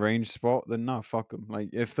insist on a range spot, then nah, fuck them. Like,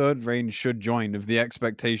 if third range should join with the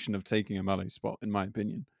expectation of taking a melee spot, in my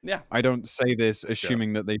opinion. Yeah. I don't say this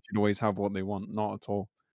assuming that they should always have what they want, not at all.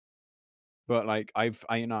 But like,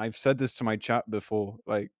 I've said this to my chat before.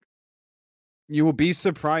 Like, you will be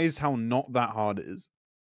surprised how not that hard it is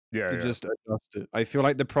to just adjust it. I feel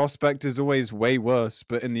like the prospect is always way worse,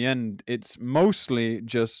 but in the end, it's mostly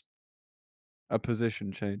just a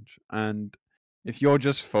position change. And if you're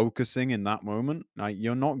just focusing in that moment, like,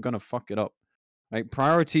 you're not gonna fuck it up. Like,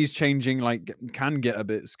 priorities changing, like, can get a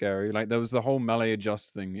bit scary. Like, there was the whole melee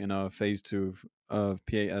adjust thing in phase 2 of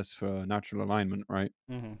P8S for natural alignment, right?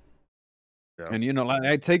 Mm-hmm. Yeah. And, you know, like,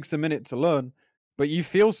 it takes a minute to learn, but you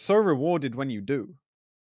feel so rewarded when you do.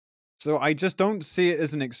 So I just don't see it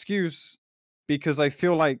as an excuse, because I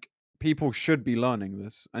feel like people should be learning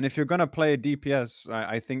this. And if you're gonna play a DPS,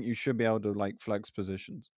 I think you should be able to, like, flex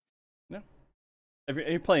positions. Yeah. if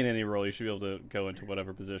you're playing any role, you should be able to go into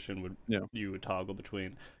whatever position you would toggle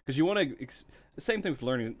between. Because you want to the same thing with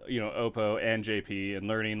learning, Oppo and JP and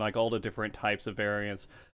learning like all the different types of variants.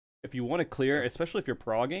 If you want to clear, especially if you're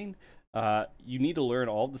progging, you need to learn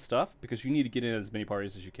all the stuff because you need to get in as many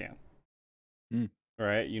parties as you can. All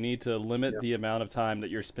right, you need to limit the amount of time that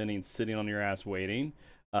you're spending sitting on your ass waiting,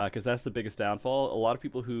 because that's the biggest downfall. A lot of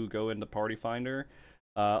people who go into Party Finder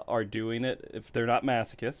are doing it, if they're not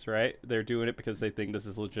masochists, right? They're doing it because they think this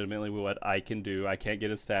is legitimately what I can do. I can't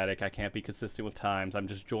get a static. I can't be consistent with times. I'm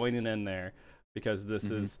just joining in there because this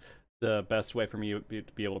is the best way for me to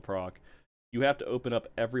be able to prog. You have to open up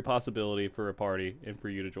every possibility for a party and for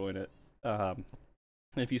you to join it.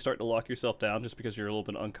 If you start to lock yourself down just because you're a little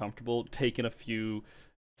bit uncomfortable, taking a few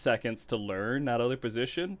seconds to learn that other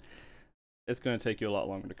position, it's going to take you a lot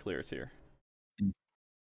longer to clear a tier.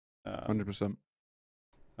 100%.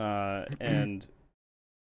 And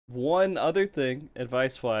one other thing,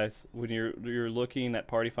 advice-wise, when you're looking at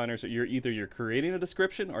Party Finders, you're creating a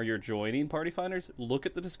description or you're joining Party Finders, look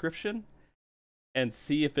at the description and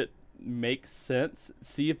see if it makes sense.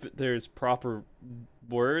 See if there's proper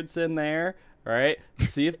words in there. All right.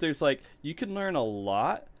 See if there's you can learn a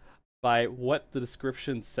lot by what the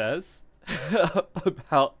description says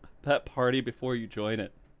about that party before you join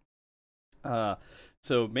it.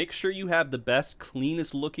 So make sure you have the best,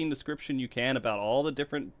 cleanest looking description you can about all the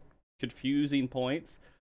different confusing points.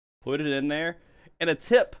 Put it in there. And a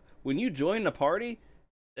tip, when you join the party,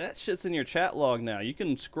 that shit's in your chat log now. You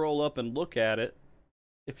can scroll up and look at it.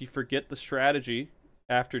 If you forget the strategy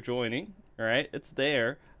after joining, all right, it's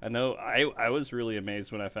there. I know I was really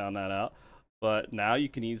amazed when I found that out, but now you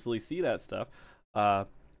can easily see that stuff. But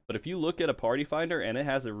if you look at a Party Finder and it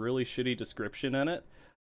has a really shitty description in it,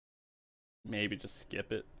 maybe just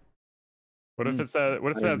skip it. What if it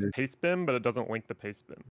says paste bin, but it doesn't link the paste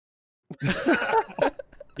bin?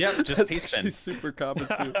 Yeah, just paste bin. Super common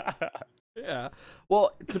too. Yeah.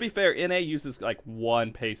 Well, to be fair, NA uses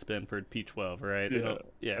one paste bin for P12, right?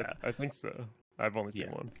 Yeah. I think so. I've only seen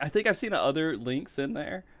one. I think I've seen other links in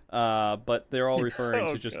there, but they're all referring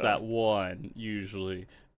to just that one usually.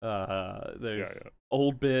 There's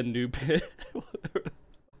old bin, new bin.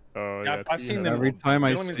 Oh yeah, I've seen them. Every time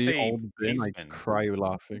I see old bin, I cry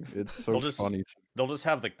laughing. It's so funny. They'll just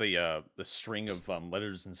have the string of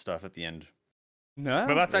letters and stuff at the end. No,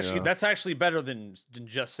 but that's actually better than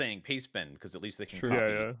just saying paste bin, because at least they can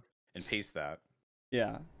copy and paste that.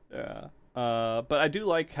 Yeah. But I do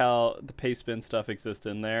like how the paste bin stuff exists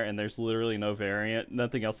in there, and there's literally no variant,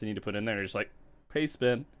 nothing else you need to put in there. They're just like paste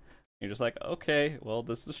bin. You're just like, okay, well,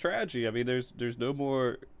 this is a strategy. I mean, there's no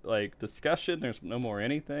more discussion. There's no more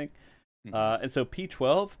anything. And so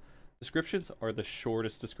P12 descriptions are the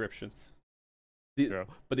shortest descriptions.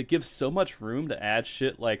 But it gives so much room to add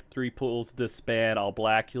shit like 3 pulls, disband, I'll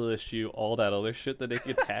blacklist you, all that other shit that they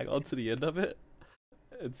can tag onto the end of it.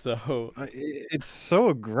 And so it's so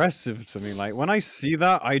aggressive to me. Like when I see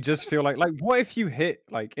that, I just feel like what if you hit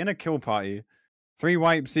in a kill party, 3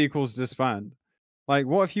 wipes equals disband? Like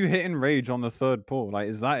what if you hit in rage on the 3rd pull?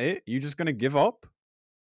 Is that it? You just gonna give up?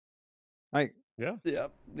 Yeah.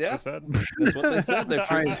 That's what they said. They're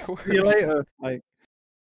trying to see you later.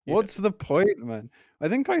 What's the point, man? I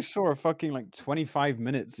think I saw a fucking 25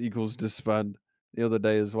 minutes equals disband the other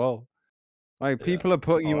day as well. People are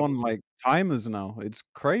putting you on timers now. It's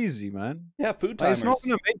crazy, man. Yeah, food timers. It's not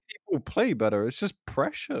gonna make people play better. It's just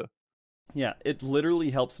pressure. Yeah, it literally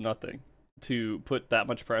helps nothing to put that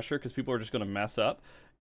much pressure because people are just gonna mess up.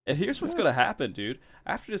 And here's what's gonna happen, dude.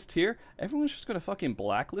 After this tier, everyone's just gonna fucking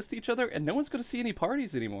blacklist each other, and no one's gonna see any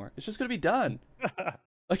parties anymore. It's just gonna be done.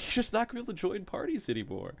 You're just not gonna be able to join parties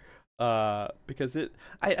anymore. Because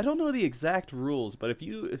I don't know the exact rules, but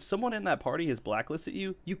if someone in that party has blacklisted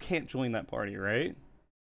you, you can't join that party, right?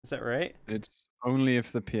 Is that right? It's only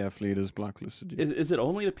if the PF leader's blacklisted you. Is it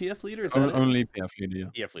only the PF leader? Is that only PF leader?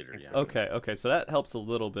 Yeah. PF leader. Yeah. Okay. So that helps a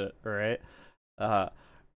little bit, all right?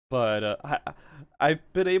 But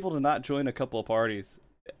I've been able to not join a couple of parties,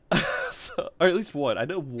 or at least one. I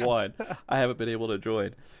know one I haven't been able to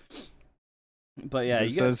join. But yeah, it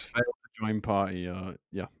says failed to join party.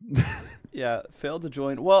 Yeah. Yeah, failed to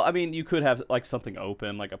join. Well, I mean, you could have something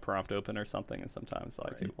open, like a prompt open or something, and sometimes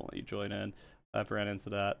it won't let you join in. I've ran into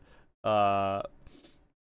that.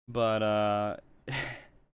 But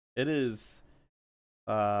it is.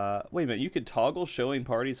 Wait a minute, you could toggle showing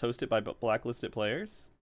parties hosted by blacklisted players?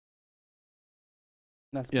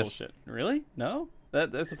 That's bullshit. Really? No?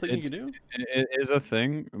 That's a thing you can do? It is a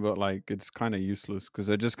thing, but it's kind of useless because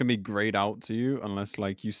they're just gonna be grayed out to you unless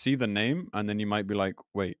you see the name and then you might be like,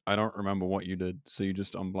 wait, I don't remember what you did, so you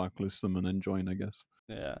just unblacklist them and then join, I guess.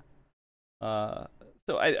 Yeah.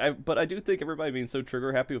 But I do think everybody being so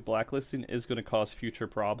trigger happy with blacklisting is going to cause future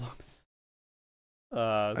problems.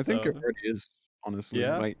 I think it already is, honestly.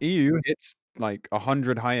 Yeah? Like EU hits like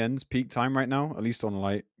 100 high ends peak time right now, at least on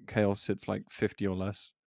light. Chaos hits like 50 or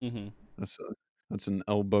less. Mm-hmm. That's an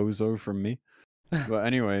elbozo from me. But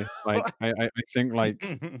anyway, like I think like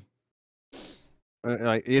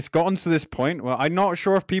it's gotten to this point where I'm not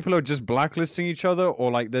sure if people are just blacklisting each other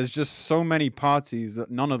or like there's just so many parties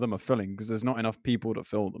that none of them are filling because there's not enough people to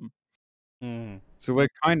fill them. Mm. So we're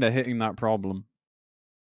kind of hitting that problem.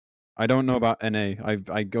 I don't know about NA.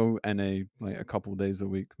 I go NA like a couple days a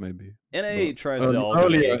week maybe. NA But tries to all go to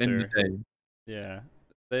earlier in the Aether. day. Yeah.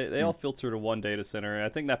 They all filter to one data center. I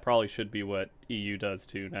think that probably should be what EU does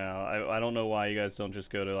too now. I don't know why you guys don't just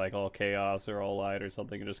go to like all chaos or all light or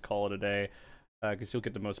something and just call it a day. Because you'll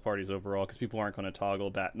get the most parties overall. Because people aren't going to toggle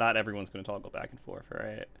back. Not everyone's going to toggle back and forth,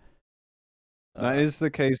 right? That is the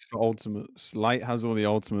case for ultimates. Light has all the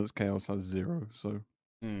ultimates. Chaos has 0. So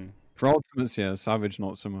for ultimates, yeah. Savage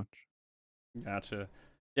not so much. Gotcha.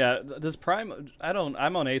 Yeah. Does Prime?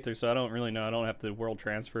 I'm on Aether, so I don't really know. I don't have to world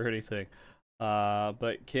transfer or anything.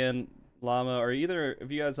 But can Llama or either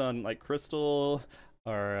of you guys on like Crystal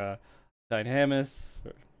or Dynamis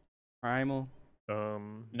or Primal?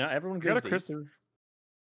 No, everyone goes to Aether.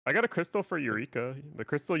 I got a crystal for Eureka. The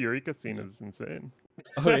crystal Eureka scene is insane.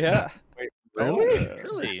 Oh yeah. Wait, Really? Yeah.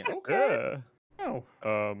 Really? Okay. Yeah.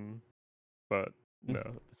 Oh. But no.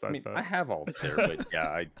 Besides I mean, that, I have alts there, but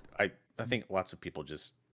yeah, I think lots of people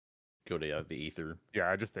just go to the Aether.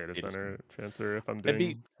 yeah, I just data Data center transfer if I'm That'd be-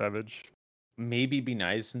 doing Savage. Maybe be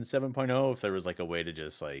nice in 7.0 if there was like a way to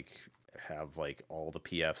just like have like all the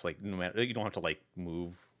PFs, like no matter, you don't have to like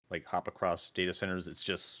move, like hop across data centers. It's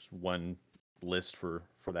just one list for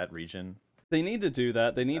that region. They need to do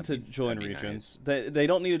that. They need to That'd be- join that'd be regions. They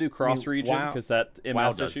don't need to do cross region WoW- because that WoW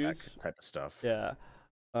MS does issues. that type of stuff. Yeah.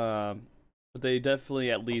 But they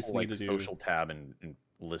definitely at least Whole, need like, to do social tab and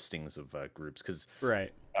listings of groups, because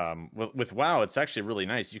right. with WoW, it's actually really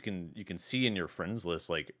nice. You can see in your friends list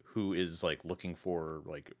like who is like looking for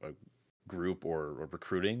like a group or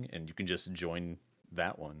recruiting, and you can just join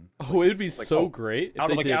that one. Oh, it'd be like, so oh, great if out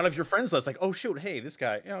they of like did. out of your friends list, like, oh shoot, hey, this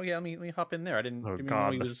guy, oh yeah, let me hop in there. I didn't Oh even know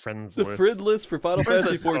god, he the was. friends The list. friend list for Final Friends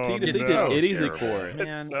Fantasy list is 14. If it's they did so anything terrible. for it,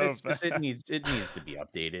 Man, so it's just, it needs to be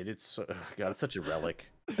updated. It's God, it's such a relic.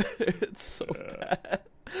 it's so bad.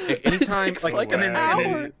 Like, anytime, It takes like, like and an then- and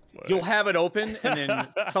then hour. It's like- You'll have it open, and then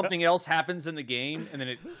something else happens in the game, and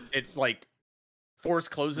then it like force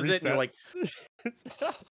closes it, and you're like,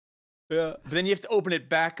 resets. Yeah. but then you have to open it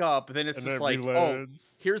back up. Then it's And just it like, oh,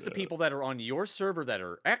 reloads. here's the Yeah. people that are on your server that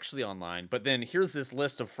are actually online, but then here's this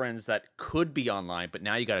list of friends that could be online, but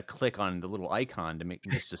now you got to click on the little icon to make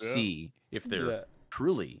just to Yeah. see if they're Yeah.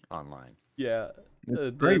 truly online. Yeah.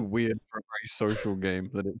 It's very weird for a very social game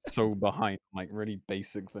that it's so behind like really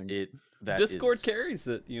basic things. That Discord is- carries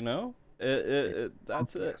it, you know?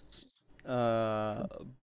 That's it. Yes.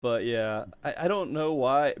 But yeah, I don't know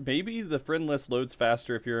why. Maybe the friend list loads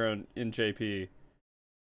faster if you're in JP.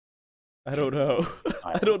 I don't know.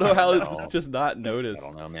 I don't know how it's just not I noticed,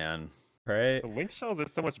 don't know, man. right? The link shells are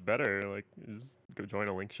so much better. Like, you just go join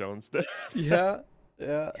a link shell instead. Yeah,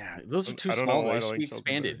 yeah. Yeah, those are I too don't know small. why They the should be link shells are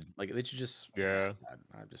better. expanded. Like they should just. Yeah. God,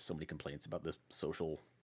 I have just so many complaints about the social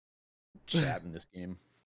chat in this game.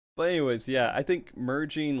 But anyways, yeah, I think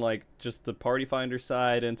merging like just the party finder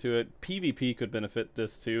side into it, PvP could benefit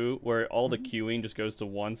this too, where all the queuing just goes to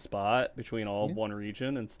one spot between all of one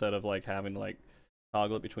region instead of like having to like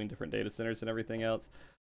toggle it between different data centers and everything else.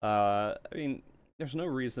 I mean, there's no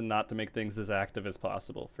reason not to make things as active as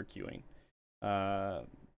possible for queuing.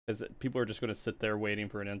 Because people are just going to sit there waiting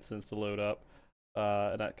for an instance to load up,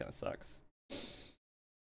 and that kind of sucks.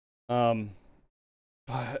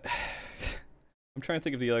 But I'm trying to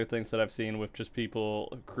think of the other things that I've seen with just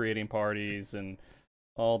people creating parties and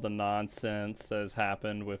all the nonsense that has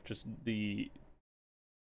happened with just the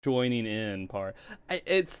joining in part.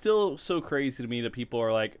 It's still so crazy to me that people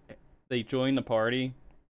are like, they join the party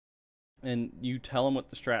and you tell them what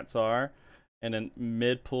the strats are, and then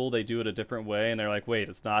mid-pull they do it a different way and they're like, wait,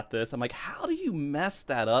 it's not this. I'm like, how do you mess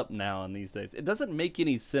that up now in these days? It doesn't make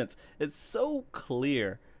any sense. It's so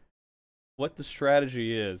clear what the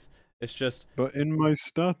strategy is. It's just, But in my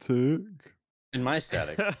static, In my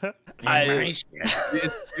static,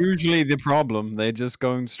 it's usually the problem. They're just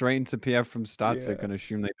going straight into PF from static Yeah. and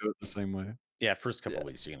assume they do it the same way. yeah, first couple Yeah.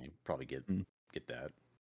 weeks you're gonna probably get Mm.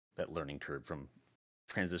 that learning curve from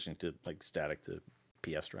transitioning to like static to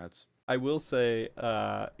PF strats. I will say,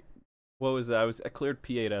 what was it? I cleared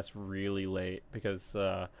P8S really late because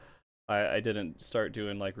I didn't start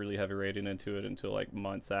doing like really heavy raiding into it until like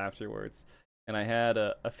months afterwards. And I had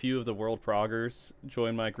a few of the world proggers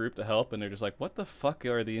join my group to help, and they're just like, "What the fuck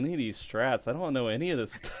are any of these strats? I don't know any of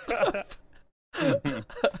this stuff."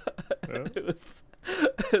 It was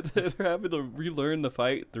they're having to relearn the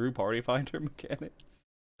fight through party finder mechanics.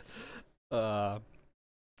 But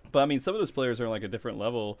I mean, some of those players are like a different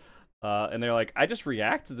level, and they're like, I just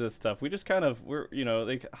react to this stuff. We just kind of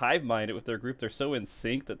they hive mind it with their group. They're so in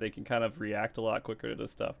sync that they can kind of react a lot quicker to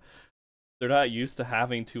this stuff. They're not used to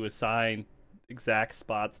having to assign exact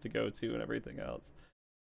spots to go to and everything else.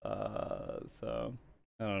 So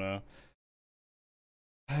I don't know.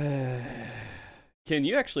 Can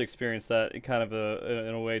you actually experience that in kind of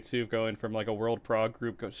in a way too, going from like a world prog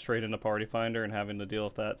group go straight into party finder and having to deal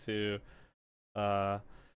with that too? Yeah,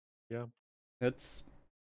 it's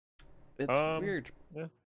weird. Yeah,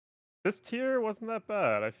 this tier wasn't that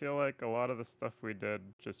bad. I feel like a lot of the stuff we did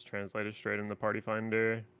just translated straight into party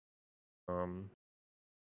finder. I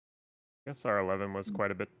guess R11 was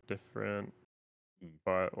quite a bit different,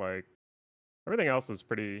 but like everything else was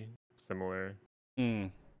pretty similar. So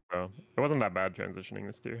it wasn't that bad transitioning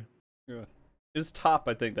this tier. Yeah. It was top,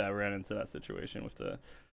 I think, that I ran into that situation with the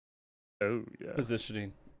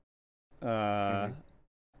positioning.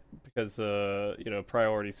 Because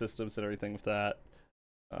priority systems and everything with that.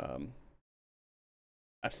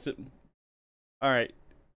 Alright.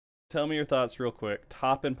 Tell me your thoughts real quick.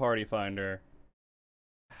 Top in Party Finder.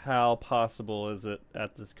 How possible is it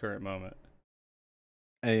at this current moment?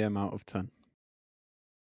 AM out of 10.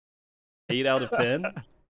 8 out of 10?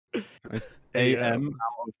 AM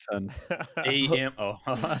out of 10. AM. Oh.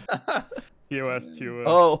 TOS.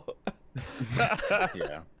 Oh.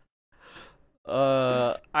 Yeah.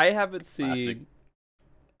 I haven't Classic.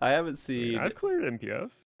 seen. I've cleared MPF.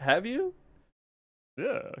 Have you?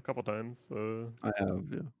 Yeah, a couple times. I have,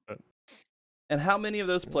 yeah. And how many of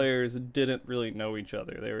those players didn't really know each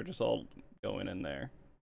other? They were just all going in there.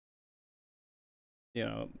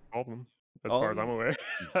 All of them, as all far of as I'm aware.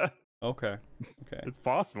 Okay. It's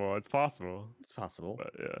possible. It's possible.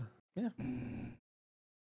 But yeah.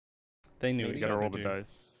 They knew You each gotta other. roll the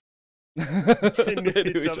dice. They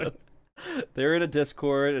knew each other. They're in a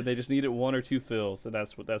Discord and they just needed 1 or 2 fills, and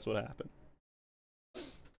that's what happened.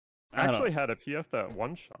 I actually had a PF that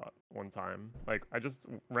one shot one time. Like I just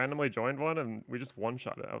randomly joined one and we just one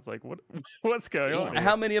shot it. I was like, what's going on?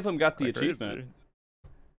 How many of them got the Like achievement? crazy.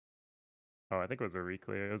 Oh, I think it was a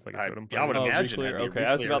reclear. It was like a totem I would pole. imagine. Reclear? It'd be Okay,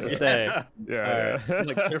 I was about to say. Yeah.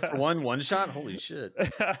 Like clear for one shot. Holy shit.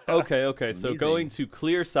 Okay. So Amazing. going to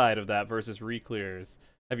clear side of that versus re-clears.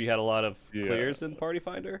 Have you had a lot of clears in Party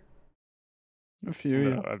Finder? A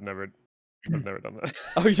few, No, I've never done that.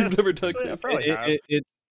 Oh, you've never done Actually, I clears? probably have. it's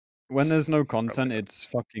when there's no content, it's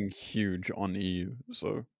fucking huge on EU.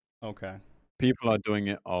 So Okay. people are doing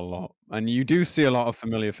it a lot, and you do see a lot of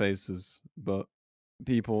familiar faces. But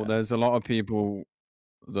there's a lot of people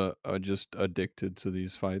that are just addicted to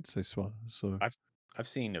these fights. I swear. So I've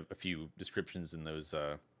seen a few descriptions in those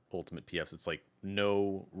ultimate PFs. It's like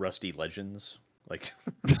no rusty legends. Like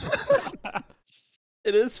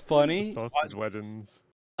It is funny. Sausage Legends.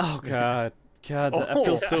 Oh god, I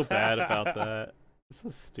feel so bad about that. It's so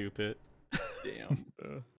stupid. damn.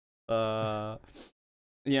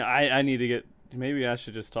 Yeah, I need to get. Maybe I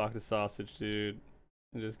should just talk to Sausage Dude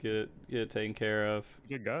and just get it taken care of.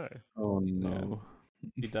 Good guy. oh no.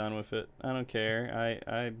 Be done with it. I don't care.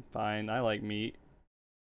 I'm fine. I like meat.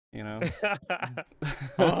 Yeah,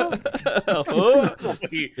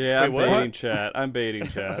 I'm baiting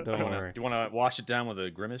chat. Don't worry. Do you want to wash it down with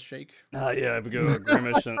a grimace shake? Yeah, I go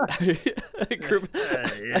grimace and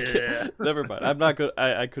Yeah. Never mind. I'm not good.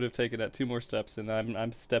 I could have taken that 2 more steps, and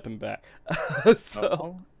I'm stepping back.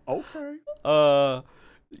 So, okay.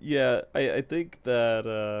 yeah, I think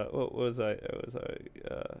that what was I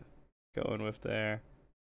going with there?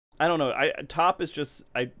 I don't know. Top is just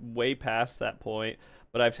way past that point,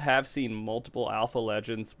 but I have seen multiple alpha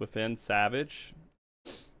legends within Savage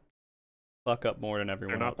fuck up more than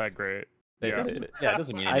everyone They're else. not that great. It doesn't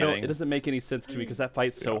mean anything. It doesn't make any sense to me because that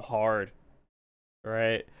fight's so hard,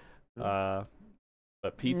 right? But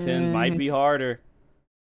P10 might be harder.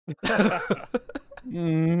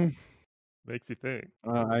 Makes you think.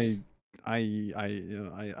 I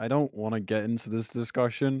don't want to get into this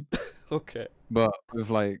discussion, Okay. but with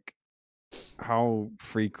like how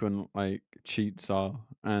frequent like cheats are,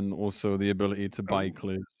 and also the ability to buy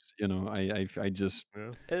clears. I just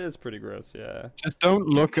It is pretty gross, yeah. just don't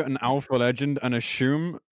look at an alpha legend and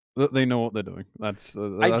assume that they know what they're doing. That's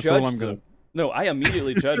all I'm gonna. No, I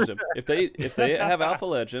immediately judge them. If they have Alpha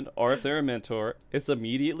Legend or if they're a mentor, it's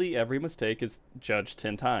immediately every mistake is judged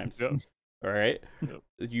 10 times. Yep. All right? Yep.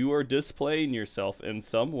 You are displaying yourself in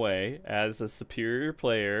some way as a superior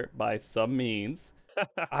player by some means.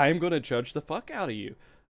 I'm going to judge the fuck out of you.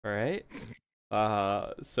 All right?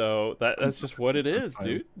 So that's just what it is,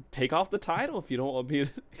 dude. Take off the title if you don't want me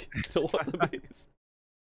to don't want the memes.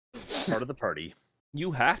 Part of the party.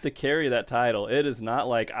 You have to carry that title. It is not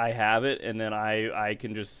like I have it and then I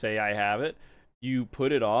can just say I have it. You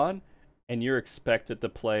put it on and you're expected to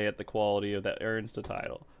play at the quality of that earns the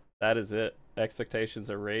title. That is it. Expectations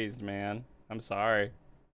are raised, man. I'm sorry.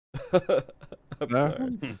 I'm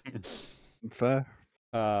sorry. Fair.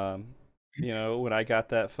 You know, when I got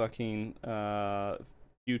that fucking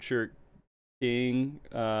future king,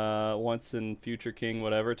 once in future king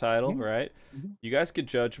whatever title, right? You guys could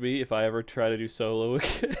judge me if I ever try to do solo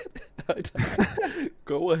again.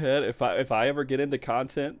 Go ahead. If I ever get into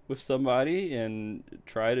content with somebody and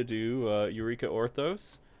try to do Eureka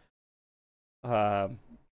Orthos,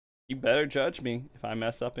 you better judge me if I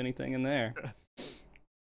mess up anything in there.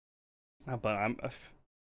 But I'm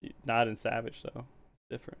not in Savage though.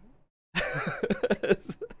 Different.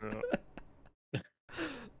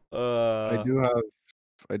 I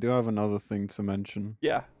do have another thing to mention.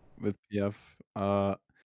 Yeah. With PF.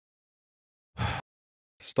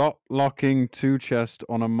 Stop locking 2 chest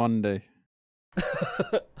on a Monday.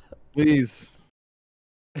 Please.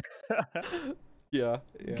 Yeah.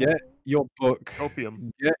 Get your book.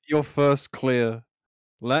 Opium. Get your first clear.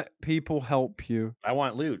 Let people help you. I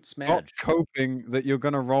want loot. Stop Smash. coping that you're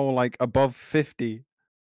gonna roll like above 50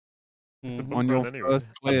 It's a Mhm. book on your run anyway. first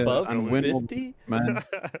clear Above and win all 50? man.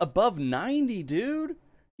 Above 90, dude.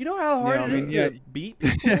 You know how hard Yeah, I it is mean, yeah. to beat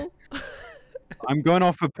people? I'm going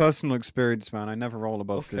off of personal experience, man. I never roll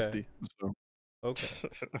above Okay. 50. So Okay.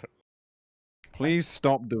 please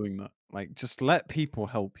stop doing that. Like, just let people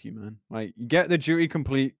help you, man. Like, you get the duty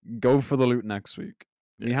complete, go for the loot next week.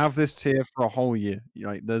 We have this tier for a whole year.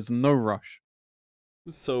 Like, there's no rush.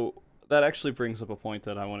 So that actually brings up a point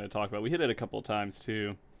that I wanted to talk about. We hit it a couple of times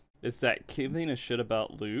too. Is that giving a shit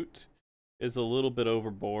about loot is a little bit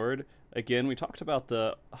overboard. Again, we talked about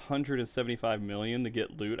the 175 million to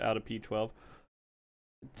get loot out of P12.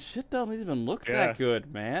 Shit doesn't even look that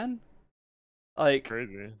good, man. Like,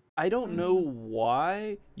 Crazy. I don't know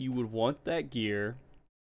why you would want that gear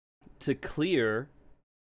to clear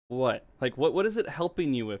what? Like, what is it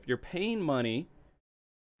helping you with? You're paying money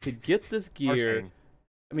to get this gear. Parsing.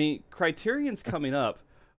 I mean, Criterion's coming up,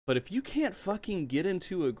 but if you can't fucking get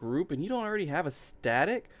into a group and you don't already have a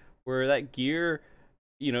static where that gear,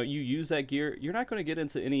 you know, you use that gear, you're not going to get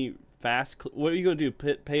into any fast. What are you going to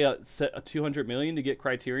do? Pay a 200 million to get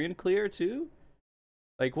Criterion clear too?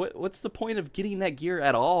 Like, what's the point of getting that gear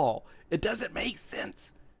at all? It doesn't make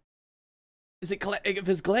sense. Is it if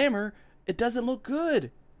it's glamour, it doesn't look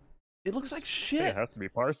good. It looks like shit. It has to be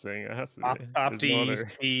parsing. It has to be.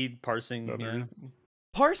 Opti, speed, parsing. No other Yeah. reason.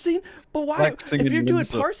 Parsing? But why? Flexing If in you're doing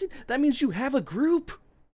Windsor. parsing, that means you have a group.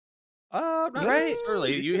 Not Right?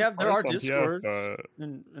 necessarily. You You can have there are parse on PF, Discords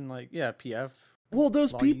and like PF. Well,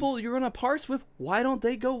 those people loggies. you're gonna parse with, why don't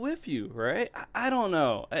they go with you, right? I don't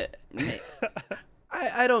know.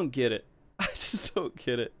 I don't get it. I just don't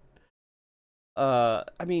get it. I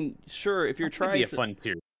mean, sure, if you're It'd be trying a to, fun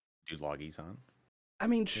tier to do loggies on. I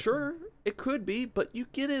mean, sure, it could be, but you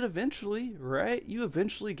get it eventually, right? You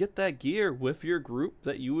eventually get that gear with your group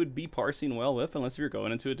that you would be parsing well with, unless you're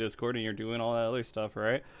going into a Discord and you're doing all that other stuff,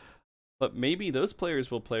 right? But maybe those players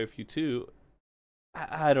will play with you too.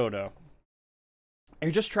 I don't know. You're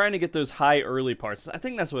just trying to get those high early parts. I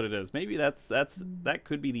think that's what it is. Maybe that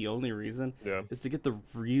could be the only reason. Yeah. Is to get the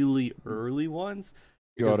really early ones.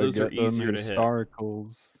 You Because gotta those are get them easier to hit.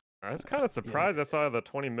 historicals. I was kind of surprised. I saw the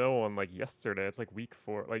 20 mil one like yesterday. It's like week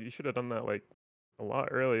 4. Like you should have done that like a lot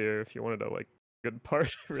earlier if you wanted to like good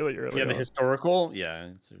part really early. Yeah, the on. historical. Yeah,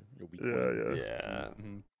 it's a weak Yeah,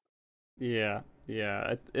 one. yeah. Yeah.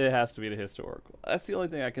 Yeah. It has to be the historical. That's the only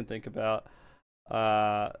thing I can think about.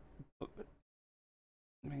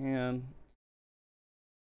 Man,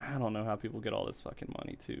 I don't know how people get all this fucking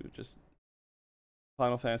money too. Just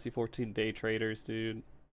Final Fantasy 14 day traders, dude,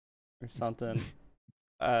 or something.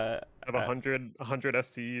 Have 100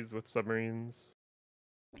 FCs with submarines.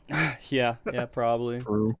 Yeah, probably.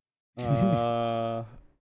 True. It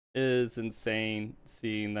is insane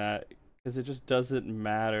seeing that because it just doesn't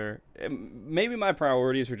matter. Maybe my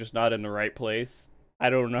priorities are just not in the right place.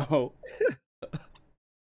 I don't know.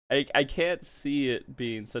 I can't see it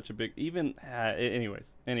being such a big even.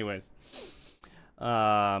 Anyways.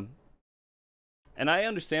 And I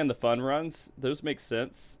understand the fun runs; those make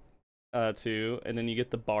sense. too, and then you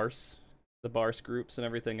get the Barse groups and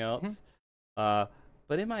everything else. But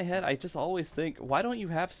in my head, I just always think, why don't you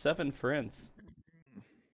have 7 friends?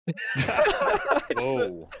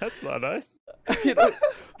 Whoa, that's not nice. You know,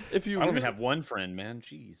 if you I don't really, even have one friend, man.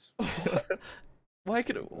 Jeez. why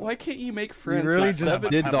can't you make You friends? really with just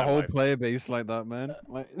 7? did have the my whole wife. player base like that, man.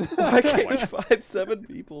 Like, Why can't you find 7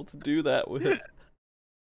 people to do that with?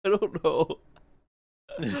 I don't know.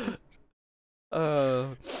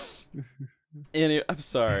 Anyway, I'm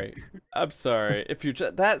sorry. If you're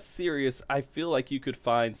that serious, I feel like you could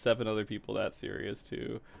find 7 other people that serious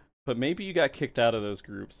too. But maybe you got kicked out of those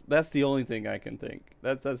groups. That's the only thing I can think.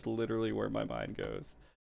 That's literally where my mind goes.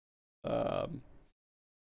 Alright.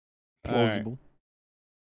 plausible.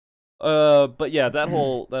 But yeah, that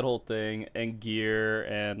whole thing and gear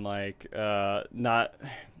and like not.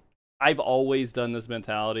 I've always done this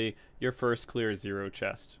mentality. Your first clear is 0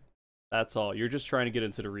 chest. That's all. You're just trying to get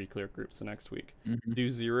into the re-clear groups the next week. Do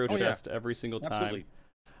 0 chest every single time.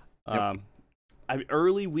 Absolutely.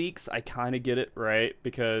 Early weeks, I kind of get it, right?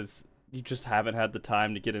 Because you just haven't had the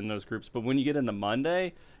time to get in those groups. But when you get into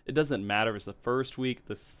Monday, it doesn't matter if it's the first week,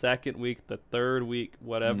 the second week, the third week,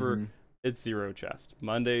 whatever. It's 0 chest.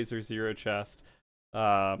 Mondays are 0 chest.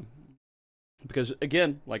 Because,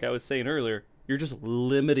 again, like I was saying earlier, you're just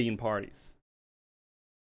limiting parties.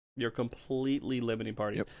 You're completely limiting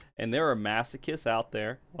parties. And there are masochists out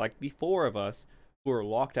there, like the 4 of us, who are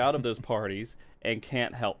locked out of those parties and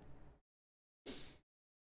can't help.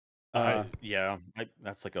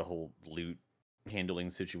 That's like a whole loot handling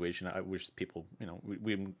situation. I wish people,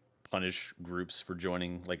 we punish groups for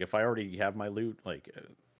joining. Like, if I already have my loot, like,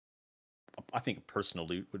 I think personal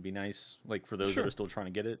loot would be nice, like, for those that are still trying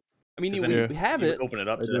to get it. I mean, Then we have you it. open it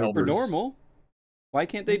up to for helpers. normal. Why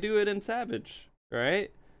can't they do it in Savage, right?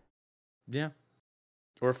 Yeah.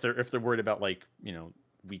 Or if they're worried about, like,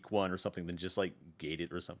 week 1 or something, then just like gate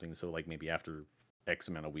it or something. So like maybe after X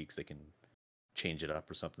amount of weeks they can change it up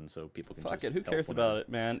or something, so people can. Fuck just it, who help cares whenever. about it,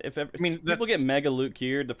 man? If mean, people get mega loot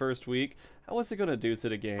geared the first week, what's it gonna do to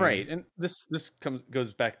the game? Right, and this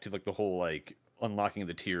goes back to like the whole like unlocking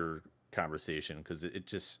the tier conversation, because it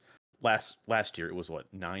just last year it was what,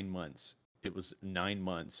 9 months. It was 9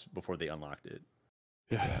 months before they unlocked it.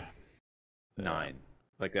 Yeah. 9.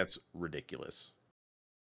 Like, that's ridiculous.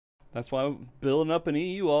 That's why I'm building up an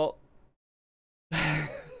EU alt.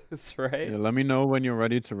 That's right. Yeah, let me know when you're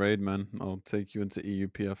ready to raid, man. I'll take you into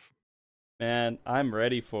EUPF. Man, I'm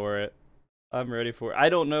ready for it. I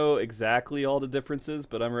don't know exactly all the differences,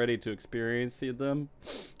 but I'm ready to experience them.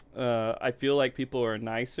 I feel like people are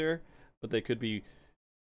nicer, but they could be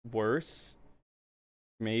worse.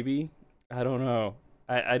 Maybe. I don't know.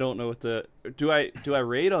 I don't know what the do I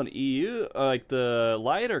raid on EU like the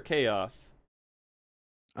light or chaos?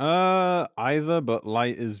 Either, but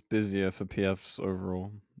light is busier for PFs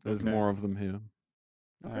overall. There's more of them here.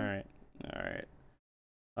 All right.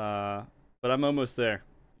 But I'm almost there.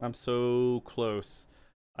 I'm so close.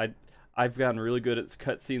 I've gotten really good at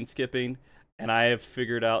cutscene skipping, and I have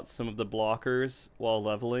figured out some of the blockers while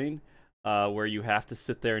leveling, where you have to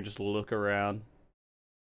sit there and just look around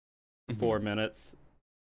for 4 minutes.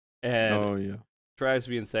 And drives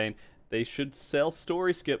me insane. They should sell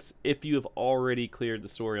story skips if you have already cleared the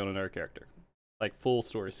story on another character. Like full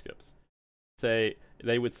story skips. Say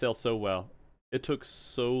they would sell so well. It took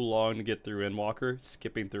so long to get through Endwalker,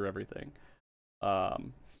 skipping through everything. But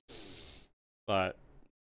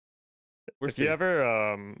if you ever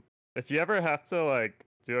have to like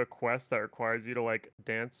do a quest that requires you to like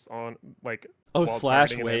dance on like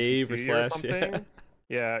slash targeting an wave or NPC slash something,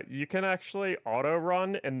 yeah, you can actually auto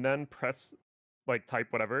run and then press like type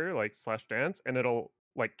whatever like slash dance, and it'll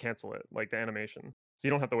like cancel it, like the animation, so you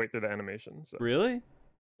don't have to wait through the animation. So really?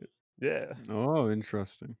 Yeah. Oh,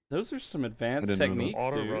 interesting. Those are some advanced didn't know that. techniques,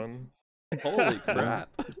 Auto dude. run. Holy crap.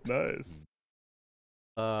 Nice.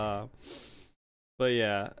 But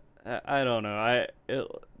yeah, I don't know.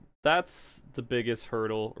 That's the biggest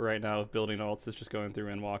hurdle right now of building alts, is just going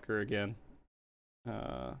through Endwalker again.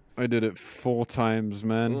 I did it 4 times,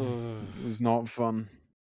 man. It was not fun.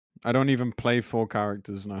 I don't even play 4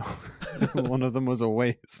 characters now. One of them was a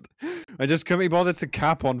waste. I just couldn't be bothered to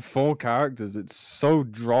cap on 4 characters. It's so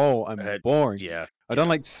droll and boring. Yeah. I done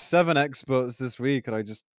like 7 experts this week, and I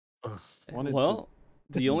just wanted to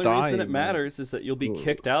the only die, reason it man. matters is that you'll be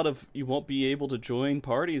kicked out of. You won't be able to join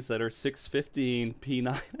parties that are 615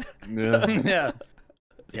 P9. Yeah. Yeah.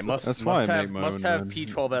 Yeah, That's why I make my must own, have man.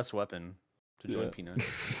 P12S weapon to join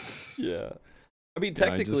P9. Yeah. I mean, Yeah,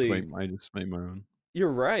 technically, I just make my own.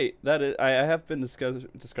 you're right. That is, I have been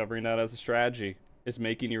discovering that as a strategy, is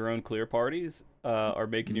making your own clear parties or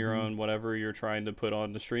making your own whatever you're trying to put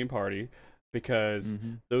on the stream party, because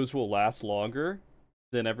those will last longer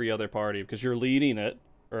than every other party because you're leading it,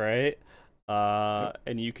 right?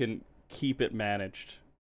 And you can keep it managed.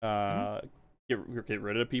 Get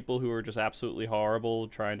rid of people who are just absolutely horrible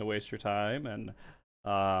trying to waste your time, and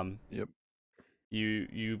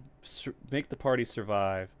you make the party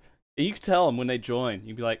survive. And you can tell them when they join.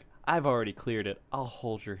 You'd be like, I've already cleared it. I'll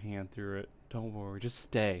hold your hand through it. Don't worry. Just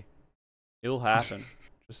stay. It'll happen.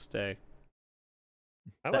 Just stay.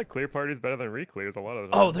 I like clear parties better than re-clears a lot of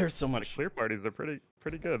the Oh, time. there's so much. Like, clear parties are pretty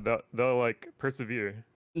good. They'll like persevere.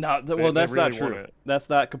 No, well, that's really not true. That's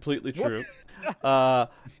not completely true.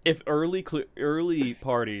 If early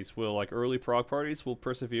parties will, like early prog parties will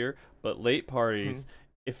persevere, but late parties,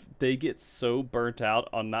 if they get so burnt out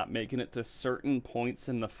on not making it to certain points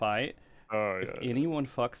in the fight, if anyone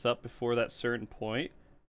fucks up before that certain point,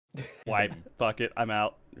 wipe. Fuck it, I'm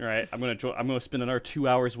out. Right? I'm gonna spend another 2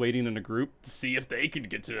 hours waiting in a group to see if they can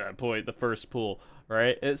get to that point, the first pool.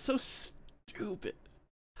 Right? It's so stupid.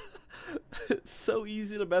 It's so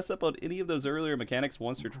easy to mess up on any of those earlier mechanics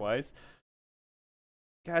once or twice.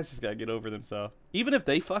 Guys just gotta get over themselves. Even if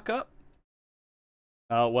they fuck up.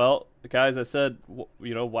 Well, guys, I said,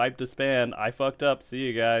 wipe to span. I fucked up. See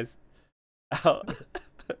you guys.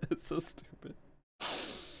 It's so stupid.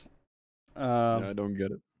 Yeah, I don't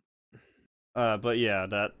get it. But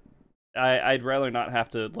yeah, I'd rather not have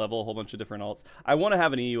to level a whole bunch of different alts. I want to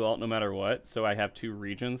have an EU alt no matter what, so I have 2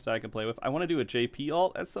 regions that I can play with. I want to do a JP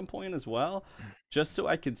alt at some point as well, just so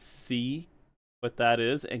I can see what that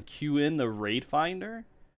is and queue in the raid finder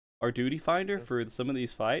or duty finder for some of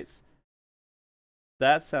these fights.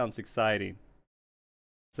 That sounds exciting.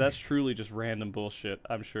 That's truly just random bullshit,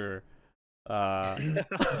 I'm sure. I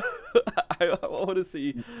want to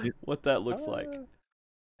see what that looks like.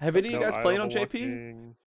 Have any of you guys played on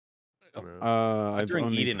JP? During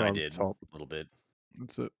only Eden, I prog did top. a little bit.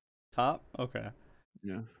 That's it. Top? Okay.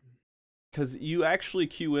 Yeah. Because you actually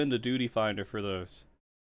queue into Duty Finder for those.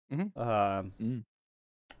 And,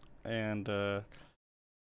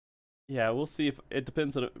 yeah, we'll see if... It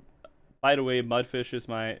depends on... By the way, Mudfish is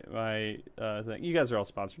my thing. You guys are all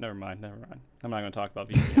sponsored. Never mind. I'm not going to talk about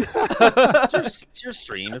VPN. It's your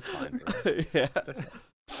stream. It's fine. Yeah.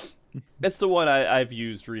 It's the one I've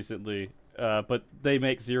used recently, but they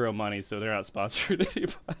make 0 money, so they're not sponsored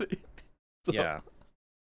anybody. So, yeah.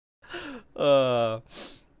 But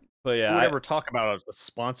yeah, we never talk about a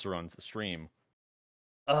sponsor on the stream.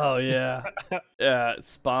 Oh yeah, yeah.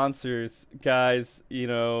 Sponsors, guys.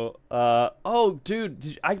 Oh,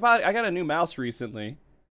 dude, I got a new mouse recently.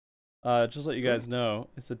 Just let you guys know,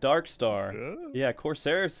 it's a Dark Star. Yeah,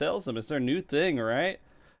 Corsair sells them. It's their new thing, right?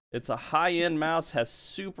 It's a high-end mouse, has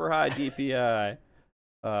super high DPI.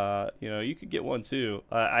 You could get one too.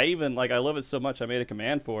 I love it so much I made a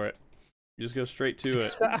command for it. You just go straight to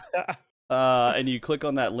it. And you click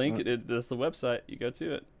on that link, that's the website, you go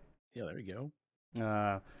to it. Yeah, there you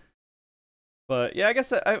go. But yeah, I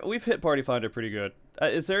guess we've hit Party Finder pretty good.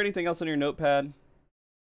 Is there anything else on your notepad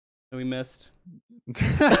that we missed?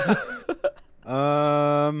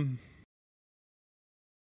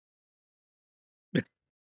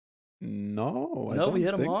 No, I No, we don't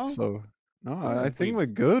hit 'em think all? so. No, Yeah, I think we're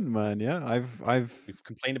good, man. Yeah, We've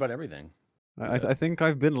complained about everything. I think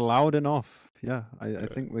I've been loud enough. Yeah, I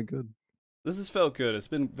think we're good. This has felt good. It's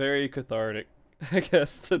been very cathartic, I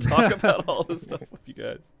guess, to talk about all this stuff with you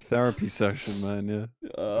guys. Therapy session, man. Yeah.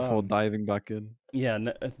 Before diving back in. Yeah,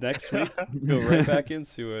 next week go right back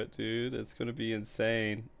into it, dude. It's gonna be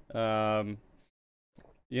insane. I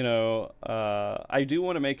do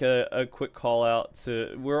want to make a quick call out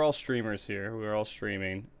to. We're all streamers here. We're all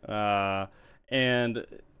streaming, and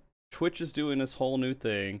Twitch is doing this whole new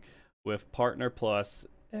thing with Partner Plus,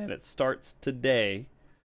 and it starts today.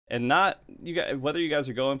 And not you guys, whether you guys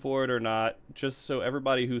are going for it or not, just so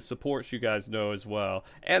everybody who supports you guys know as well.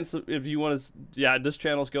 And so if you want to, this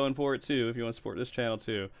channel's going for it too. If you want to support this channel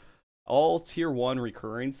too, all tier 1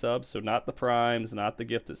 recurring subs, so not the primes, not the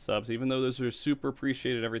gifted subs, even though those are super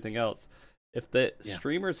appreciated and everything else. If the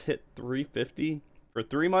streamers hit 350 for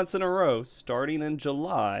 3 months in a row, starting in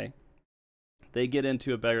July, they get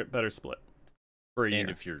into a better split for a year. And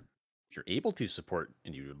if you're able to support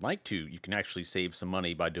and you would like to, you can actually save some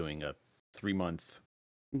money by doing a 3-month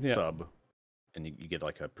sub, and you get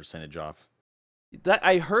like a percentage off. That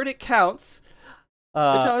I heard it counts. It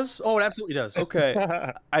does. Oh, it absolutely does. Okay.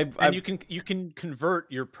 And you can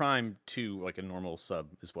convert your Prime to like a normal sub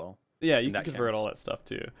as well. Yeah, you can convert all that stuff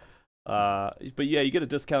too. But yeah, you get a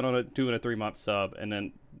discount on it doing a 3-month sub, and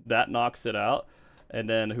then that knocks it out. and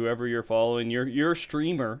then whoever you're following, your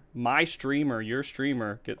streamer, my streamer, your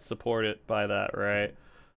streamer gets supported by that, right?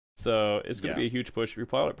 So it's gonna be a huge push. You're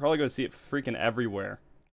probably gonna see it freaking everywhere.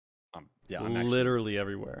 Yeah, I'm literally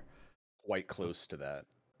everywhere. Quite close to that.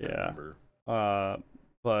 Yeah.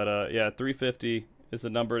 Yeah, 350 is the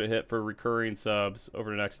number to hit for recurring subs over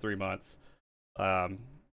the next 3 months. And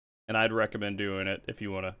I'd recommend doing it if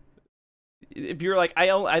you wanna. If you're like,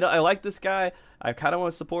 I like this guy, I kind of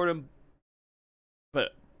want to support him,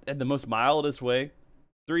 but in the most mildest way,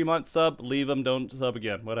 3 month sub, leave him, don't sub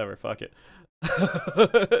again, whatever, fuck it,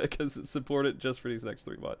 because support it just for these next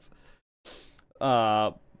 3 months.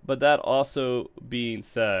 But that also being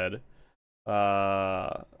said,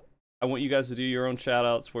 I want you guys to do your own shout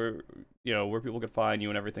outs where people can find you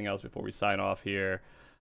and everything else before we sign off here.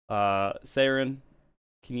 Saren,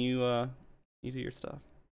 can you do your stuff?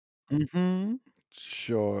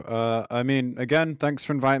 Sure. I mean, again, thanks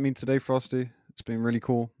for inviting me today, Frosty. It's been really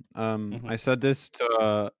cool. I said this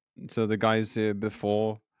to the guys here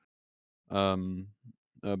before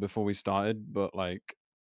we started, but like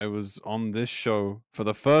I was on this show for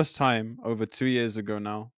the first time over 2 years ago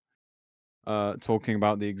now, talking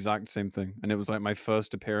about the exact same thing, and it was like my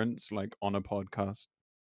first appearance like on a podcast.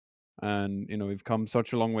 And we've come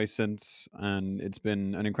such a long way since, and it's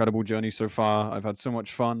been an incredible journey so far. I've had so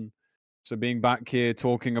much fun. So being back here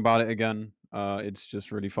talking about it again, it's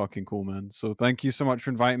just really fucking cool, man. So thank you so much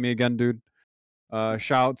for inviting me again, dude.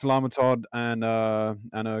 Shout out to Llama Todd and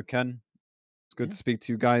Ken. It's good to speak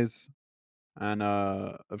to you guys. And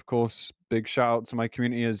of course, big shout out to my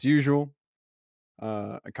community as usual.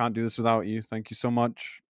 I can't do this without you. Thank you so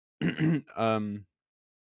much for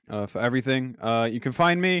everything. You can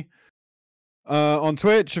find me on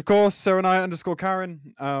Twitch, of course, Serenite_Karen,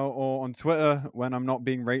 or on Twitter when I'm not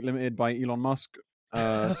being rate limited by Elon Musk.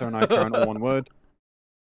 Serenite Karen, all one word.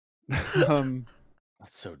 That's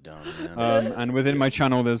so dumb, man. And within my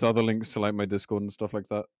channel, there's other links to like my Discord and stuff like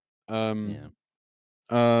that.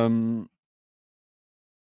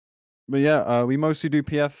 But yeah, we mostly do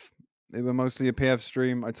PF. We're mostly a PF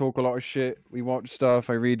stream. I talk a lot of shit. We watch stuff.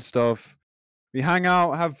 I read stuff. We hang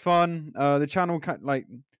out, have fun. The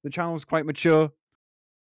channel's quite mature.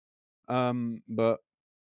 But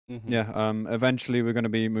yeah, eventually we're going to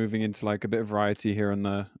be moving into like a bit of variety here and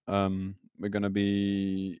there. We're going to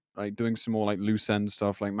be like doing some more like loose end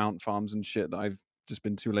stuff, like mount farms and shit that I've just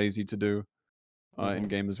been too lazy to do in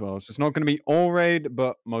game as well. So it's not going to be all raid,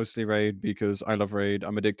 but mostly raid because I love raid.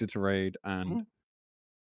 I'm addicted to raid, and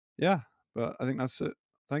yeah. But I think that's it.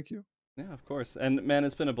 Thank you. Yeah, of course. And man,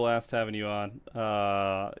 it's been a blast having you on.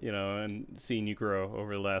 And seeing you grow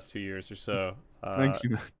over the last 2 years or so. Thank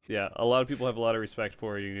you, man. Yeah, a lot of people have a lot of respect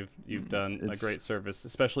for you. You've done a great service,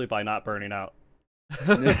 especially by not burning out.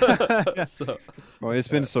 Well, it's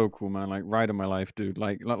been so cool, man. Like ride of my life, dude.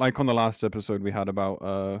 Like on the last episode we had about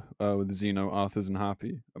with Zeno, Arthurs, and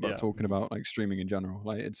Happy about talking about like streaming in general.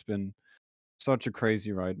 Like it's been such a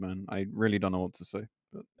crazy ride, man. I really don't know what to say.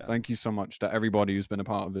 But thank you so much to everybody who's been a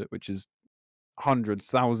part of it, which is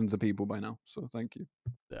hundreds, thousands of people by now. So thank you.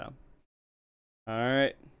 Yeah. All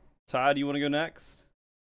right, Todd, you want to go next?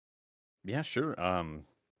 Yeah, sure.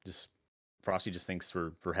 Just Frosty, just thanks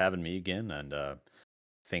for having me again, and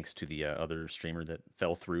thanks to the other streamer that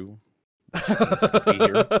fell through.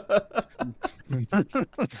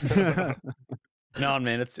 No,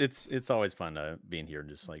 man, it's always fun being here and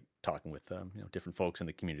just like talking with different folks in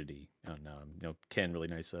the community. And Ken, really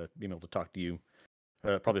nice being able to talk to you.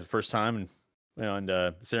 Probably the first time, and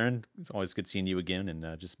Saren, it's always good seeing you again.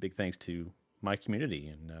 And just big thanks to my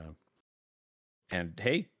community. And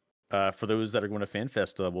hey, for those that are going to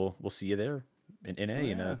FanFest, we'll see you there in NA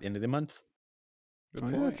in the end of the month.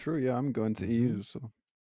 Yeah, true. Yeah, I'm going to EU, so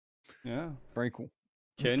yeah, very cool.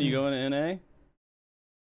 Ken, you going to NA?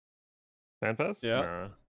 FanFest? Yeah.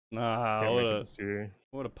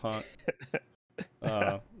 What a punt.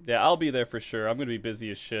 Yeah, I'll be there for sure. I'm gonna be busy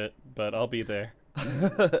as shit, but I'll be there.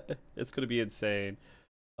 It's gonna be insane.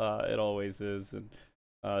 It always is, and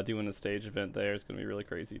doing a stage event there is gonna be really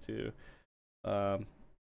crazy too. But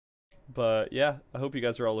yeah, I hope you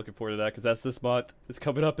guys are all looking forward to that because that's this month. It's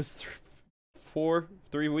coming up. It's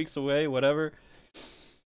 3 weeks away. Whatever.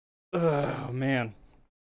 Oh man.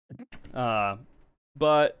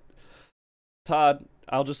 But Todd,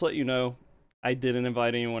 I'll just let you know, I didn't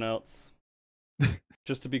invite anyone else.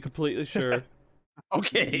 Just to be completely sure.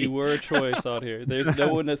 Okay. You were a choice out here. There's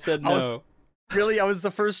no one that said no. Really? I was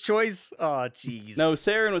the first choice? Oh, jeez. No,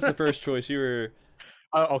 Saren was the first choice. You were...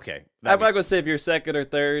 okay. I'm not going to say if you're second or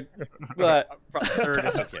third, but... Third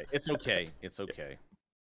is okay. It's okay. It's okay.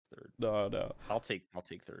 Third. No. I'll take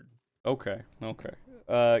third. Okay.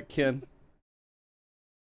 Ken?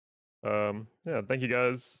 Yeah, thank you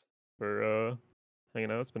guys for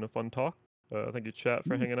hanging out. It's been a fun talk. Thank you, chat,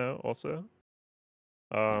 for hanging out also.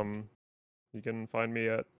 You can find me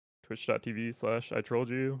at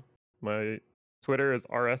twitch.tv/itrolledyou. My Twitter is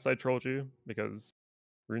rsItrolledyou because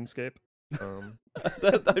RuneScape.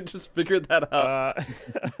 I just figured that out.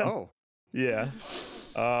 Oh. Yeah.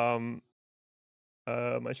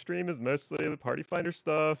 My stream is mostly the Party Finder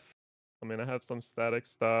stuff. I mean, I have some static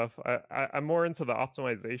stuff. I'm more into the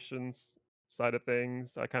optimizations side of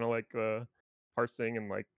things. I kind of like the parsing and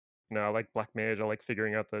like, I like Black Mage. I like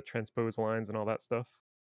figuring out the transpose lines and all that stuff.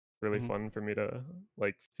 It's really fun for me to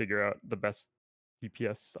like figure out the best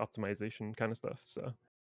DPS optimization kind of stuff. So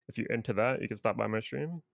if you're into that, you can stop by my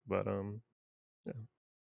stream. But yeah,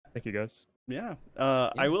 thank you guys. Yeah.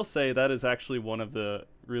 I will say that is actually one of the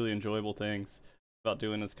really enjoyable things about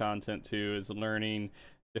doing this content too, is learning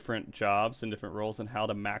different jobs and different roles and how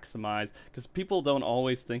to maximize, because people don't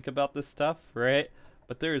always think about this stuff, right?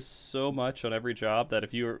 But there is so much on every job that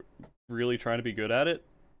if you're really trying to be good at it,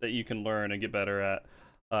 that you can learn and get better at.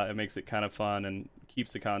 It makes it kind of fun and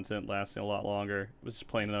keeps the content lasting a lot longer. It was just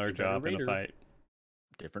playing another job in a fight.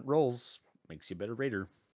 Different roles makes you a better raider.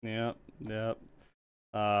 Yep.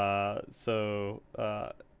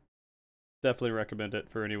 Definitely recommend it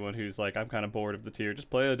for anyone who's like, I'm kind of bored of the tier. Just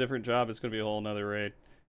play a different job. It's going to be a whole nother raid.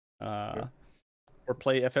 Or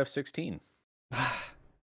play FF16.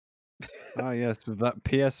 Ah, yes, with that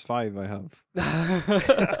PS5 I have.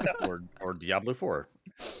 or Diablo 4.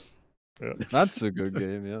 Yeah. That's a good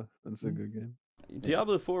game, yeah. That's a good game.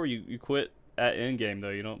 Diablo 4, you quit at endgame, though.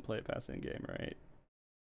 You don't play it past endgame, right?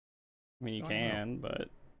 I mean, you can, but...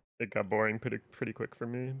 It got boring pretty quick for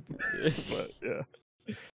me. But,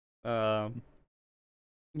 yeah.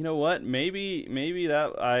 You know what? Maybe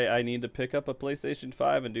that I need to pick up a PlayStation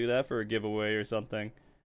 5 and do that for a giveaway or something.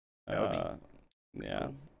 Yeah.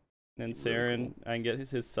 And Saren, really cool. I can get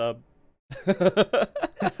his sub.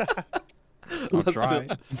 I'll try.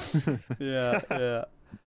 Yeah.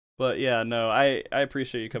 But yeah, no, I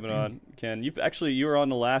appreciate you coming on, Ken. You were on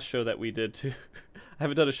the last show that we did too. I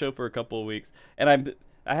haven't done a show for a couple of weeks, and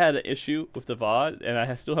I had an issue with the VOD, and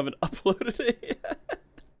I still haven't uploaded it yet.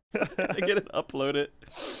 So I gotta get it uploaded.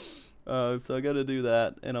 So I gotta do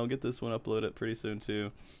that, and I'll get this one uploaded pretty soon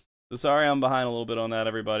too. So sorry I'm behind a little bit on that,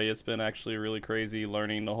 everybody. It's been actually really crazy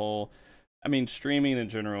learning streaming in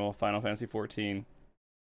general. Final Fantasy 14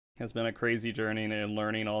 has been a crazy journey, and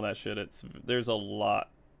learning all that shit. There's a lot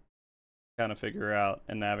to kind of figure out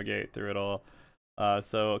and navigate through it all.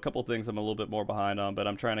 So a couple things I'm a little bit more behind on, but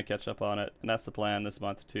I'm trying to catch up on it, and that's the plan this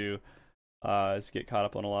month too, is to get caught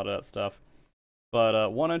up on a lot of that stuff. But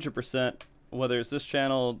 100%, whether it's this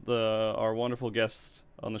channel, our wonderful guests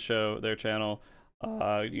on the show, their channel,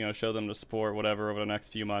 show them the support, whatever, over the next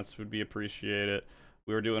few months would be appreciated.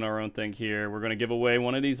 We're doing our own thing here. We're going to give away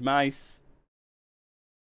one of these mice.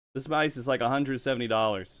 This mice is like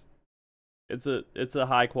 $170. It's a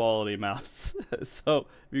high quality mouse. So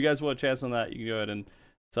if you guys want a chance on that, you can go ahead and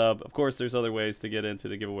sub. Of course, there's other ways to get into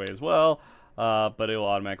the giveaway as well, but it will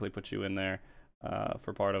automatically put you in there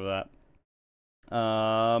for part of that.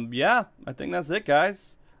 Yeah, I think that's it,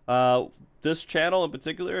 guys. This channel in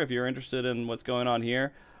particular, if you're interested in what's going on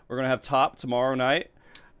here, we're gonna have Top tomorrow night,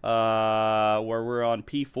 where we're on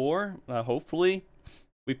P4. Hopefully,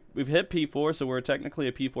 we've hit P4, so we're technically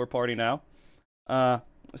a P4 party now.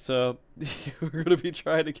 So we're gonna be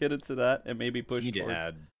trying to get into that and maybe push. You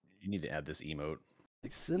need to add this emote.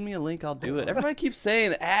 Like, send me a link, I'll do it. Everybody keeps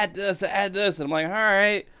saying add this, and I'm like, all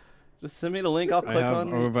right. Just send me the link. I'll click on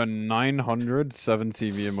it. I have over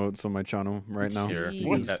 970 emotes on my channel right now.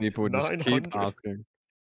 Because people just keep asking.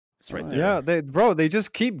 It's right there. Yeah, they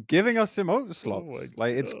just keep giving us emote slots.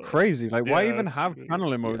 Like, it's crazy. Like, why even have channel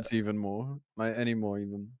emotes even more? Like, anymore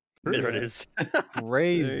even. There it is.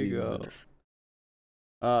 Crazy. There you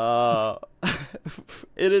go.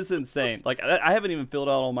 It is insane. Like, I haven't even filled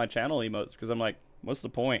out all my channel emotes because I'm like, what's the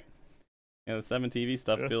point? The 7TV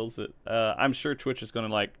stuff fills it. I'm sure Twitch is going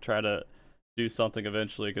to like try to do something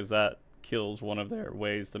eventually because that kills one of their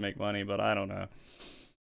ways to make money, but I don't know.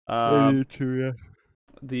 Me too, yeah.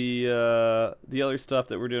 The other stuff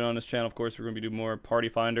that we're doing on this channel, of course, we're going to be doing more Party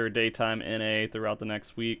Finder, daytime NA throughout the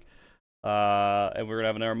next week. And we're going to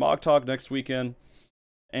have another MogTalk next weekend.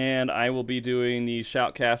 And I will be doing the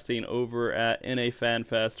shoutcasting over at NA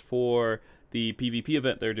FanFest for the PvP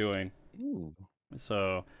event they're doing. Ooh.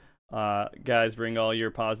 So... guys, bring all your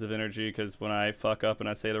positive energy, because when I fuck up and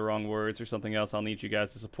I say the wrong words or something else, I'll need you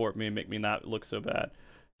guys to support me and make me not look so bad.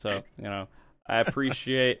 So, I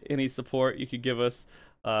appreciate any support you could give us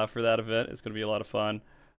for that event. It's going to be a lot of fun.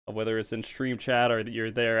 whether it's in stream chat or that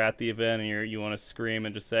you're there at the event and you want to scream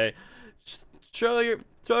and just say, throw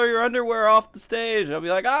your underwear off the stage. I'll be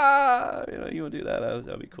like, ah, you want to do that?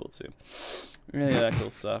 That'd be cool too. Yeah, that cool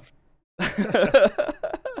stuff.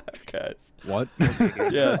 Guys. What?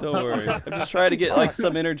 Yeah, don't worry. I'm just trying to get like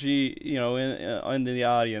some energy, into the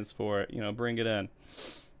audience for it. Bring it in.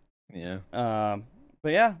 Yeah.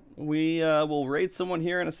 But yeah, we will raid someone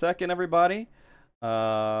here in a second, everybody.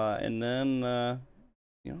 And then,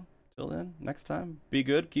 till then, next time, be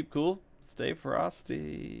good, keep cool, stay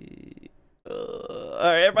frosty. All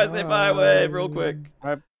right, everybody say bye, wave, real quick.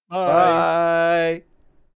 Bye. Bye.